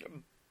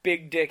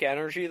 Big dick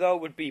energy, though,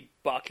 would be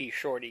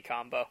Bucky-shorty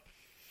combo.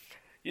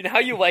 You know how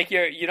you like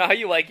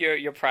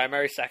your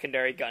primary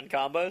secondary gun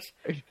combos?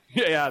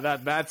 Yeah,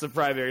 that's a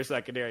primary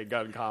secondary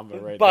gun combo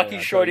right Bucky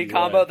there. shorty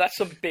combo, that's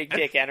some big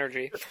dick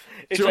energy.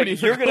 It's shorty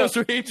like, you're gonna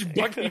close range,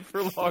 Bucky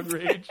for long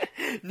range.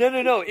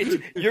 No.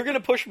 You're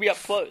gonna push me up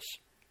close.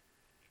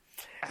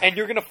 And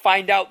you're gonna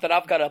find out that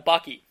I've got a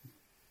Bucky.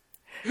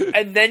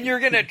 And then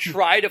you're gonna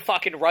try to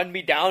fucking run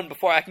me down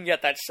before I can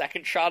get that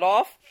second shot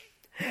off.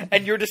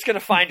 And you're just gonna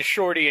find a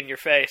shorty in your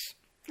face.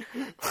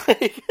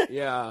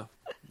 Yeah.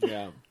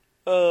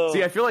 Oh.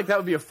 See, I feel like that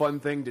would be a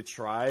fun thing to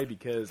try,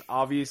 because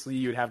obviously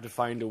you'd have to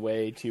find a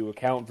way to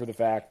account for the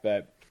fact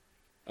that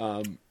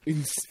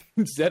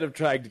instead of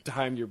trying to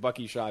time your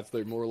Bucky shots,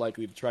 they're more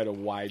likely to try to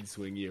wide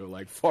swing you,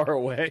 like, far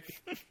away.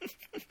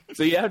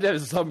 So you have to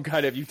have some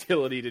kind of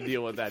utility to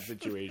deal with that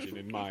situation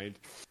in mind.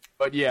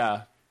 But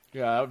yeah,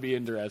 that would be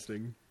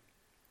interesting.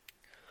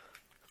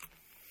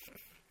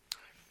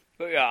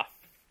 But yeah.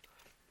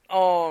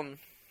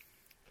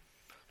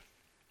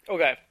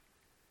 Okay.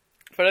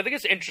 But I think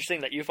it's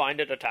interesting that you find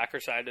it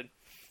attacker-sided,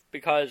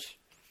 because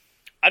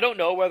I don't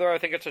know whether I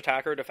think it's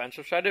attacker or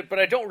defensive-sided, but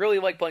I don't really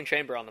like playing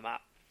Chamber on the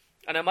map.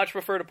 And I much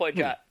prefer to play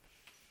Jet.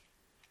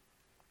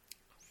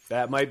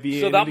 That might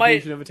be an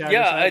indication of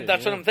attacker-sided. Yeah,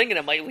 that's what I'm thinking.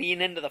 It might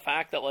lean into the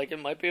fact that it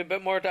might be a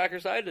bit more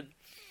attacker-sided.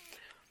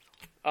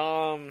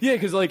 Yeah,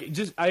 because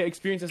I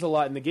experience this a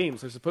lot in the game.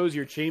 So suppose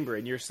you're Chamber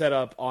and you're set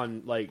up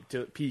on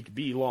to peek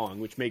B long,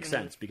 which makes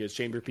sense because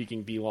Chamber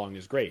peeking B long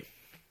is great.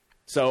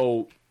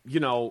 So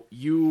no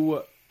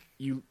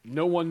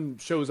one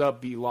shows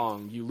up B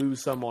long. You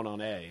lose someone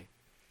on A,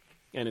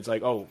 and it's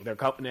like, oh, they're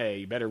coming A.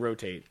 You better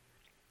rotate.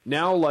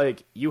 Now,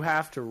 you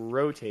have to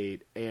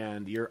rotate,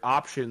 and your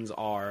options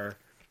are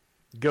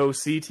go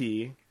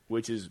CT,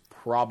 which is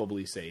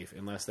probably safe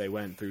unless they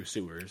went through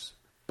sewers,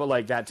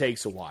 but that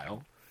takes a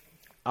while.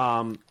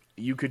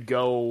 You could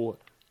go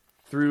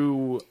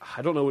through,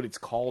 I don't know what it's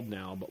called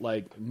now, but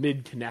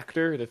mid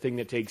connector, the thing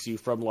that takes you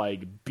from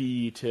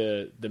B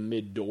to the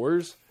mid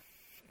doors,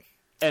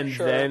 and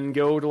then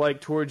go to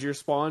towards your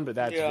spawn, but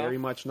that's very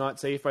much not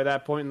safe by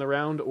that point in the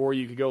round. Or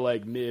you could go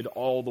mid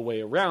all the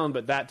way around,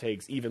 but that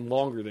takes even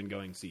longer than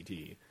going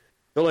CT.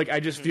 So I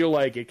just feel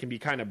like it can be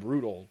kind of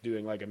brutal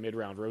doing a mid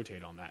round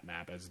rotate on that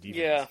map as defense.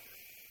 Yeah.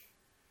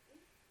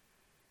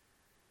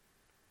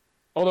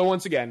 Although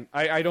once again,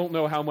 I don't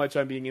know how much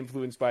I'm being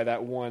influenced by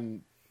that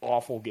one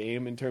awful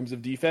game in terms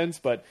of defense,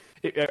 but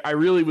I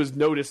really was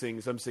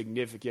noticing some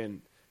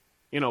significant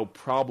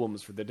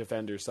problems for the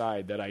defender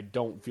side that I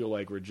don't feel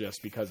like were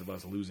just because of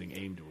us losing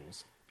aim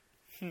duels.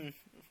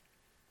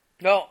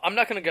 No, I'm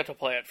not going to get to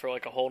play it for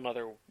a whole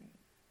nother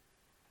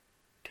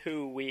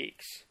 2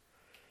 weeks.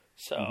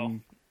 So,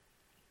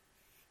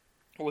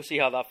 we'll see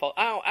how that falls.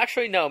 Oh,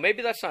 actually, no,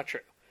 maybe that's not true.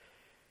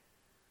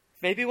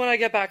 Maybe when I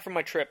get back from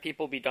my trip,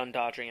 people will be done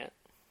dodging it.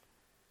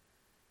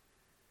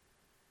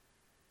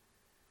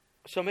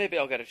 So maybe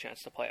I'll get a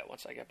chance to play it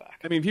once I get back.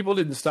 I mean, people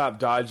didn't stop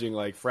dodging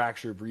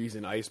Fracture, Breeze,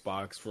 and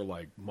Icebox for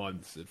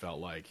months, it felt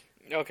like.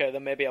 Okay,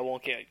 then maybe I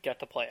won't get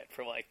to play it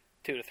for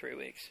 2 to 3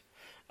 weeks.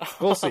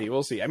 We'll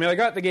see. I mean, I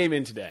got the game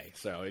in today,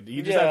 so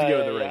you just have to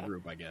go to the right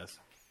group, I guess.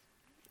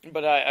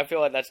 But I feel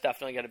like that's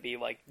definitely going to be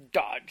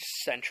Dodge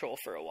Central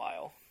for a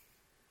while.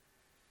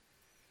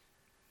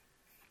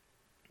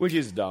 Which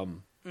is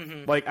dumb.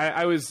 Mm-hmm.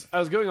 I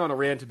was going on a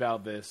rant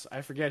about this.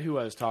 I forget who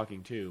I was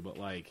talking to, but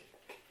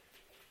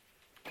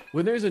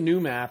when there's a new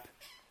map,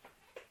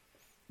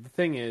 the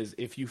thing is,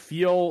 if you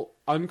feel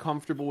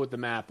uncomfortable with the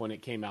map when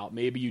it came out,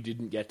 maybe you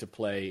didn't get to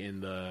play in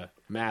the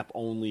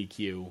map-only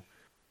queue.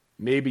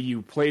 Maybe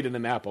you played in the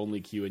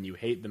map-only queue and you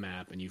hate the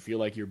map and you feel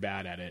like you're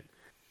bad at it.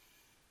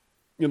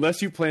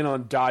 Unless you plan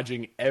on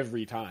dodging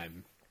every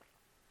time,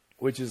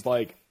 which is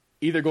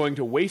either going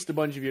to waste a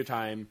bunch of your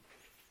time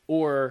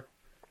or,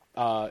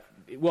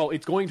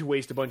 it's going to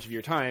waste a bunch of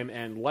your time,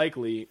 and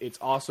likely it's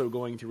also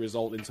going to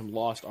result in some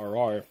lost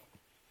RR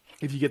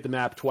if you get the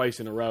map twice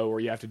in a row, or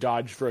you have to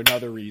dodge for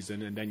another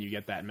reason, and then you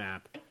get that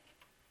map.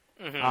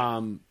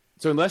 Mm-hmm.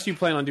 So unless you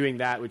plan on doing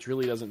that, which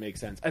really doesn't make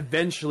sense,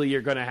 eventually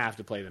you're going to have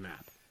to play the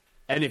map.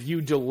 And if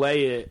you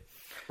delay it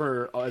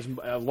for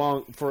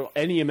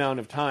any amount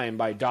of time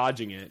by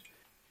dodging it,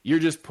 you're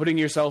just putting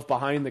yourself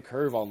behind the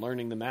curve on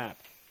learning the map.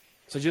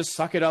 So just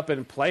suck it up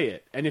and play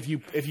it. And if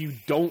you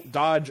don't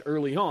dodge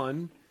early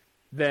on,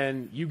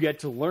 then you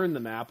get to learn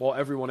the map while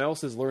everyone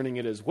else is learning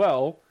it as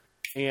well.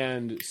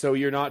 And so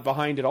you're not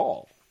behind at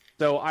all.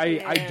 So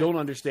I don't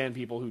understand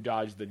people who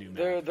dodge the new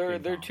map.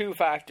 There are two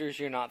factors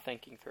you're not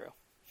thinking through.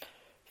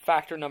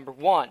 Factor number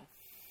one.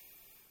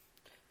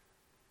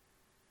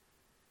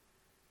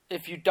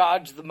 If you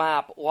dodge the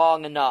map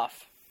long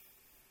enough,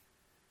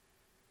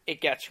 it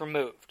gets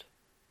removed.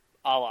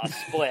 A la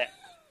Split.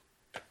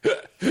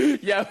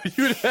 Yeah,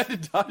 you'd have had to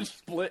dodge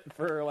Split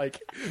for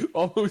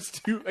over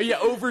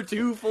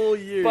 2 full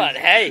years. But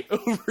hey,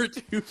 over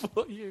 2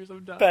 full years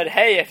of dodging. But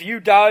hey, if you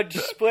dodge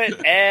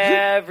Split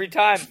every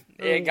time,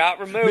 it got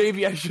removed.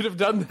 Maybe I should have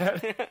done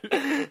that.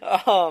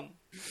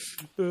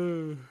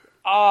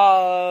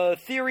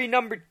 Theory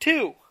number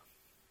 2.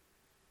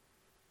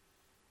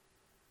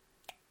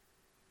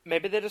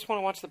 Maybe they just want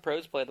to watch the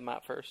pros play the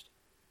map first.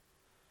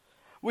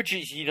 Which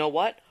is, you know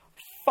what?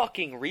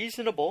 Fucking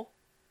reasonable.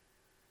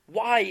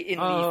 Why in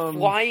the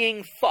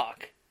flying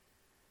fuck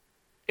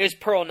is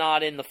Pearl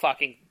not in the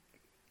fucking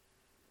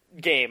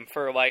game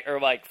for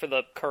for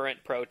the current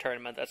pro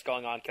tournament that's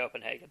going on in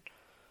Copenhagen?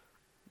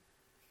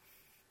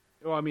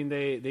 Well, I mean,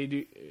 they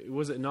do.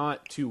 Was it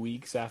not 2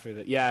 weeks after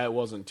that? Yeah, it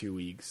wasn't 2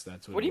 weeks.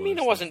 That's what. What do you mean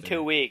it wasn't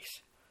 2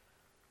 weeks?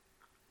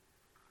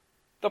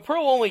 The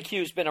Pearl only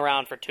queue's been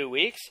around for 2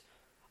 weeks.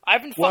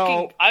 I've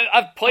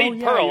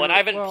played Pearl and I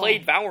haven't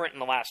played Valorant in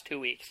the last 2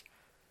 weeks.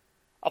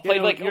 I've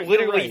played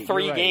literally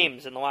 3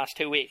 games in the last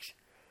 2 weeks.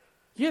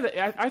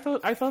 Yeah, I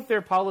thought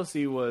their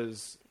policy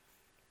was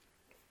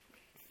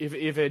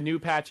if a new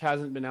patch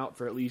hasn't been out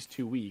for at least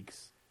 2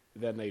 weeks,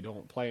 then they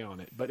don't play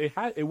on it. But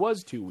it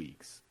was 2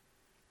 weeks.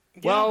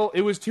 Yeah. Well,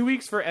 it was 2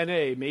 weeks for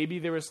NA. Maybe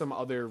there were some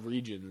other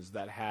regions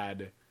that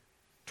had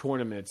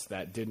tournaments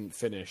that didn't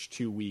finish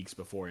 2 weeks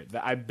before it.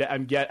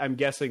 I'm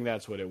guessing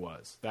that's what it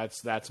was.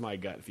 That's my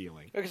gut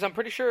feeling. Because I'm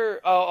pretty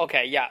sure. Oh,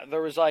 okay, yeah.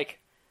 There was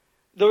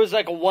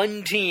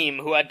one team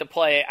who had to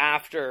play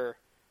after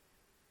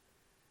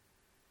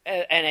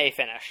NA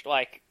finished.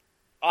 Like,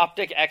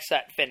 Optic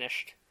Xset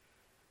finished.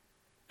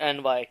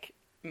 And,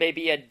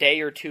 maybe a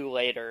day or two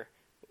later,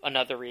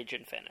 another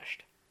region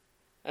finished.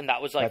 And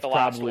that was, the last one.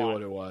 That's probably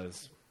what it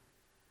was.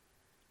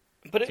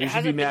 But you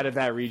should be mad at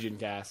that region,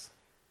 Cass.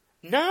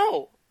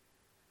 No!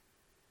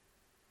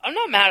 I'm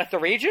not mad at the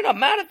region. I'm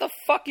mad at the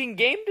fucking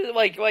game.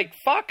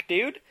 Fuck,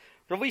 dude.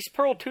 Release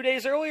Pearl 2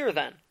 days earlier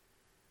then.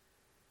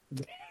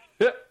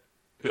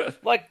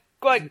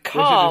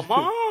 Come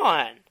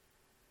on!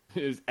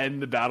 Just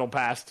end the battle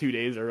pass 2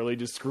 days early,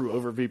 just screw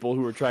over people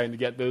who are trying to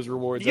get those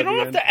rewards. You don't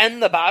have to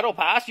end the battle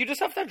pass, you just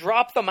have to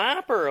drop the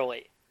map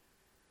early.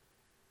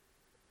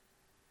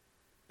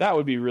 That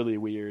would be really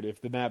weird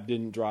if the map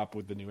didn't drop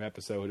with the new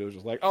episode. It was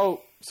just oh,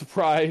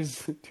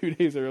 surprise, 2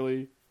 days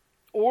early.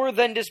 Or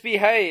then just be,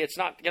 hey, it's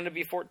not going to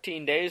be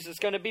 14 days, it's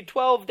going to be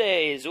 12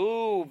 days.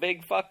 Ooh,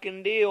 big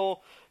fucking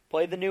deal.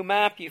 Play the new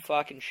map, you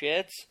fucking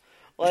shits.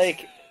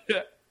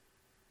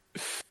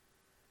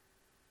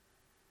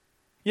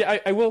 Yeah,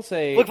 I will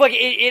say... Look,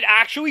 it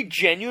actually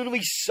genuinely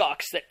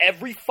sucks that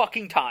every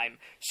fucking time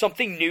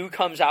something new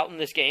comes out in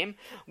this game,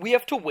 we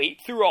have to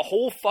wait through a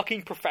whole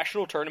fucking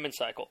professional tournament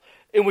cycle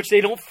in which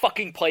they don't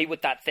fucking play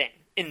with that thing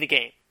in the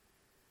game.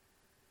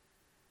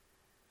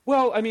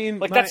 Well, I mean...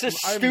 that's the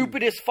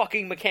stupidest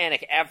fucking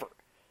mechanic ever.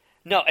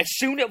 No, as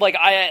soon as,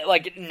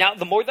 now,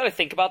 the more that I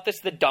think about this,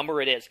 the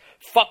dumber it is.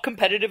 Fuck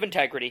competitive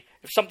integrity.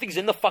 If something's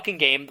in the fucking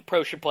game, the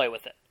pro should play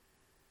with it.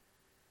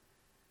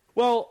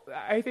 Well,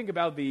 I think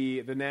about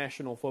the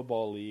National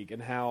Football League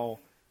and how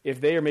if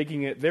they are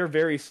making it, they're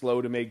very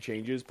slow to make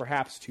changes,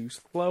 perhaps too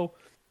slow.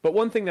 But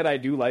one thing that I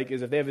do like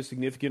is if they have a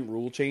significant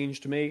rule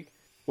change to make,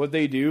 what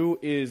they do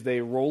is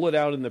they roll it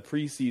out in the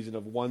preseason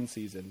of one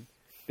season.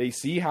 They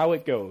see how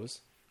it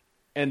goes,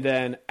 and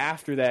then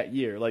after that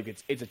year,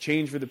 it's a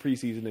change for the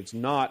preseason. It's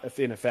not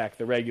in effect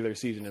the regular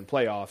season and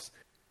playoffs.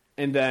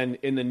 And then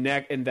in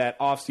that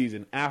off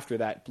season after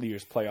that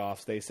year's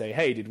playoffs, they say,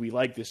 "Hey, did we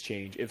like this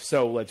change? If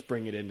so, let's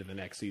bring it into the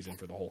next season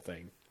for the whole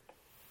thing."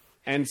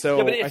 And so,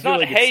 yeah, but it's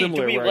not, "Hey,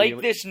 do we like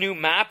this new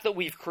map that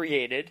we've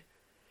created?"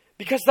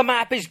 Because the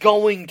map is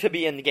going to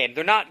be in the game.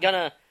 They're not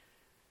gonna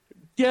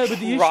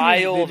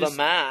trial the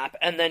map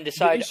and then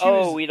decide,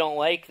 we don't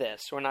like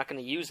this. We're not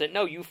going to use it.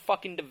 No, you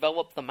fucking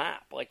develop the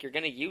map. You're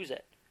going to use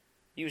it.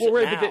 Use it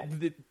now.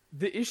 But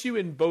the issue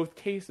in both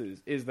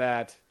cases is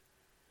that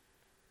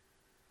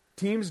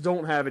teams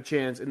don't have a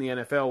chance in the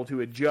NFL to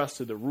adjust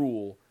to the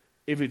rule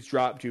if it's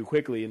dropped too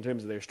quickly in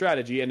terms of their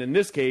strategy. And in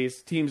this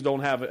case, teams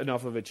don't have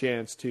enough of a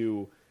chance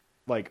to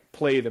like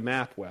play the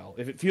map well.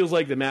 If it feels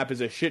like the map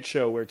is a shit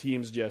show where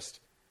teams just,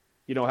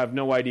 have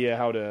no idea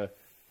how to,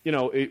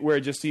 where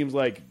it just seems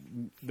like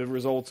the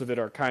results of it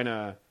are kind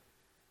of,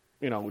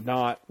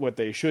 not what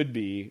they should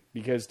be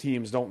because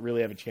teams don't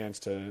really have a chance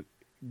to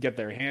get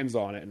their hands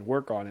on it and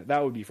work on it.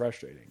 That would be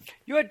frustrating.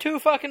 You had 2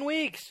 fucking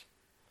weeks.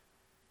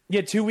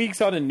 Yeah, 2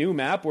 weeks on a new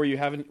map where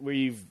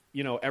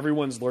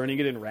everyone's learning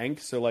it in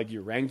ranked. So like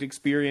your ranked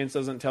experience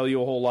doesn't tell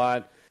you a whole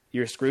lot.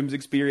 Your scrims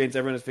experience,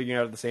 everyone is figuring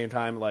out at the same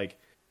time. Like,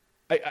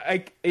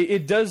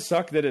 it does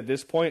suck that at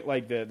this point,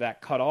 like that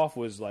cutoff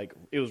was like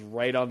it was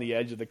right on the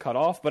edge of the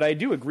cutoff. But I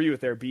do agree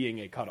with there being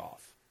a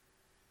cutoff.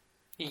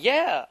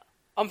 Yeah,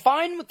 I'm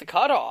fine with the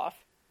cutoff.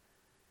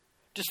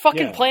 Just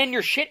fucking plan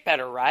your shit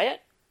better,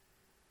 Riot.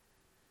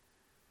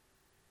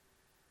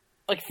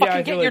 Like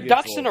fucking get your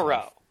ducks in a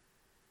row.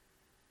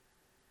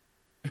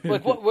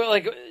 Like what?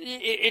 Like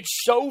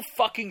it's so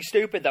fucking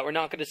stupid that we're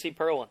not going to see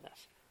Pearl in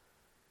this.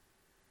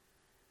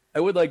 I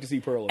would like to see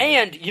Pearl.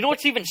 And you know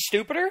what's even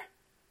stupider?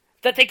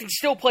 That they can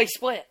still play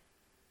Split.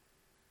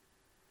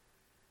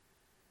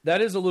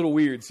 That is a little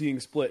weird, seeing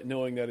Split,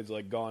 knowing that it's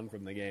like gone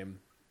from the game.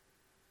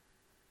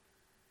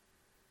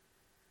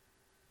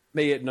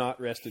 May it not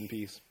rest in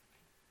peace.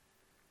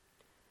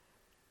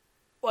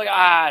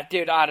 Like,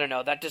 dude, I don't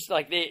know. That just,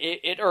 like,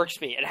 it irks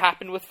me. It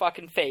happened with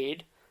fucking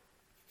Fade.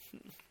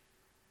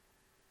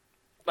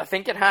 I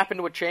think it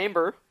happened with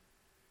Chamber.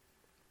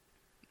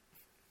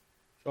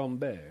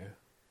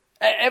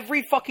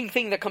 Every fucking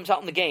thing that comes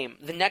out in the game,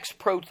 the next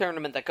pro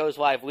tournament that goes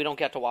live, we don't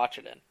get to watch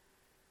it in.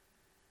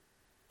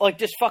 Like,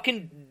 just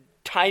fucking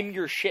time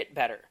your shit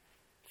better.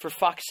 For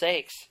fuck's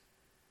sakes.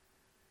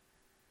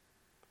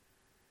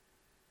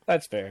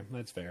 That's fair.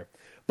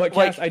 But,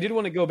 Cass, I did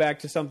want to go back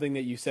to something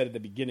that you said at the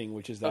beginning,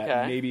 which is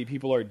that maybe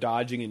people are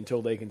dodging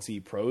until they can see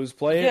pros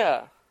play it.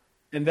 Yeah.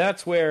 And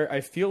that's where I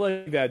feel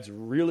like that's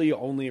really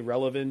only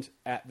relevant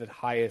at the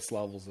highest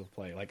levels of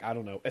play. Like, I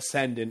don't know,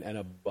 Ascendant and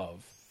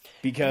above.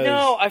 Because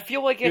no, I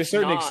feel like it's to a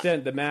certain not.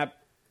 extent, the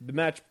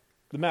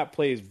map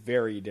plays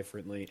very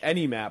differently.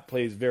 Any map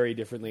plays very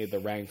differently at the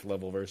ranked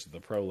level versus the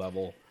pro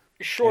level.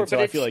 Sure, and so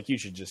but I feel like you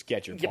should just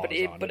get your paws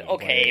on but it.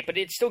 Okay, but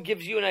it still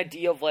gives you an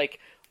idea of like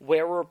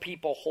where are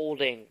people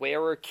holding,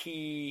 where are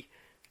key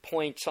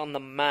points on the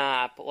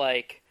map,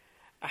 like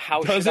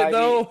how Does should it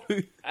though?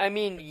 I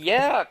mean,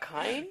 yeah,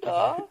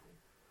 kinda.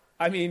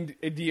 I mean,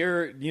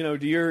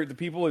 do the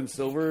people in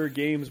silver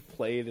games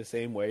play the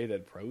same way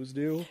that pros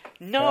do?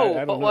 No,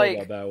 I don't know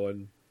about that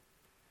one.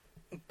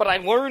 But I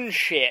learn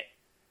shit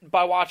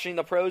by watching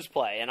the pros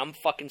play, and I'm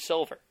fucking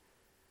silver.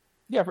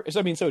 Yeah,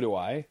 I mean, so do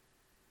I.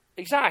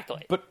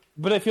 Exactly.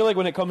 But I feel like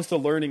when it comes to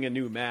learning a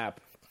new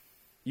map,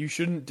 you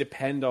shouldn't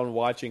depend on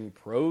watching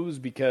pros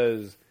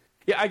because,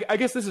 yeah, I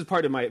guess this is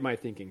part of my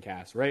thinking,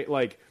 Cass, right?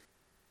 Like,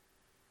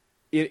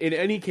 in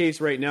any case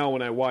right now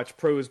when I watch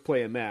pros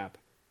play a map,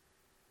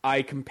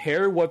 I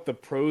compare what the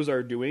pros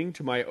are doing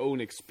to my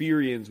own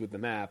experience with the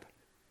map,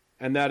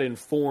 and that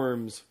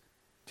informs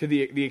to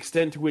the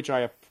extent to which I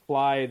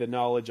apply the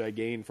knowledge I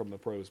gain from the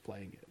pros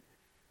playing it.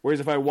 Whereas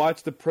if I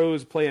watch the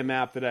pros play a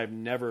map that I've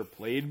never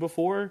played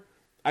before,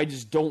 I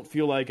just don't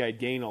feel like I'd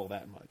gain all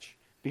that much.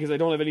 Because I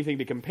don't have anything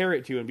to compare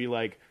it to and be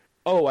like,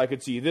 oh, I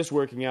could see this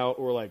working out,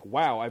 or like,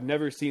 wow, I've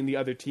never seen the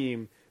other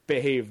team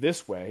behave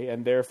this way,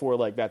 and therefore,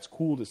 like, that's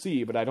cool to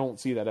see, but I don't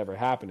see that ever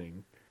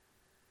happening.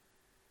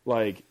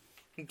 Like,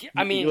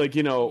 I mean, like,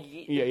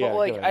 but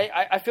like,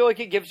 I feel like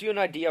it gives you an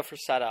idea for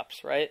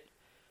setups, right?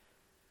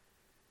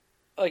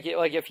 Like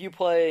if you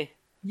play...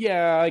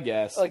 Yeah, I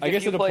guess. Like I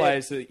guess it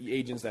applies to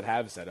agents that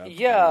have setups.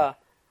 Yeah.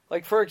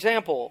 Like, for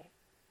example,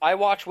 I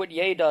watch what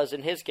Ye does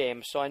in his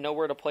game, so I know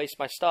where to place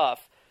my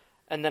stuff.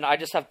 And then I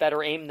just have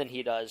better aim than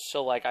he does,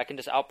 so, like, I can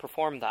just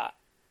outperform that.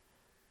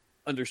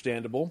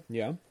 Understandable,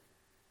 yeah.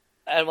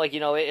 And, like,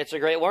 it's a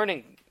great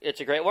learning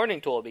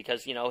tool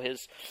because,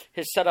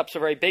 his setups are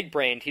very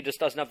big-brained. He just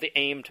doesn't have the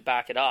aim to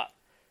back it up.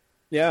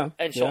 Yeah.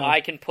 And so I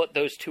can put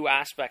those two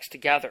aspects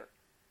together.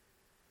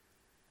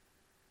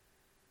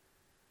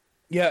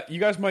 Yeah, you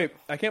guys might...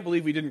 I can't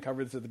believe we didn't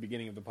cover this at the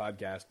beginning of the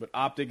podcast, but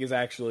Optic is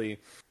actually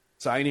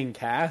signing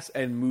Cass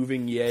and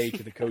moving Ye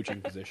to the coaching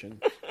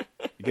position.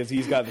 Because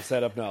he's got the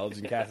setup knowledge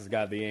and Cass has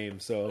got the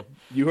aim. So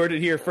you heard it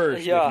here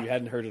first if you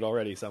hadn't heard it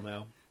already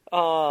somehow.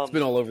 It's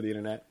been all over the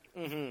internet.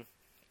 Mm-hmm.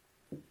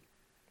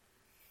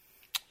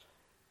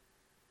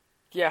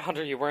 Yeah,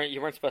 Hunter, you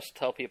weren't supposed to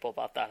tell people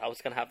about that. I was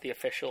going to have the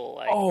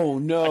official oh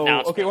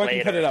no. Okay, well, I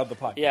can cut it out the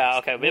podcast. Yeah,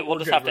 okay. We'll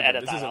just have to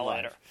edit that out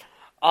later.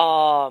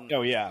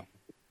 Oh yeah.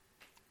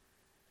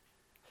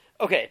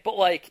 Okay, but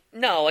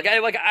no,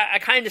 I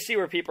kind of see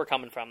where people are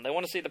coming from. They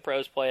want to see the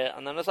pros play it,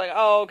 and then it's like,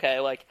 oh,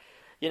 okay,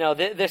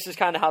 this is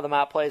kind of how the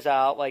map plays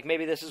out. Like,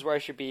 maybe this is where I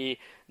should be.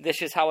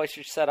 This is how I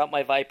should set up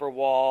my Viper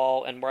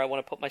wall and where I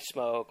want to put my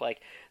smoke. Like,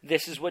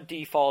 this is what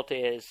default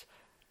is.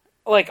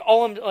 Like,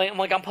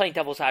 I'm playing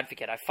devil's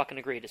advocate. I fucking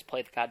agree. Just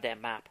play the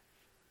goddamn map.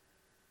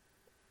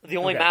 The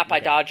only map I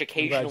dodge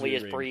occasionally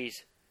is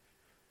Breeze.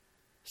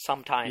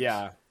 Sometimes.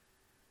 Yeah.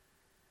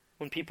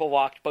 When people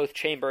walked both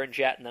Chamber and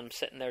Jet, and then I'm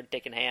sitting there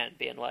dick in hand,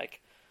 being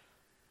like,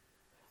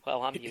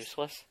 Well, I'm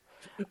useless.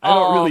 I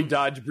don't really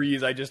dodge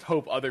Breeze. I just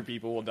hope other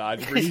people will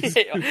dodge Breeze.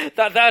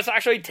 That's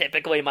actually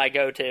typically my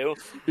go-to.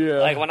 Yeah.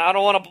 Like when I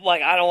don't want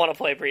to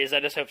play Breeze, I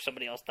just hope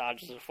somebody else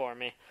dodges it for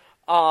me.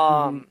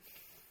 But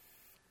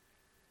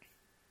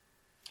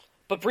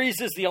Breeze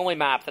is the only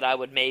map that I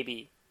would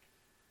maybe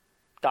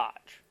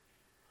dodge.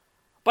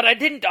 But I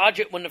didn't dodge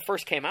it when it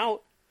first came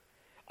out.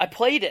 I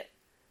played it,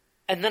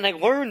 and then I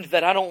learned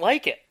that I don't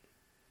like it.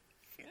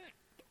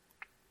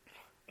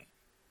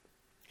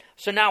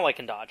 So now I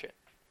can dodge it.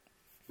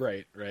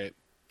 Right.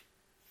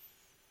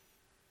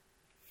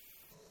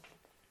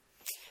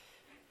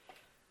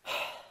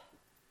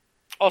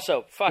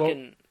 Also,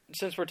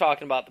 since we're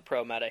talking about the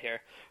pro meta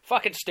here,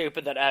 fucking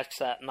stupid that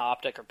Xset and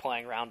Optic are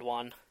playing round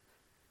 1.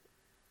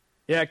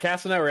 Yeah,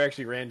 Cass and I were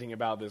actually ranting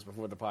about this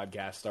before the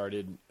podcast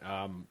started.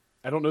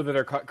 I don't know that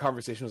our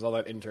conversation was all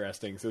that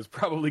interesting, so it's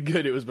probably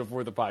good it was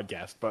before the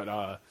podcast.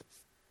 But,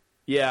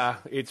 yeah,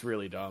 it's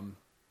really dumb.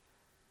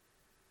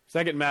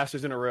 Second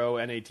Masters in a row,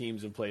 NA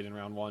teams have played in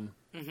round 1.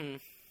 Mm-hmm.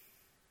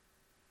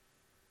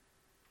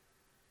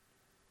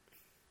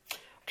 I'm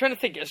trying to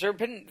think,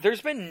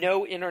 there's been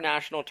no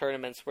international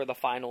tournaments where the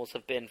finals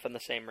have been from the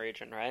same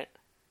region, right?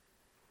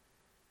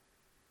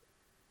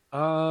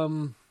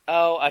 Oh,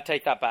 I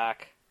take that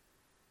back.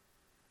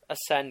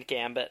 Ascend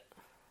Gambit.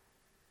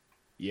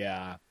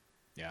 Yeah.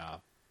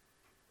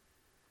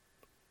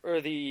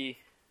 Or the...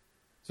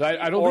 So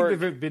I don't think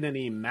there have been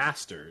any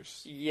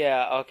Masters.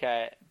 Yeah,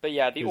 okay. But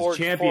yeah, the org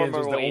Champions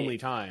was the only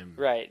time.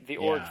 Right, the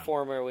org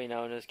formerly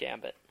known as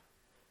Gambit.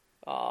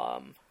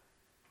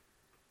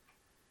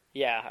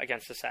 Yeah,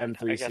 against Ascend.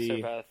 M3C, I guess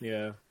they're both.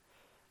 Yeah.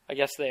 I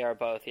guess they are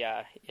both,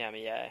 yeah.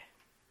 Yay.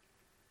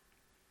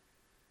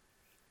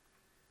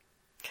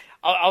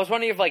 I was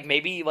wondering if,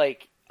 maybe,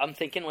 I'm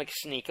thinking,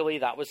 sneakily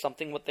that was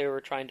something what they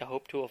were trying to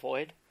hope to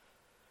avoid.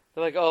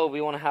 They're like, oh,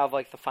 we want to have,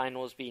 the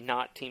finals be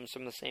not teams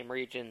from the same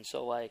region,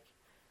 so,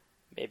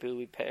 maybe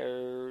we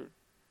pair...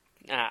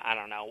 I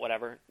don't know,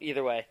 whatever.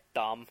 Either way,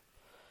 dumb.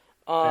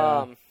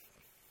 Yeah.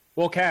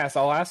 Well, Cass,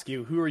 I'll ask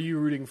you, who are you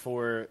rooting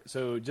for?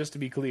 So, just to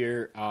be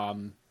clear,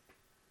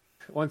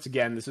 once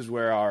again, this is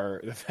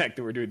where the fact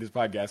that we're doing this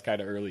podcast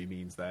kind of early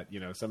means that,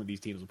 some of these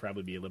teams will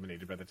probably be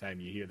eliminated by the time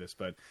you hear this,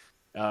 but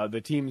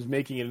the teams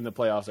making it in the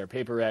playoffs are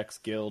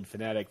PaperX, Guild,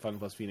 Fnatic, Fun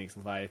Plus Phoenix,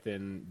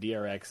 Leviathan,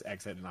 DRX,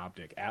 Xset, and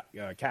Optic.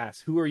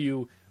 Cass, who are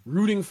you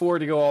rooting for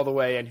to go all the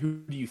way, and who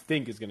do you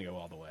think is going to go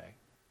all the way?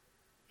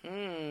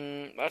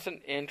 That's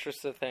an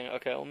interesting thing.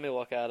 Okay, let me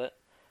look at it.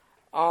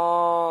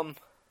 I'm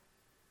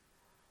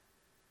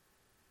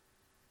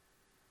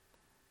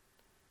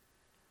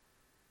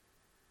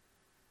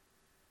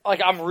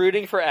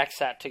rooting for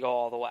Xset to go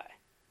all the way.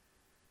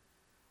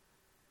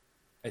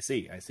 I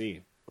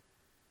see.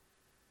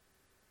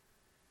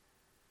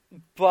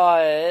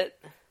 But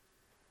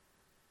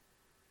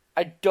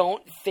I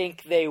don't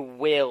think they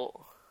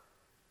will.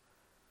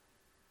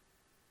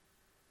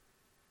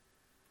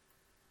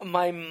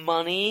 My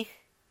money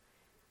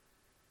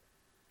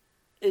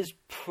is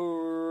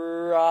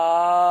probably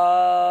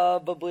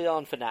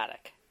on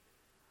Fnatic.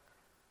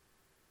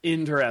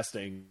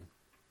 Interesting.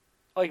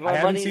 I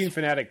haven't seen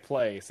Fnatic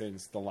play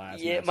since the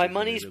last. Yeah, my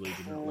money's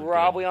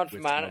probably on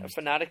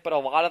Fnatic, but a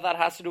lot of that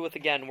has to do with,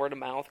 again, word of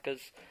mouth,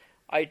 because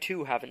I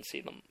too haven't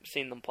seen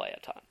them play a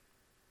ton.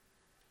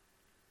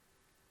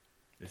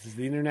 This is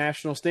the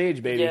international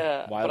stage, baby.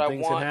 Yeah, wild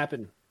things can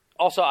happen.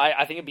 Also,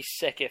 I think it'd be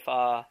sick if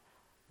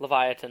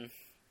Leviathan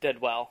did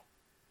well.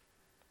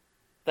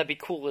 That'd be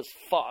cool as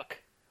fuck.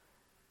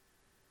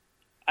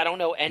 I don't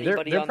know anybody on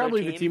their team. They're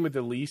probably the team with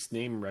the least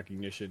name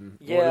recognition,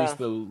 or at least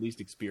the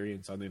least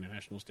experience on the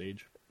international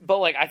stage.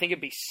 But, I think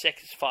it'd be sick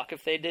as fuck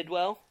if they did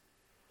well.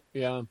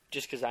 Yeah.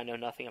 Just because I know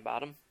nothing about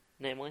them,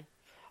 namely.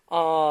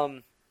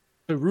 So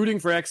rooting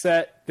for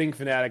Xset, think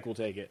Fnatic will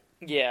take it.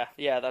 Yeah,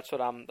 that's what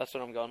I'm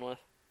going with.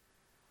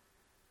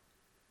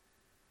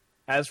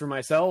 As for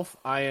myself,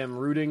 I am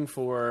rooting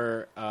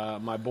for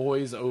my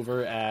boys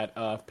over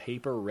at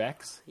Paper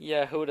Rex.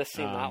 Yeah, who would have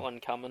seen that one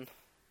coming?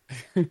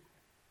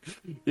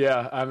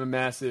 Yeah, I'm a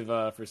massive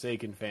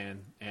Forsaken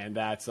fan, and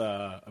that's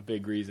a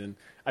big reason.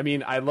 I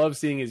mean, I love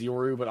seeing his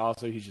Yoru, but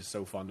also he's just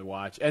so fun to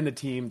watch. And the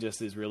team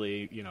just is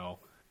really,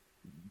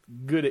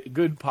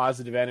 good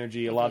positive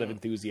energy, a lot of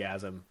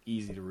enthusiasm,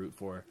 easy to root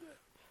for.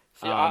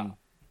 See, I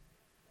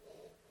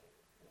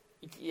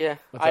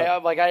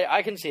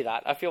can see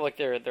that. I feel like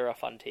they're a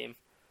fun team.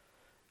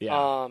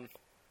 Yeah.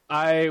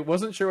 I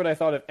wasn't sure what I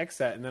thought of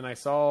Xset, and then I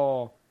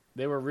saw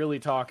they were really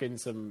talking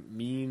some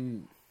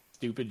mean,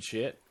 stupid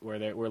shit where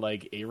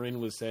Aaron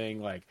was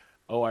saying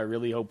oh, I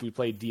really hope we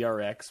play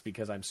DRX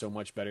because I'm so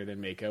much better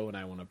than Mako and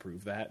I want to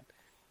prove that.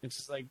 It's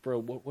just bro,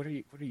 what are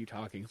you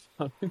talking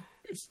about?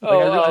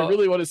 I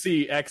really want to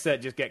see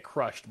Xset just get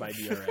crushed by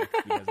DRX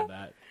because of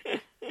that.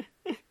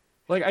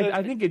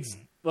 I think it's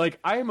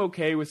I am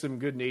okay with some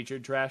good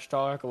natured trash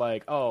talk.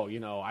 I want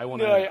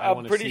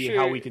to see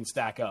how we can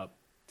stack up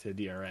to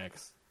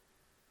DRX.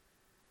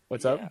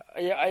 What's up?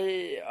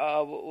 Yeah,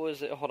 what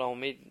was it? Hold on,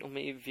 let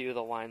me view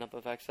the lineup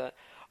of Xset.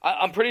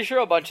 I'm pretty sure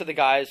a bunch of the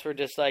guys were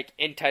just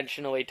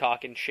intentionally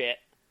talking shit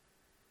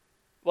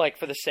like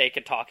for the sake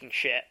of talking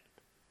shit.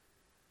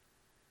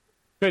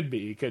 Could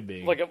be.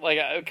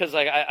 Because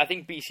I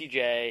think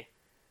BCJ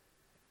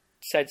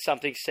said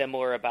something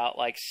similar about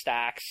like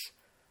Stacks,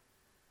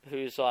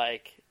 who's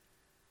like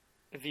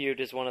viewed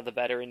as one of the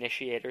better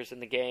initiators in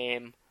the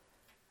game.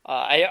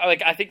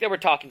 I think they were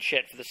talking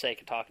shit for the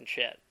sake of talking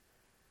shit,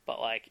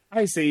 but like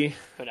I see.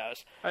 Who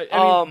knows?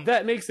 I mean,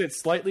 that makes it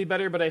slightly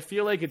better, but I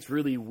feel like it's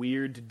really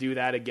weird to do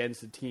that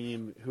against a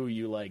team who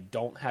you like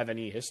don't have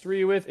any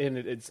history with, and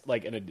it's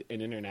like an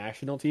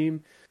international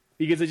team.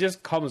 Because it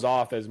just comes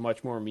off as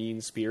much more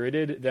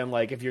mean-spirited than,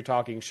 like, if you're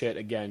talking shit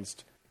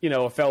against, you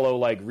know, a fellow,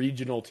 like,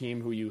 regional team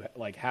who you,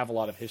 like, have a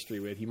lot of history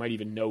with. You might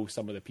even know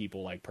some of the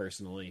people, like,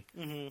 personally.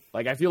 Mm-hmm.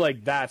 Like, I feel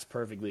like that's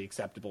perfectly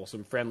acceptable,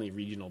 some friendly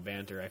regional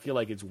banter. I feel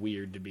like it's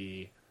weird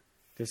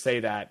to say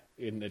that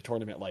in a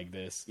tournament like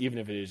this, even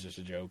if it is just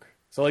a joke.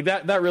 So, like,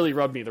 that really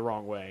rubbed me the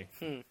wrong way.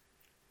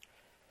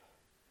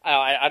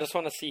 I just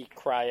want to see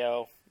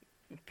Cryo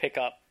pick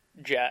up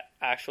Jet,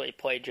 actually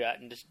play Jet,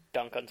 and just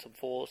dunk on some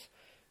fools.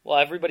 Well,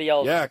 everybody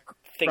else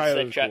thinks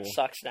that Jet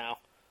sucks now,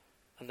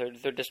 and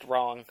they're just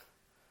wrong.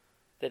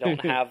 They don't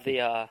have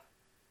the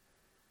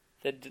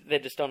they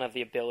just don't have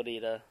the ability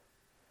to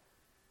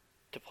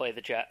play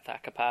the Jet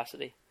that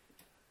capacity.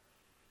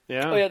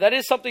 Yeah. Oh yeah, that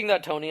is something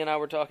that Tony and I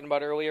were talking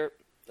about earlier.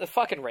 The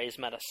fucking Raze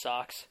meta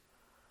sucks.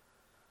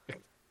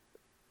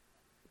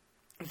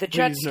 The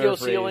Jet skill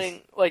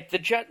ceiling, like the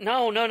Jet.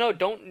 No,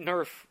 don't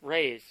nerf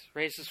Raze.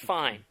 Raze is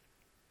fine.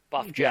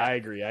 Buff Jet. Yeah, I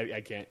agree. I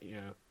can't.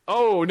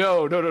 Oh,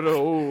 no.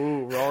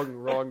 Ooh,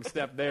 wrong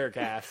step there,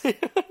 Cass.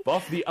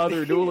 Buff the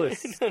other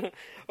duelist. No.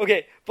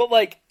 Okay, but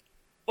like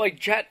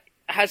Jet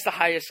has the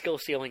highest skill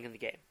ceiling in the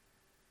game.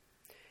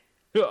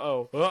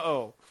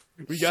 Uh-oh.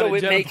 We got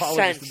a Jet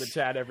apologist in the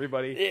chat,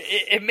 everybody.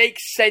 It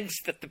makes sense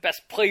that the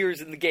best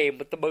players in the game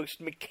with the most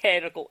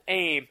mechanical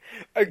aim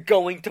are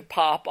going to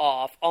pop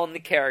off on the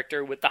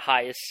character with the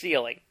highest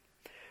ceiling.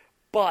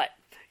 But,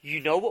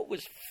 you know what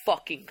was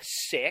fucking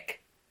sick?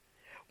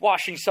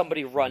 Watching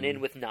somebody run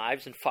in with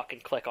knives and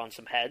fucking click on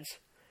some heads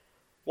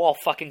while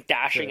fucking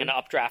dashing and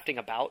updrafting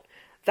about.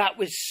 That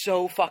was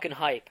so fucking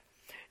hype.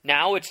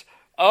 Now it's,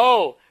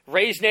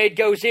 Raze nade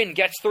goes in,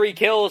 gets 3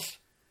 kills.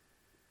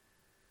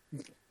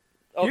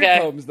 Okay.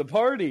 Here comes the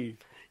party.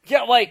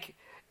 Yeah, like,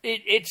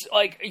 it's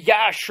like,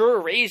 yeah,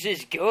 sure, Raze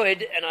is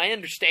good, and I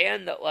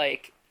understand that,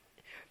 like,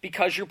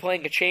 because you're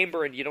playing a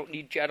chamber and you don't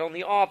need Jet on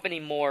the off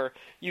anymore,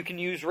 you can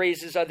use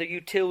Raze's other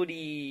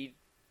utility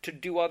to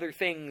do other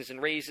things,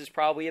 and Raze is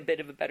probably a bit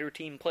of a better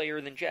team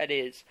player than Jet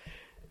is.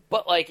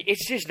 But, like,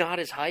 it's just not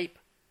as hype.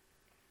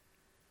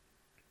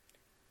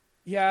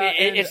 Yeah,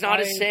 it's not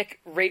as sick.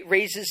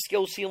 Raze's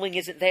skill ceiling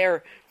isn't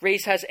there.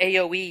 Raze has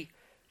AoE.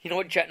 You know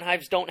what Jet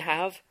Knives don't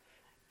have?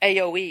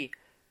 AoE.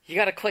 You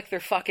gotta click their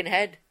fucking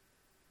head.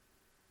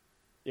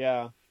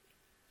 Yeah.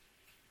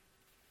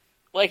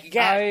 Like,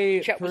 yeah, I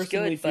Jet was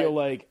personally good, feel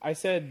like, I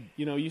said,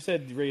 you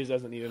said Raze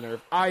doesn't need a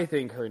nerf. I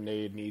think her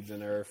nade needs a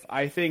nerf.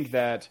 I think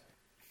that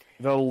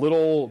the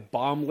little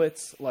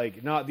bomblets,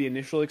 like, not the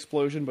initial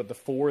explosion, but the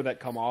 4 that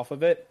come off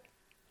of it,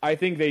 I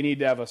think they need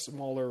to have a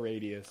smaller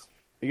radius.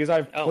 Because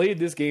I've played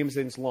this game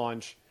since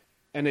launch,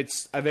 and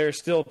there are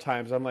still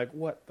times I'm like,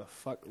 what the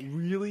fuck?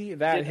 Really?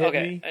 That hit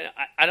me?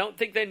 I don't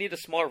think they need a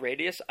small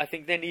radius. I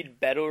think they need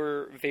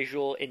better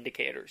visual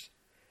indicators.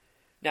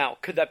 Now,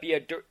 could that be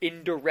an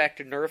indirect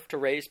nerf to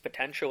Raze?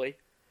 Potentially.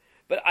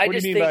 But what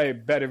do you mean by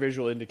better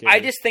visual indicators? I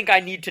just think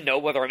I need to know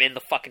whether I'm in the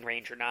fucking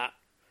range or not.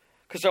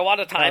 Because there are a lot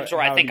of times where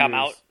I think I'm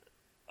out.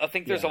 I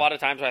think there's a lot of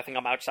times where I think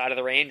I'm outside of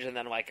the range, and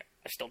then, like,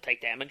 I still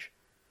take damage.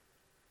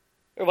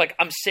 Or, like,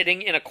 I'm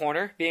sitting in a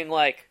corner being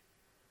like,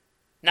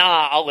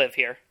 nah, I'll live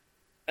here.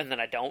 And then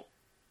I don't.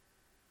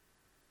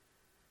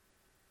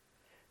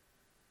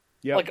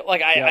 Yep.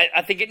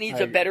 I think it needs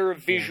a better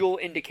visual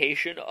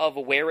indication of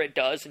where it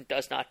does and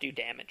does not do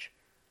damage.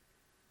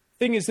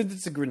 Thing is, since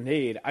it's a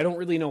grenade, I don't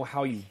really know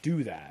how you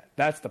do that.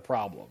 That's the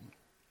problem.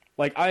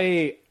 Like,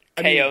 I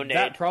mean,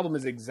 that problem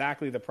is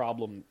exactly the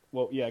problem.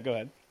 Well, yeah, go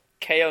ahead.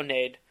 KO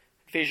nade,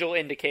 visual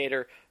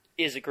indicator,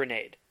 is a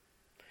grenade.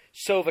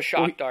 Sova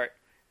shock dart,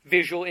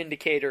 visual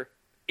indicator,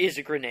 is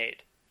a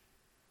grenade.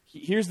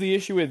 Here's the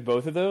issue with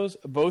both of those.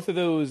 Both of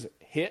those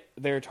hit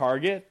their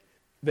target,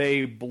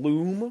 they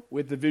bloom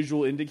with the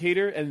visual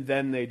indicator, and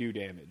then they do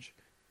damage.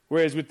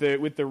 Whereas with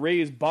the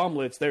Raze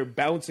bomblets, they're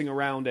bouncing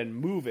around and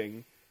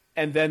moving,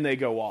 and then they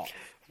go off.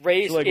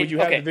 Raze, so, like, would you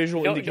have the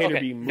visual indicator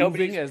be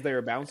moving as they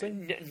were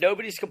bouncing?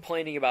 Nobody's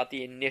complaining about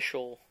the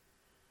initial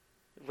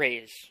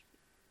Raze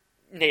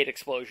nade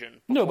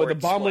explosion. No, but the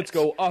bomblets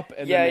go up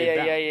and then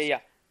they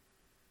bounce.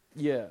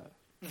 Yeah.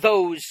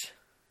 Those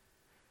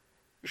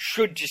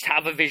should just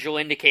have a visual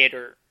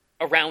indicator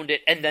around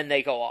it, and then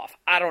they go off.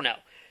 I don't know.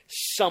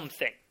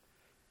 Something.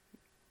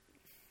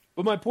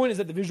 But my point is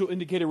that the visual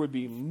indicator would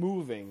be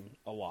moving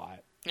a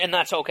lot. And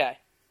that's okay.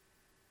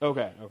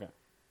 Okay.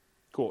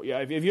 Cool.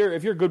 Yeah, if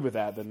you're good with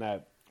that, then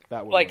that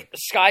would like work.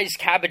 Sky's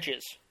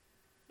cabbages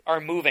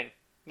are moving.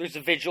 There's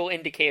a visual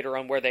indicator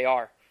on where they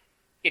are.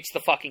 It's the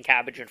fucking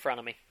cabbage in front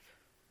of me.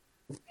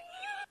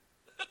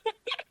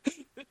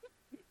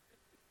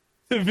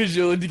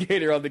 visual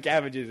indicator on the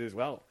cabbages as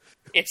well.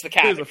 It's the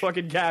There's cabbage. a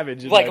fucking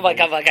cabbage.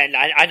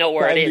 I know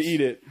where Time it to is.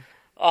 eat it.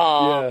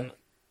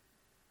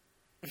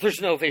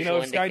 There's no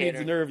visual If Sky needs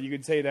indicator. a nerve, you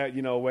could say that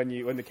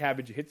when the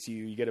cabbage hits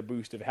you, you get a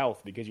boost of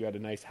health because you had a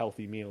nice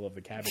healthy meal of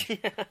the cabbage.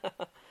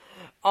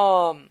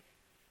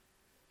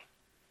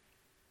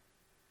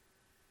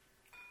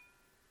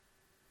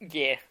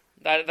 Yeah,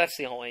 that's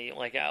the only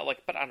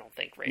but I don't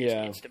think Rage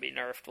needs to be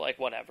nerfed. Like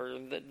whatever,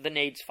 the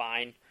Nade's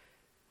fine.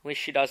 At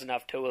least she doesn't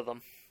have two of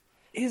them.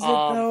 Is it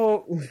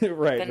though?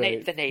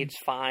 Right. The Nade's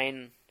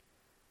fine.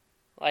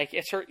 Like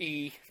it's her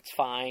E, it's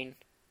fine.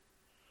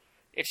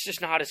 It's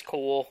just not as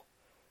cool.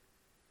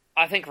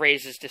 I think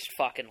Raze is just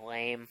fucking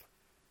lame.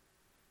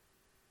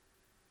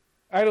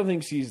 I don't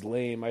think she's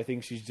lame. I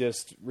think she's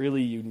just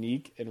really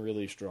unique and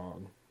really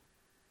strong.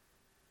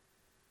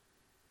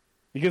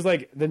 Because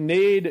the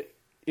Nade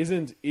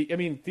isn't. I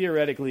mean,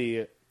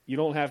 theoretically, you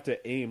don't have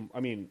to aim. I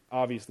mean,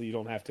 obviously, you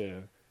don't have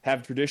to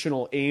have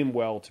traditional aim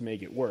well to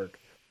make it work.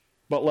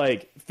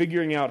 But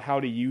figuring out how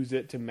to use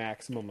it to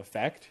maximum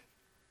effect,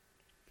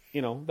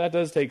 that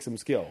does take some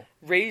skill.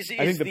 Raze is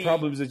I think the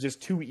problem is it's just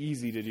too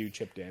easy to do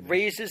chip damage.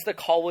 Raze is the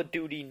Call of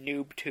Duty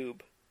noob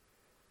tube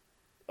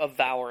of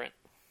Valorant.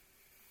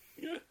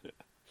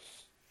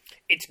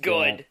 It's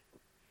good,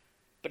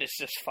 but it's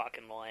just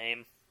fucking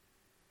lame.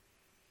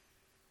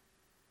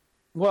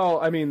 Well,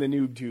 I mean, the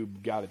noob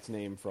tube got its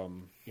name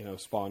from,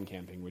 spawn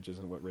camping, which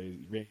isn't what Raze...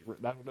 I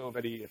don't know of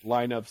any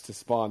lineups to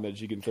spawn that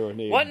you can throw a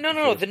nade. What?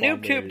 No. The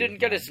noob tube didn't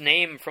get its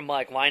name from,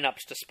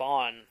 lineups to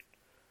spawn.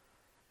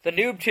 The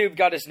noob tube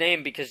got its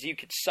name because you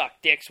could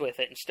suck dicks with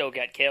it and still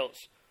get kills.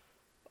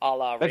 A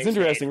la That's Raze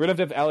interesting. Nade. We're going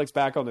to have Alex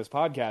back on this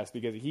podcast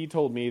because he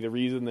told me the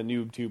reason the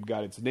noob tube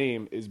got its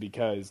name is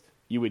because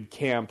you would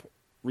camp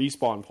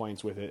respawn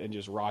points with it and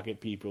just rocket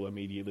people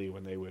immediately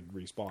when they would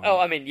respawn. Oh,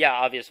 I mean, yeah,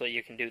 obviously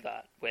you can do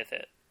that with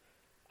it.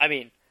 I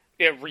mean,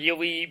 it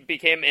really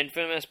became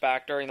infamous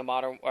back during the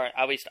Modern... Or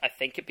at least I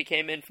think it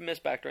became infamous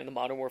back during the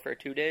Modern Warfare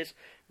 2 days,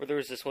 where there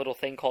was this little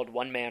thing called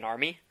One Man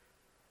Army,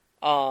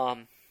 in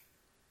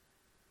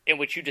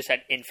which you just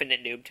had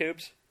infinite noob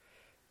tubes.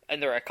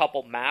 And there were a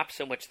couple maps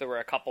in which there were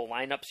a couple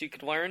lineups you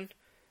could learn.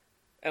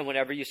 And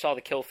whenever you saw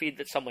the kill feed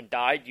that someone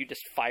died, you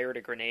just fired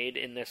a grenade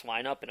in this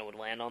lineup and it would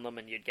land on them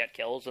and you'd get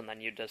kills and then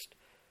you'd just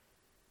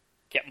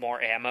get more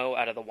ammo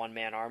out of the One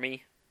Man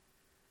Army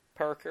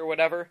perk or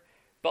whatever.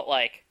 But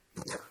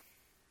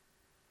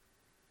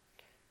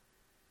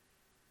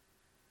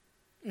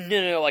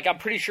No, I'm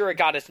pretty sure it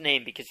got its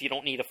name because you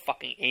don't need to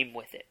fucking aim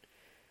with it.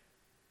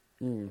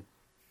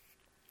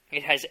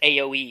 It has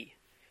AoE.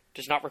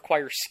 Does not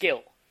require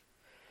skill.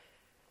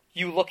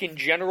 You look in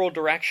general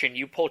direction,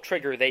 you pull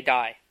trigger, they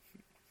die.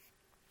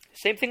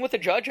 Same thing with the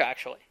Judge,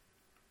 actually.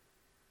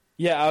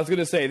 Yeah, I was going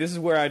to say, this is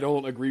where I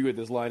don't agree with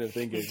this line of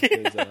thinking.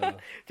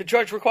 The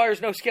Judge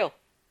requires no skill.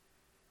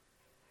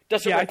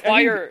 Does it I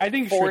require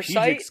think foresight?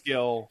 strategic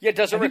skill... Yeah,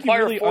 does it I think require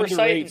you really foresight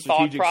underrate and thought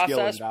strategic skill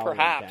in process? Valorant,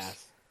 Perhaps.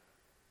 Cass.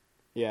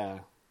 Yeah.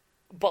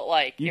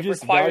 But, You it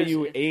just requires...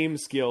 value aim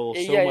skill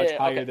so Yeah, much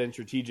higher okay. than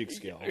strategic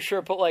skill.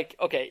 Sure, but,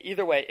 okay,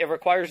 either way, it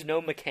requires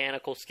no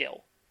mechanical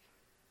skill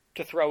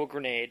to throw a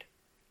grenade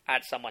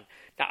at someone.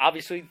 Now,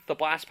 obviously, the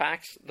blast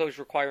packs, those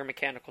require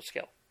mechanical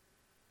skill.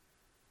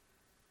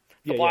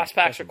 The blast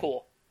packs are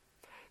cool.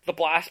 The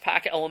blast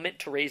pack element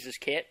to Raze's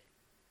kit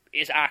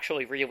is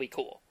actually really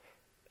cool.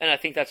 And I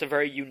think that's a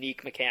very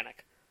unique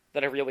mechanic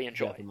that I really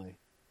enjoy. Definitely.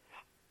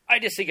 I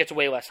just think it's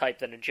way less hype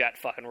than a jet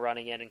fucking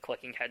running in and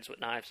clicking heads with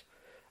knives.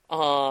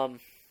 But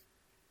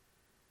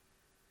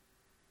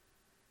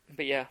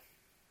yeah.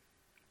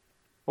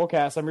 Well,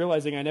 Cass, I'm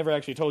realizing I never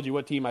actually told you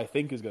what team I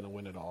think is going to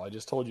win it all. I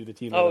just told you the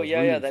team that I was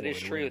rooting that for is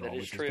to true. win it That all,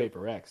 is which true.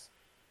 Paper X.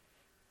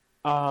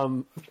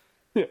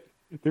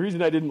 The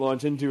reason I didn't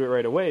launch into it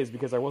right away is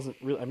because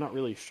I'm not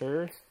really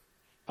sure.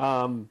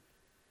 I'm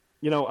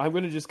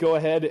going to just go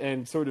ahead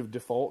and sort of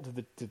default to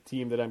the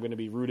team that I'm going to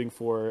be rooting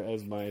for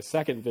as my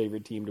second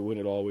favorite team to win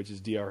it all, which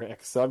is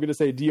DRX. So I'm going to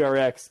say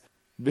DRX.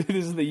 This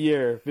is the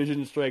year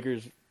Vision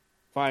Strikers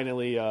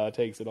finally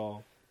takes it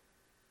all.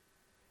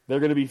 They're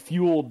going to be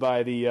fueled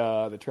by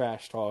the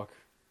trash talk.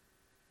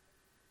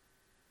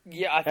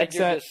 Yeah, I think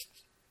Except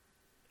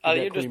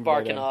you're just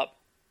barking Vita. up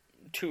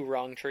two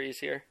wrong trees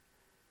here.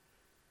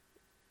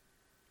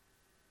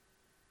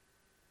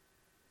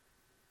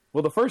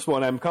 Well, the first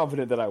one, I'm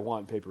confident that I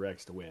want Paper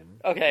X to win.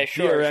 Okay,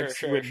 sure, DRX,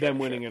 sure, with them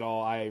sure. winning it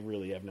all, I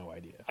really have no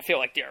idea. I feel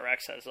like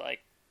DRX has,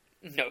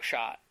 no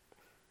shot.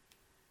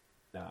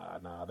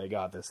 Nah, they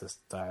got this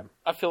time.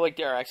 I feel like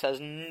DRX has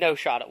no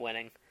shot at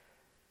winning.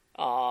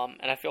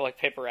 And I feel like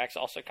Paper X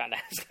also kind of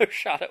has no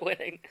shot at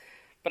winning.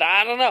 But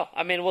I don't know.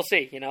 I mean, we'll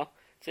see,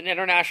 It's an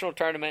international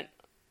tournament.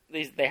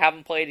 They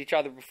haven't played each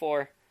other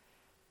before.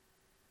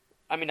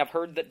 I mean, I've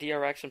heard that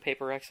DRX and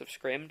Paper X have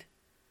scrimmed.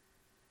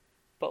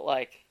 But,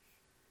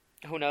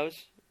 who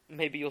knows?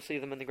 Maybe you'll see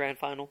them in the grand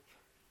final.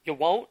 You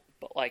won't,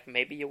 but,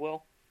 maybe you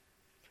will.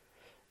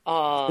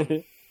 Yeah,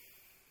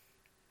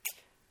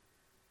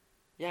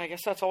 I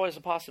guess that's always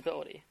a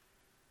possibility.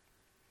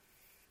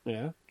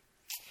 Yeah.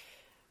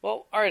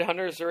 Well, all right,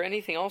 Hunter, is there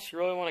anything else you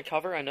really want to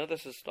cover? I know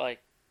this is, like,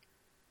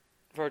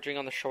 verging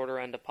on the shorter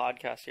end of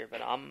podcast here,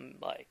 but I'm,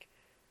 like,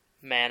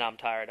 man, I'm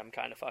tired. I'm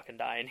kind of fucking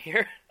dying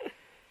here.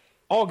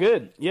 All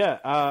good. Yeah.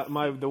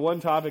 The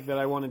one topic that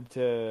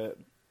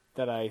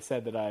I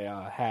said that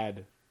I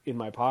had in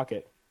my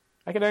pocket,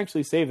 I could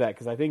actually save that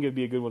because I think it would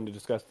be a good one to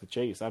discuss the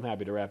chase. I'm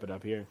happy to wrap it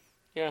up here.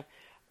 Yeah.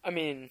 I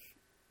mean,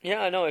 yeah,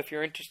 I know if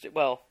you're interested.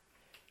 Well,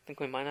 I think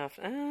we might have.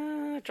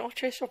 Joel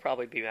Chase will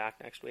probably be back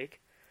next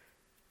week.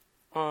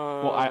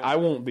 Well, I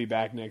won't be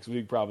back next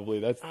week probably.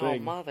 That's the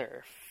thing. Oh,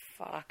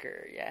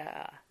 motherfucker.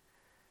 Yeah.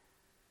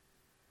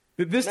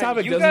 This Man,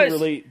 topic you doesn't guys,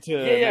 relate to.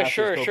 Yeah,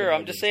 sure. I'm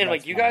Copenhagen, just so saying,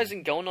 like, that's you fine. guys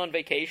and going on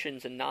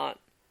vacations and not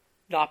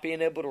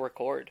being able to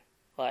record.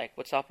 Like,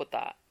 what's up with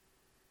that?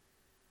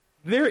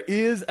 There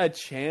is a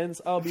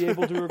chance I'll be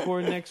able to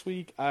record next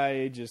week.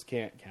 I just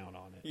can't count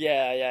on it.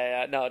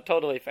 Yeah. No,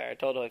 totally fair.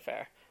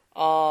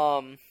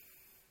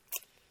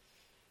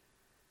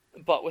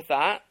 But with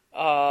that,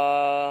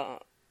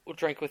 we'll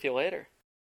drink with you later.